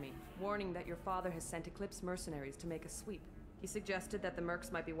contacted me, warning that your father has sent Eclipse mercenaries to make a sweep. He suggested that the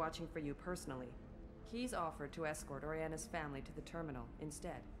Mercs might be watching for you personally. He's offered to escort Oriana's family to the terminal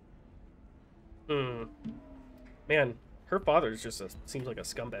instead. Man, her father's just seems like a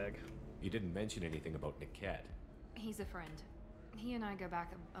scumbag. You didn't mention anything about Niket. He's a friend. He and I go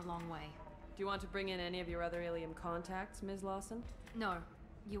back a long way. Do you want to bring in any of your other Ilium contacts, Ms. Lawson? No.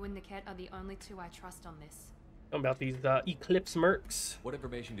 You and Niket are the only two I trust on this. About these Eclipse mercs. What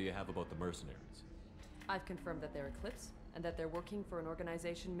information do you have about the mercenaries? I've confirmed that they're Eclipse, and that they're working for an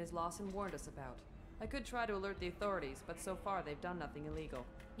organization Ms. Lawson warned us about. I could try to alert the authorities, but so far they've done nothing illegal.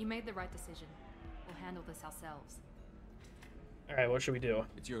 You made the right decision. We'll handle this ourselves. Alright, what should we do?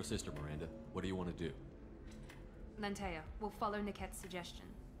 It's your sister, Miranda. What do you want to do? Lantea, we'll follow Niket's suggestion.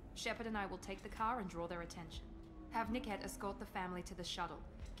 Shepard and I will take the car and draw their attention. Have Niket escort the family to the shuttle.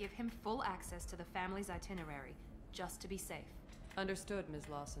 Give him full access to the family's itinerary, just to be safe. Understood, Ms.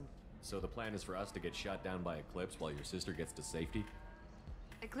 Lawson. So the plan is for us to get shot down by Eclipse while your sister gets to safety?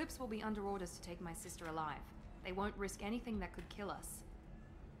 Eclipse will be under orders to take my sister alive. They won't risk anything that could kill us.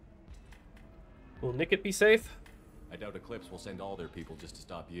 Will Niket be safe? I doubt Eclipse will send all their people just to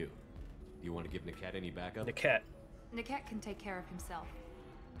stop you. Do you want to give Niket any backup? Niket can take care of himself.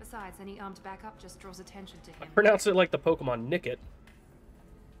 Besides, any armed backup just draws attention to him. Pronounce it like the Pokemon Nicket.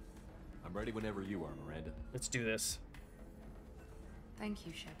 I'm ready whenever you are, Miranda. Let's do this. Thank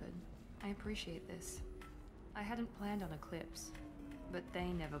you, Shepard. I appreciate this. I hadn't planned on Eclipse, but they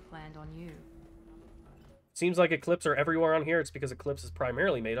never planned on you. Seems like Eclipse are everywhere on here. It's because Eclipse is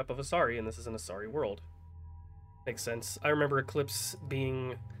primarily made up of Asari, and this is an Asari world. Makes sense. I remember Eclipse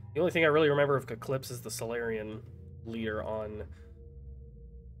being... The only thing I really remember of Eclipse is the Solarian leader on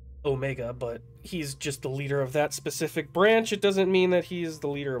Omega, but he's just the leader of that specific branch. It doesn't mean that he's the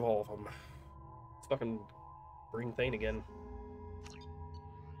leader of all of them. Let's fucking bring Thane again.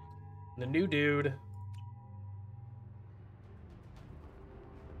 The new dude.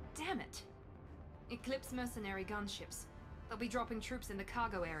 Damn it! Eclipse mercenary gunships. They'll be dropping troops in the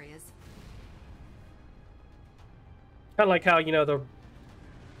cargo areas. Kind of like how, you know, the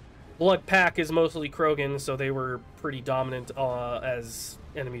Blood Pack is mostly Krogan, so they were pretty dominant as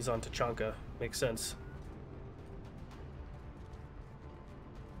enemies on Tachanka. Makes sense.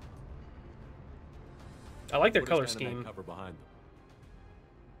 I like their What color is behind that scheme. cover behind them?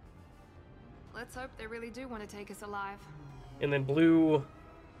 Let's hope they really do want to take us alive. And then blue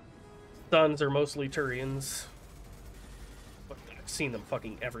suns are mostly Turians. But I've seen them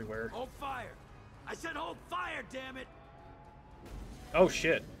fucking everywhere. Hold fire! I said hold fire, damn it! Oh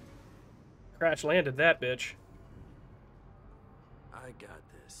shit. Crash landed that bitch. I got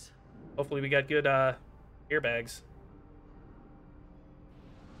this. Hopefully we got good airbags.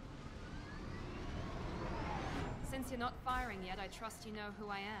 Since you're not firing yet, I trust you know who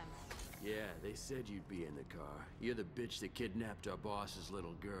I am. Yeah, they said you'd be in the car. You're the bitch that kidnapped our boss's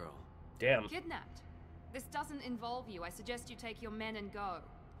little girl. Damn. Kidnapped? This doesn't involve you. I suggest you take your men and go.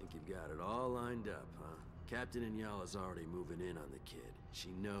 Think you've got it all lined up, huh? Captain Inyala's already moving in on the kid. She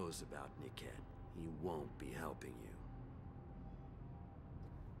knows about Niket. He won't be helping you.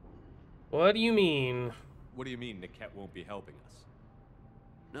 What do you mean? What do you mean Niket won't be helping us?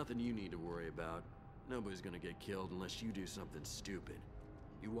 Nothing you need to worry about. Nobody's gonna get killed unless you do something stupid.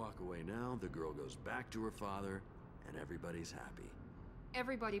 You walk away now, the girl goes back to her father, and everybody's happy.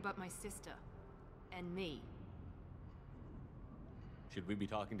 Everybody but my sister. And me. Should we be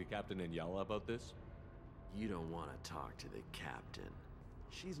talking to Captain Inyala about this? You don't want to talk to the captain.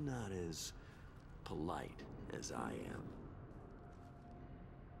 She's not as polite as I am.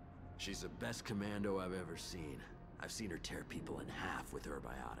 She's the best commando I've ever seen. I've seen her tear people in half with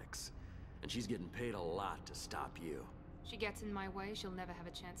herbiotics. And she's getting paid a lot to stop you. She gets in my way, she'll never have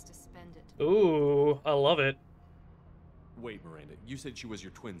a chance to spend it. Ooh, I love it. Wait, Miranda, you said she was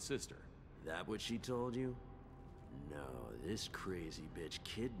your twin sister. That what she told you? No, this crazy bitch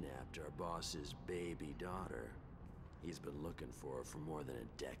kidnapped our boss's baby daughter. He's been looking for her for more than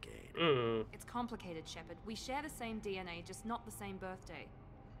a decade. It's complicated, Shepard. We share the same DNA, just not the same birthday.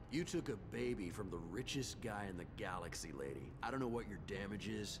 You took a baby from the richest guy in the galaxy, lady. I don't know what your damage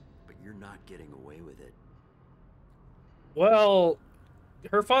is, but you're not getting away with it. Well,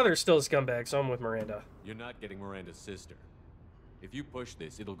 her father's still a scumbag, so I'm with Miranda. You're not getting Miranda's sister. If you push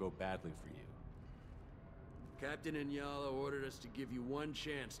this, it'll go badly for you. Captain Inyala ordered us to give you one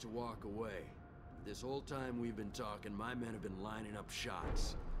chance to walk away. This whole time we've been talking, my men have been lining up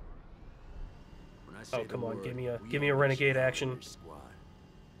shots. When I say Oh, come the on, word, give me a we always renegade follow action. your squad.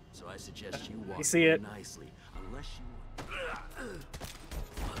 So I suggest you walk see away it. nicely, unless you...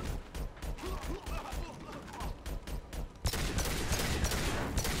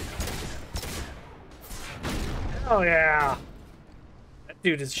 Oh yeah. That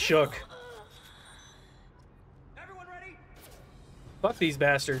dude is shook. Everyone ready? Fuck these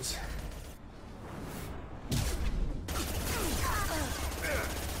bastards.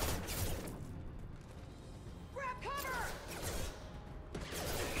 Grab cover!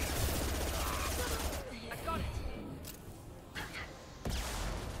 I got it.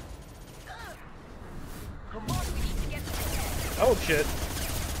 Come on, we need to get to the Oh shit.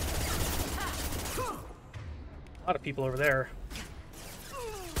 A lot of people over there.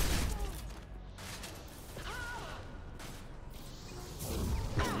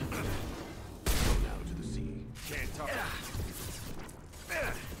 Now to the sea. Can't talk.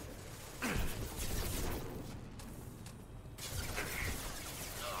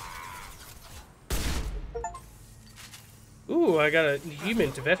 Ooh, I got a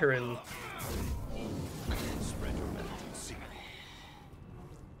achievement veteran. Spread your matter to the sea.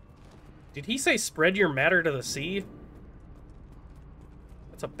 Did he say spread your matter to the sea?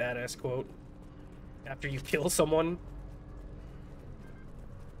 That's a badass quote. After you kill someone.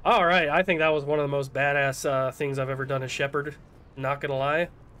 Alright, I think that was one of the most badass things I've ever done as Shepard. Not gonna lie.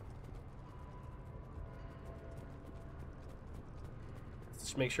 Let's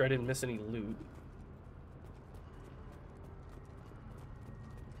just make sure I didn't miss any loot.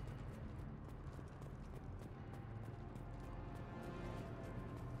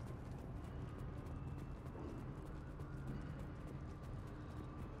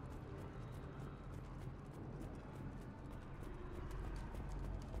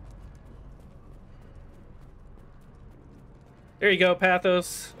 There you go,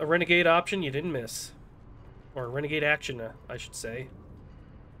 Pathos. A renegade option you didn't miss. Or a renegade action, I should say.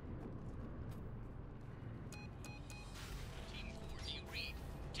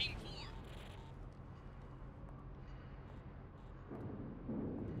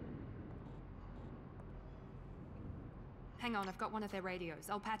 Hang on, I've got one of their radios.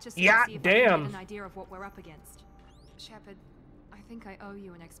 I'll patch us Yeah, and see if I damn. can get an idea of what we're up against. Shepard, I think I owe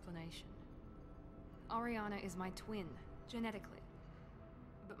you an explanation. Oriana is my twin, genetically.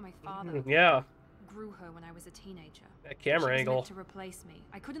 But my father Yeah. grew her when I was a teenager. That camera she was angle. meant to replace me.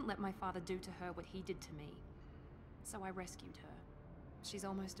 I couldn't let my father do to her what he did to me. So I rescued her. She's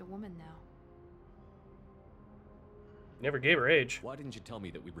almost a woman now. Never gave her age. Why didn't you tell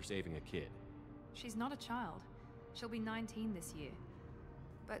me that we were saving a kid? She's not a child. She'll be 19 this year.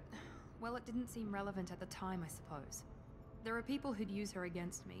 But, well, it didn't seem relevant at the time, I suppose. There are people who'd use her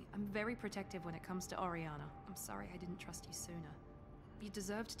against me. I'm very protective when it comes to Oriana. I'm sorry I didn't trust you sooner. You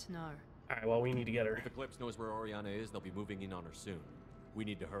deserved to know. Alright, well, we need to get her. If Eclipse knows where Oriana is, they'll be moving in on her soon. We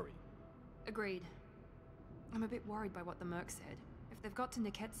need to hurry. Agreed. I'm a bit worried by what the Merc said. If they've got to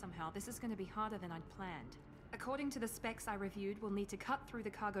Niket somehow, this is going to be harder than I'd planned. According to the specs I reviewed, we'll need to cut through the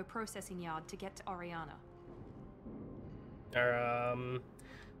cargo processing yard to get to Oriana.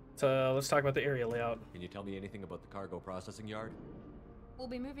 So let's talk about the area layout. Can you tell me anything about the cargo processing yard? We'll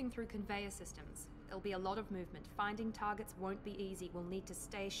be moving through conveyor systems. There'll be a lot of movement. Finding targets won't be easy. We'll need to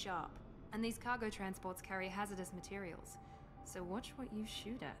stay sharp. And these cargo transports carry hazardous materials. So watch what you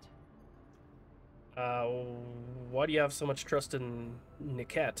shoot at. Why do you have so much trust in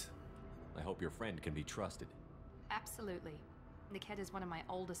Niket? I hope your friend can be trusted. Absolutely. Niket is one of my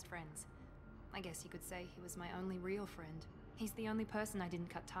oldest friends. I guess you could say he was my only real friend. He's the only person I didn't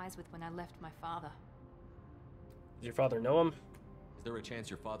cut ties with when I left my father. Does your father know him? Is there a chance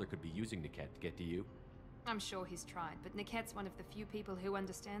your father could be using Niket to get to you? I'm sure he's tried, but Niket's one of the few people who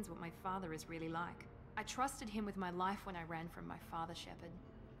understands what my father is really like. I trusted him with my life when I ran from my father, Shepard.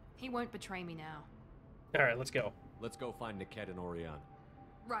 He won't betray me now. Alright, let's go. Let's go find Niket and Oriana.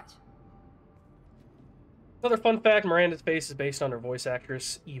 Right. Another fun fact, Miranda's face is based on her voice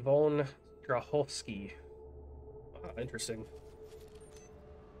actress, Yvonne Strahovski. Ah, interesting.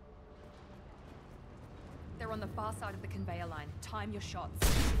 They're on the far side of the conveyor line. Time your shots.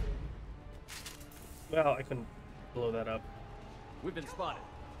 Well, I couldn't blow that up. We've been spotted.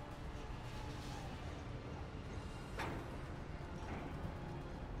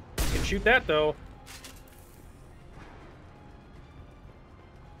 You can shoot that, though.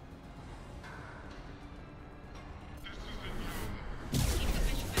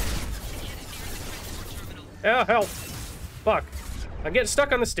 Oh, help! Fuck. I'm getting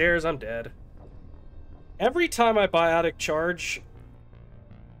stuck on the stairs, I'm dead. Every time I biotic charge,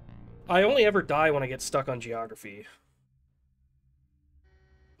 I only ever die when I get stuck on geography.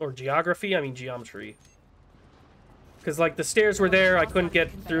 Or geography? I mean geometry. Because, like, the stairs were there, I couldn't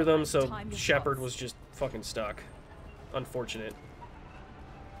get through them, so Shepard was just fucking stuck. Unfortunate.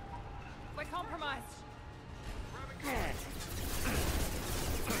 We're compromised.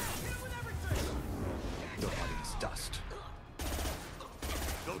 Nobody's dust.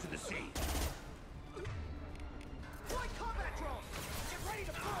 Go to the sea. Combat drone! Get ready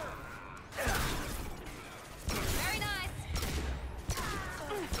to burn! Very nice.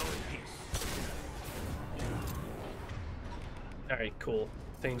 Go in peace. Alright, cool.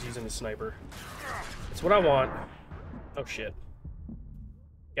 Thane's using the sniper. That's what I want. Oh shit.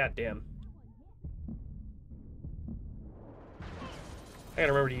 God damn. I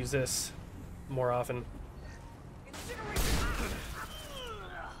gotta remember to use this more often.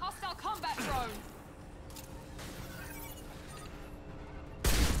 Hostile combat drone.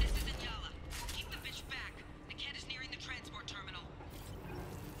 This is Inyala. Keep the bitch back. Niket is nearing the transport terminal.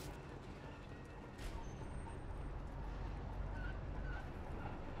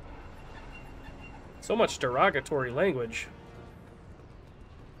 So much derogatory language.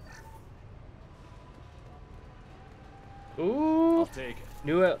 Ooh. I'll take it.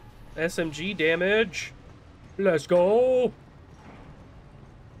 New SMG damage. Let's go.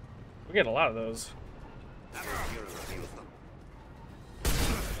 We're getting a lot of those.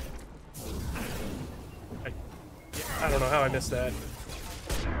 I don't know how I missed that.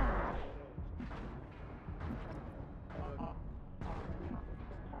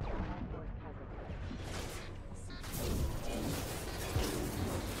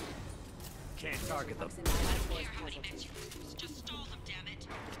 Can't target them. Just stall them, damn it.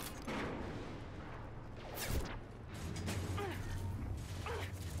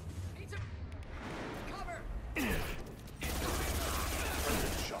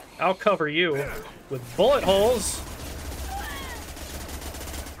 I'll cover you with bullet holes.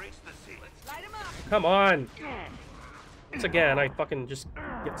 Come on. Once again, I fucking just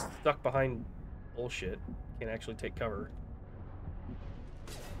get stuck behind bullshit. Can't actually take cover.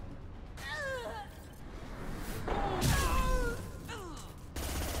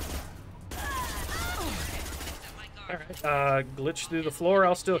 Alright, glitch through the floor.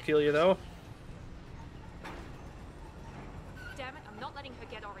 I'll still kill you, though. Damn it, I'm not letting her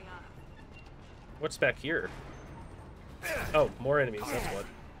get Oriana. What's back here? Oh, more enemies, that's what.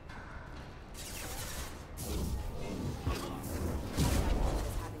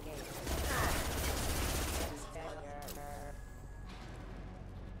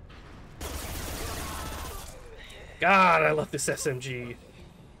 God, I love this SMG.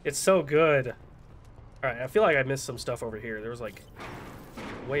 It's so good. Alright, I feel like I missed some stuff over here. There was like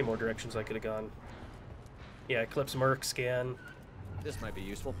way more directions I could have gone. Yeah, Eclipse Merc scan. This might be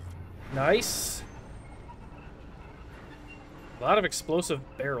useful. Nice. A lot of explosive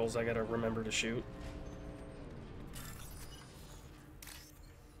barrels I gotta remember to shoot.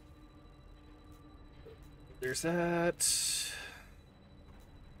 There's that.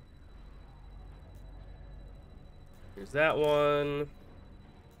 There's that one.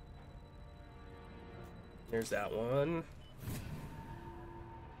 There's that one.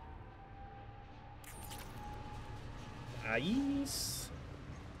 Nice.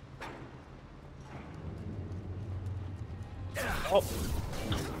 Oh.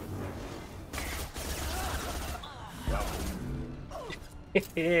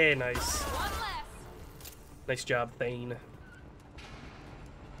 Nice. Nice job, Thane.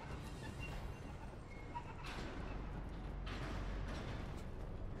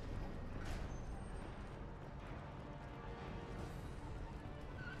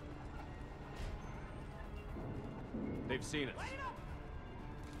 They've seen us.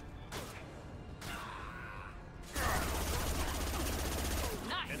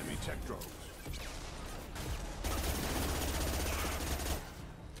 Enemy tech drones.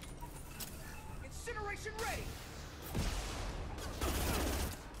 Incineration ready.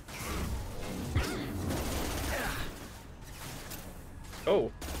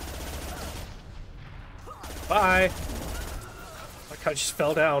 Oh. Bye. Like I just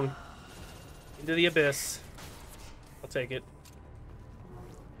fell down into the abyss. I'll take it.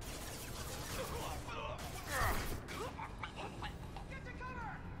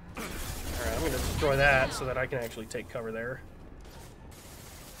 Alright, I'm gonna destroy that so that I can actually take cover there.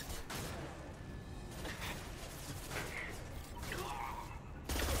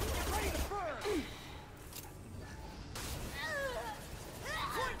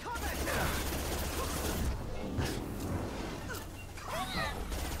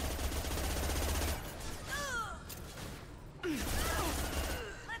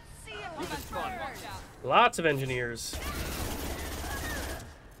 Lots of engineers.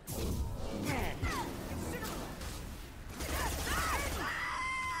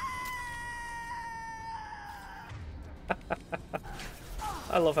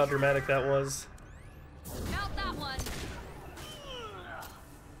 I love how dramatic that was. Count that one.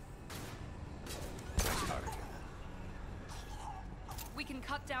 We can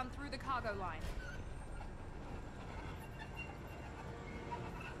cut down through the cargo line.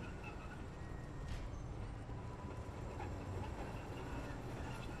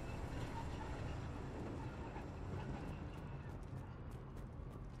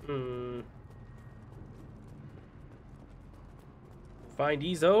 Find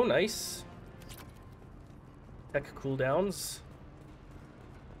Ezo, nice. Tech cooldowns.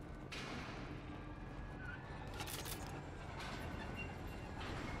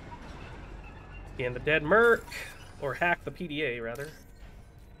 Scan the dead merc, or hack the PDA rather.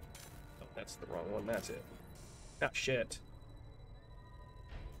 Oh, that's the wrong one. That's it. Ah, shit.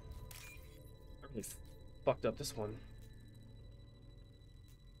 I really fucked up this one.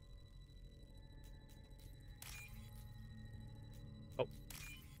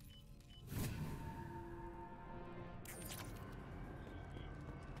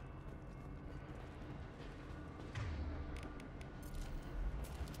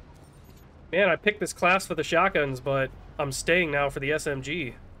 Man, I picked this class for the shotguns, but I'm staying now for the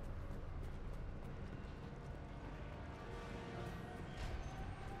SMG.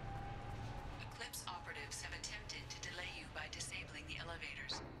 Eclipse operatives have attempted to delay you by disabling the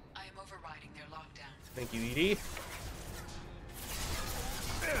elevators. I am overriding their lockdown. Thank you, Edie.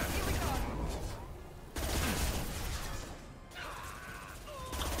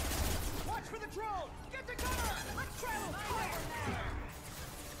 Watch for the drone! Get to cover! Let's travel!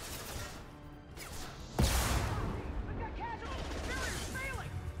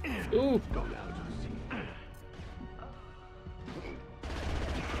 Ooh.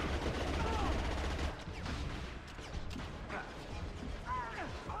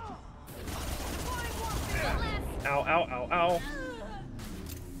 Ow, ow, ow, ow.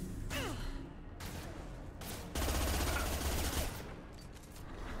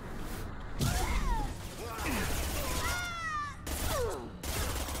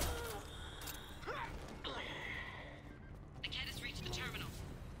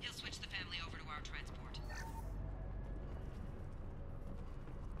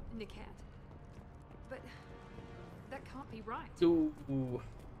 Niket. But that can't be right. Ooh.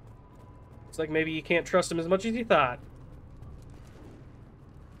 Looks like maybe you can't trust him as much as you thought.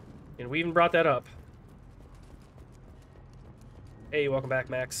 And we even brought that up. Hey, welcome back,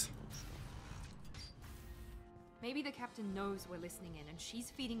 Max. Maybe the captain knows we're listening in, and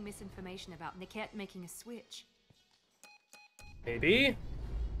she's feeding misinformation about Niket making a switch. Maybe.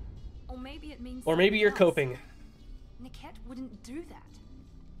 Or maybe it means. Or maybe you're something else. coping. Niket wouldn't do that.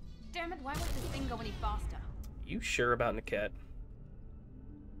 Damn it! Why won't this thing go any faster? You sure about Niket?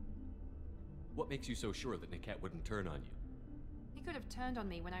 What makes you so sure that Niket wouldn't turn on you? He could have turned on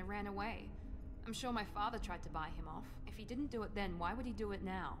me when I ran away. I'm sure my father tried to buy him off. If he didn't do it then, why would he do it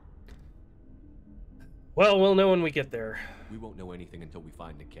now? Well, we'll know when we get there. We won't know anything until we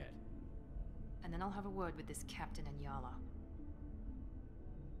find Niket. And then I'll have a word with this captain and Yala.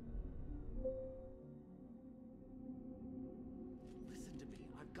 Listen to me.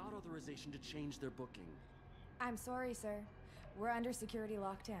 I've got authorization to change their booking. I'm sorry, sir. We're under security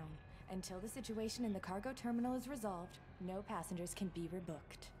lockdown. Until the situation in the cargo terminal is resolved, no passengers can be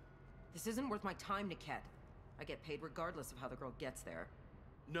rebooked. This isn't worth my time, Niket. I get paid regardless of how the girl gets there.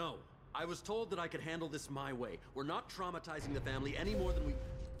 No. I was told that I could handle this my way. We're not traumatizing the family any more than we...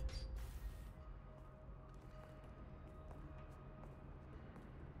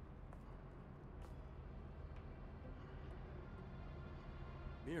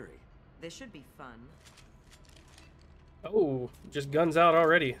 Miri. This should be fun. Oh, just guns out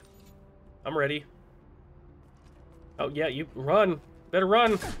already. I'm ready. Oh, yeah, you run. Better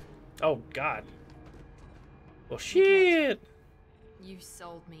run. Oh, God. Well, shit. You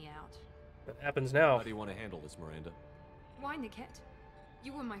sold me out. What happens now? How do you want to handle this, Miranda? Why, Niket?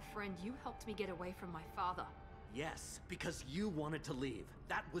 You were my friend. You helped me get away from my father. Yes, because you wanted to leave.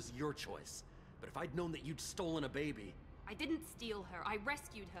 That was your choice. But if I'd known that you'd stolen a baby... I didn't steal her. I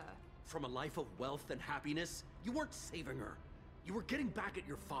rescued her. From a life of wealth and happiness, you weren't saving her. You were getting back at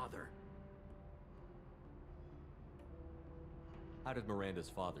your father. How did Miranda's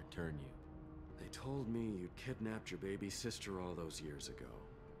father turn you? They told me you'd kidnapped your baby sister all those years ago.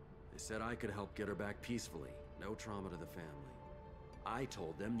 They said I could help get her back peacefully. No trauma to the family. I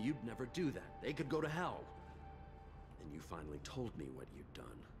told them you'd never do that. They could go to hell. Then you finally told me what you'd done.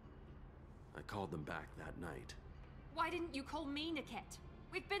 I called them back that night. Why didn't you call me, Niket?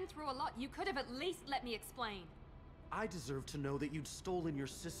 We've been through a lot. You could have at least let me explain. I deserve to know that you'd stolen your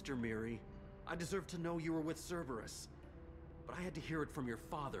sister, Miri. I deserve to know you were with Cerberus. But I had to hear it from your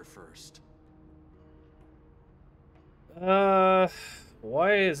father first.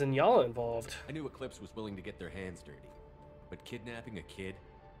 Why isn't Yala involved? I knew Eclipse was willing to get their hands dirty. But kidnapping a kid?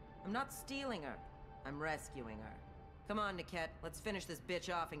 I'm not stealing her. I'm rescuing her. Come on, Niket. Let's finish this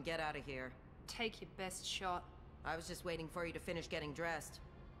bitch off and get out of here. Take your best shot. I was just waiting for you to finish getting dressed.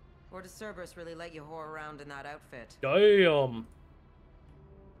 Or does Cerberus really let you whore around in that outfit? Damn.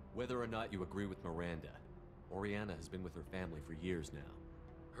 Whether or not you agree with Miranda, Oriana has been with her family for years now.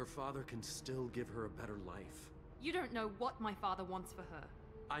 Her father can still give her a better life. You don't know what my father wants for her.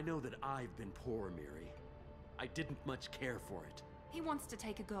 I know that I've been poor, Miri. I didn't much care for it. He wants to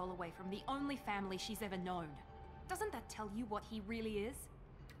take a girl away from the only family she's ever known. Doesn't that tell you what he really is?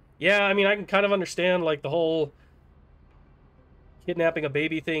 Yeah, I mean, I can kind of understand, like, the whole kidnapping a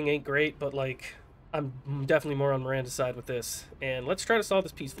baby thing ain't great, but, like, I'm definitely more on Miranda's side with this. And let's try to solve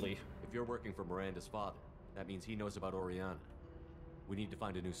this peacefully. If you're working for Miranda's father, that means he knows about Oriana. We need to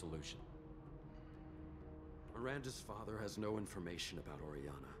find a new solution. Miranda's father has no information about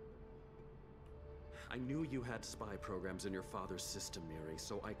Oriana. I knew you had spy programs in your father's system, Miri,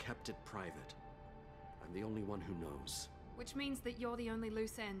 so I kept it private. I'm the only one who knows. Which means that you're the only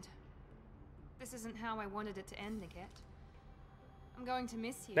loose end. This isn't how I wanted it to end, Niket. I'm going to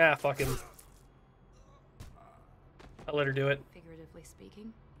miss you. Nah, fuck him. I'll let her do it. Figuratively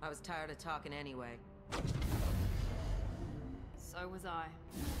speaking. I was tired of talking anyway. So was I.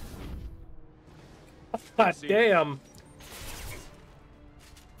 God damn.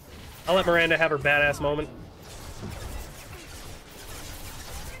 I'll let Miranda have her badass moment.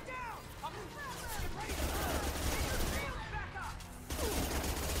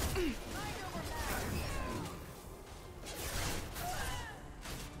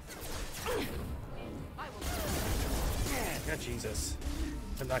 Oh, Jesus.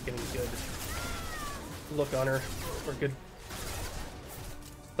 I'm not getting a good look on her or good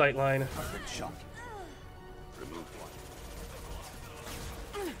sight line. Shot. Remove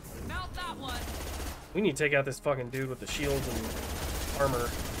one. Mount that one. We need to take out this fucking dude with the shields and armor.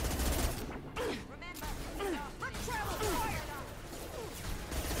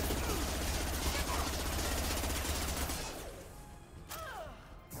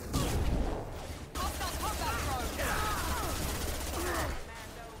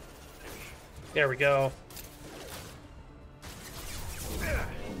 There we go.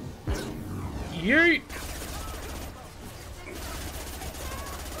 Yeet!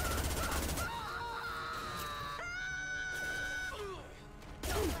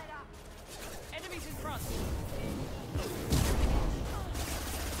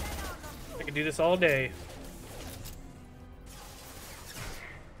 could do this all day.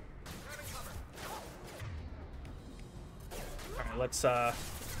 Alright, let's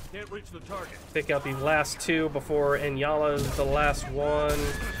Can't reach the target. pick out the last two before Enyala is the last one. And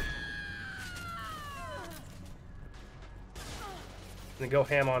then go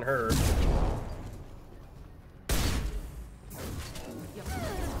ham on her.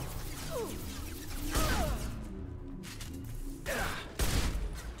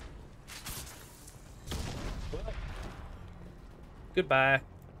 Goodbye.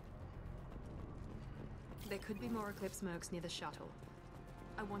 There could be more Eclipse mercs near the shuttle.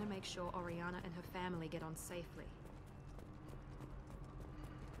 I want to make sure Oriana and her family get on safely.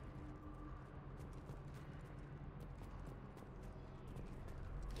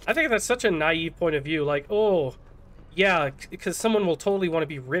 I think that's such a naive point of view. Like, oh, yeah, because someone will totally want to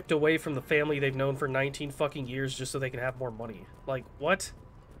be ripped away from the family they've known for 19 fucking years just so they can have more money. Like, what?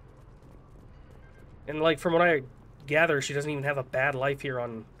 And, like, from what I gather, she doesn't even have a bad life here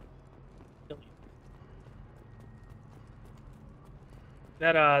on...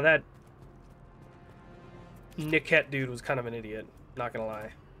 That Niket dude was kind of an idiot, not gonna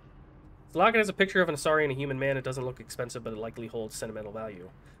lie. The locket has a picture of an Asari and a human man. It doesn't look expensive, but it likely holds sentimental value.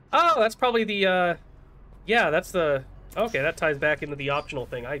 Oh, that's probably the, yeah, that's the... Okay, that ties back into the optional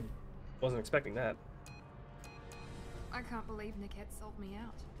thing. I wasn't expecting that. I can't believe Niket sold me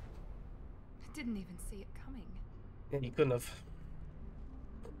out. I didn't even see it coming. Yeah, you couldn't have.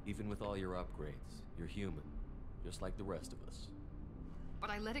 Even with all your upgrades, you're human, just like the rest of us. But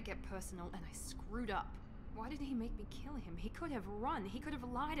I let it get personal and I screwed up. Why did he make me kill him? He could have run. He could have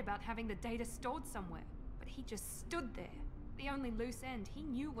lied about having the data stored somewhere. But he just stood there. The only loose end. He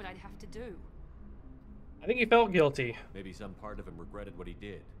knew what I'd have to do. I think he felt guilty. Maybe some part of him regretted what he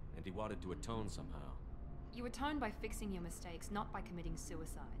did, and he wanted to atone somehow. You atone by fixing your mistakes, not by committing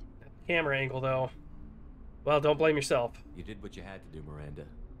suicide. Camera angle, though. Well, don't blame yourself. You did what you had to do, Miranda.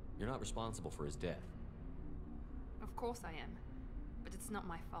 You're not responsible for his death. Of course I am. But it's not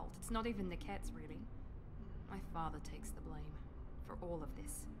my fault. It's not even Niket's, really. My father takes the blame for all of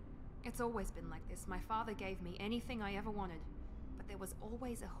this. It's always been like this. My father gave me anything I ever wanted, but there was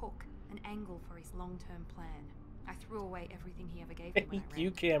always a hook, an angle for his long-term plan. I threw away everything he ever gave me when I ran.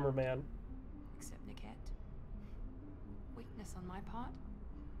 You cameraman. Except Niket. Weakness on my part?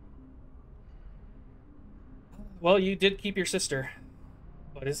 Well, you did keep your sister.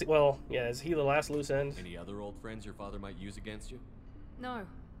 But is it, well, yeah, is he the last loose end? Any other old friends your father might use against you? No.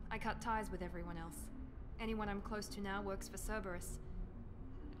 I cut ties with everyone else. Anyone I'm close to now works for Cerberus.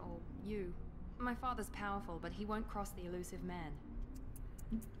 Or you. My father's powerful, but he won't cross the elusive man.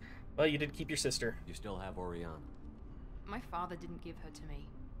 Well, you did keep your sister. You still have Oriana. My father didn't give her to me.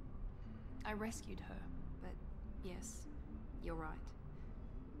 I rescued her, but yes, you're right.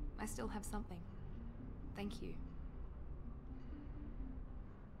 I still have something. Thank you.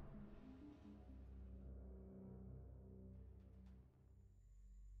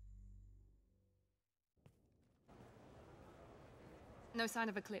 No sign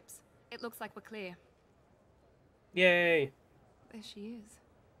of Eclipse. It looks like we're clear. Yay! There she is.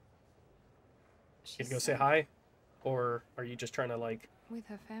 You go say hi? Or are you just trying to, like... With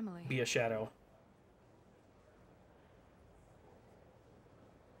her family. Be a shadow?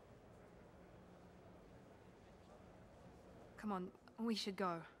 Come on, we should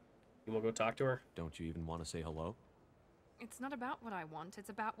go. You want to go talk to her? Don't you even want to say hello? It's not about what I want, it's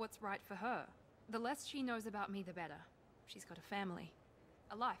about what's right for her. The less she knows about me, the better. She's got a family.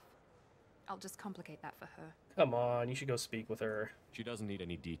 A life. I'll just complicate that for her. Come on, you should go speak with her. She doesn't need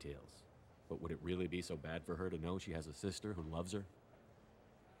any details. But would it really be so bad for her to know she has a sister who loves her?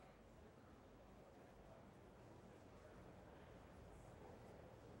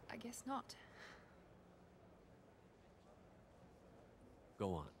 I guess not.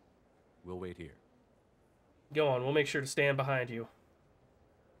 Go on. We'll wait here. Go on, we'll make sure to stand behind you.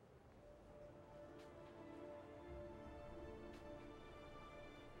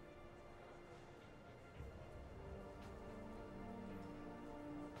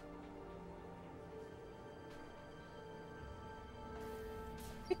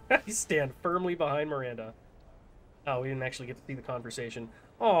 I stand firmly behind Miranda. Oh, we didn't actually get to see the conversation.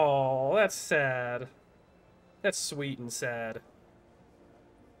 Oh, that's sad. That's sweet and sad.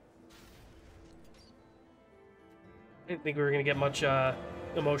 I didn't think we were going to get much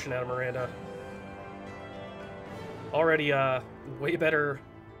emotion out of Miranda. Already way better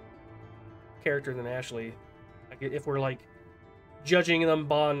character than Ashley. If we're, like, judging them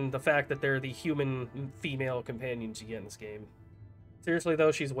on the fact that they're the human female companions you get in this game. Seriously,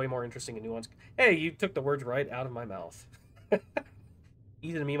 though, she's way more interesting and nuanced. Hey, you took the words right out of my mouth.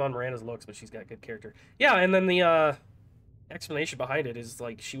 Easy to meme on Miranda's looks, but she's got good character. Yeah, and then the explanation behind it is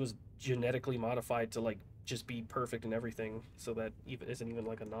like she was genetically modified to like just be perfect in everything, so that even isn't even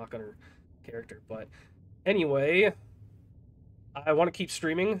like a knock on her character. But anyway, I want to keep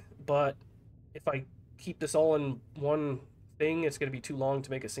streaming, but if I keep this all in one thing, it's going to be too long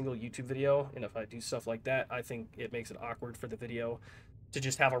to make a single YouTube video, and if I do stuff like that, I think it makes it awkward for the video to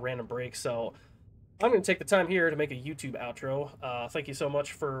just have a random break. So I'm going to take the time here to make a YouTube outro. Thank you so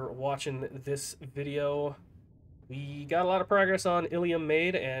much for watching this video. We got a lot of progress on Ilium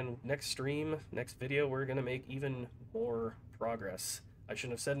made, and next stream, next video, we're going to make even more progress. I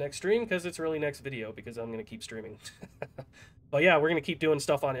shouldn't have said next stream, because it's really next video, because I'm going to keep streaming. But yeah, we're going to keep doing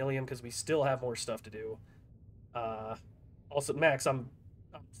stuff on Ilium, because we still have more stuff to do. Also, Max, I'm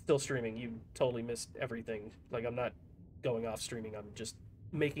still streaming. You totally missed everything. Like, I'm not going off streaming. I'm just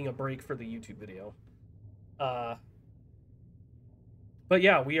making a break for the YouTube video. But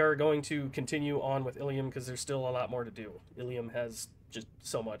yeah, we are going to continue on with Ilium because there's still a lot more to do. Ilium has just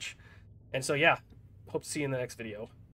so much. And so yeah, hope to see you in the next video.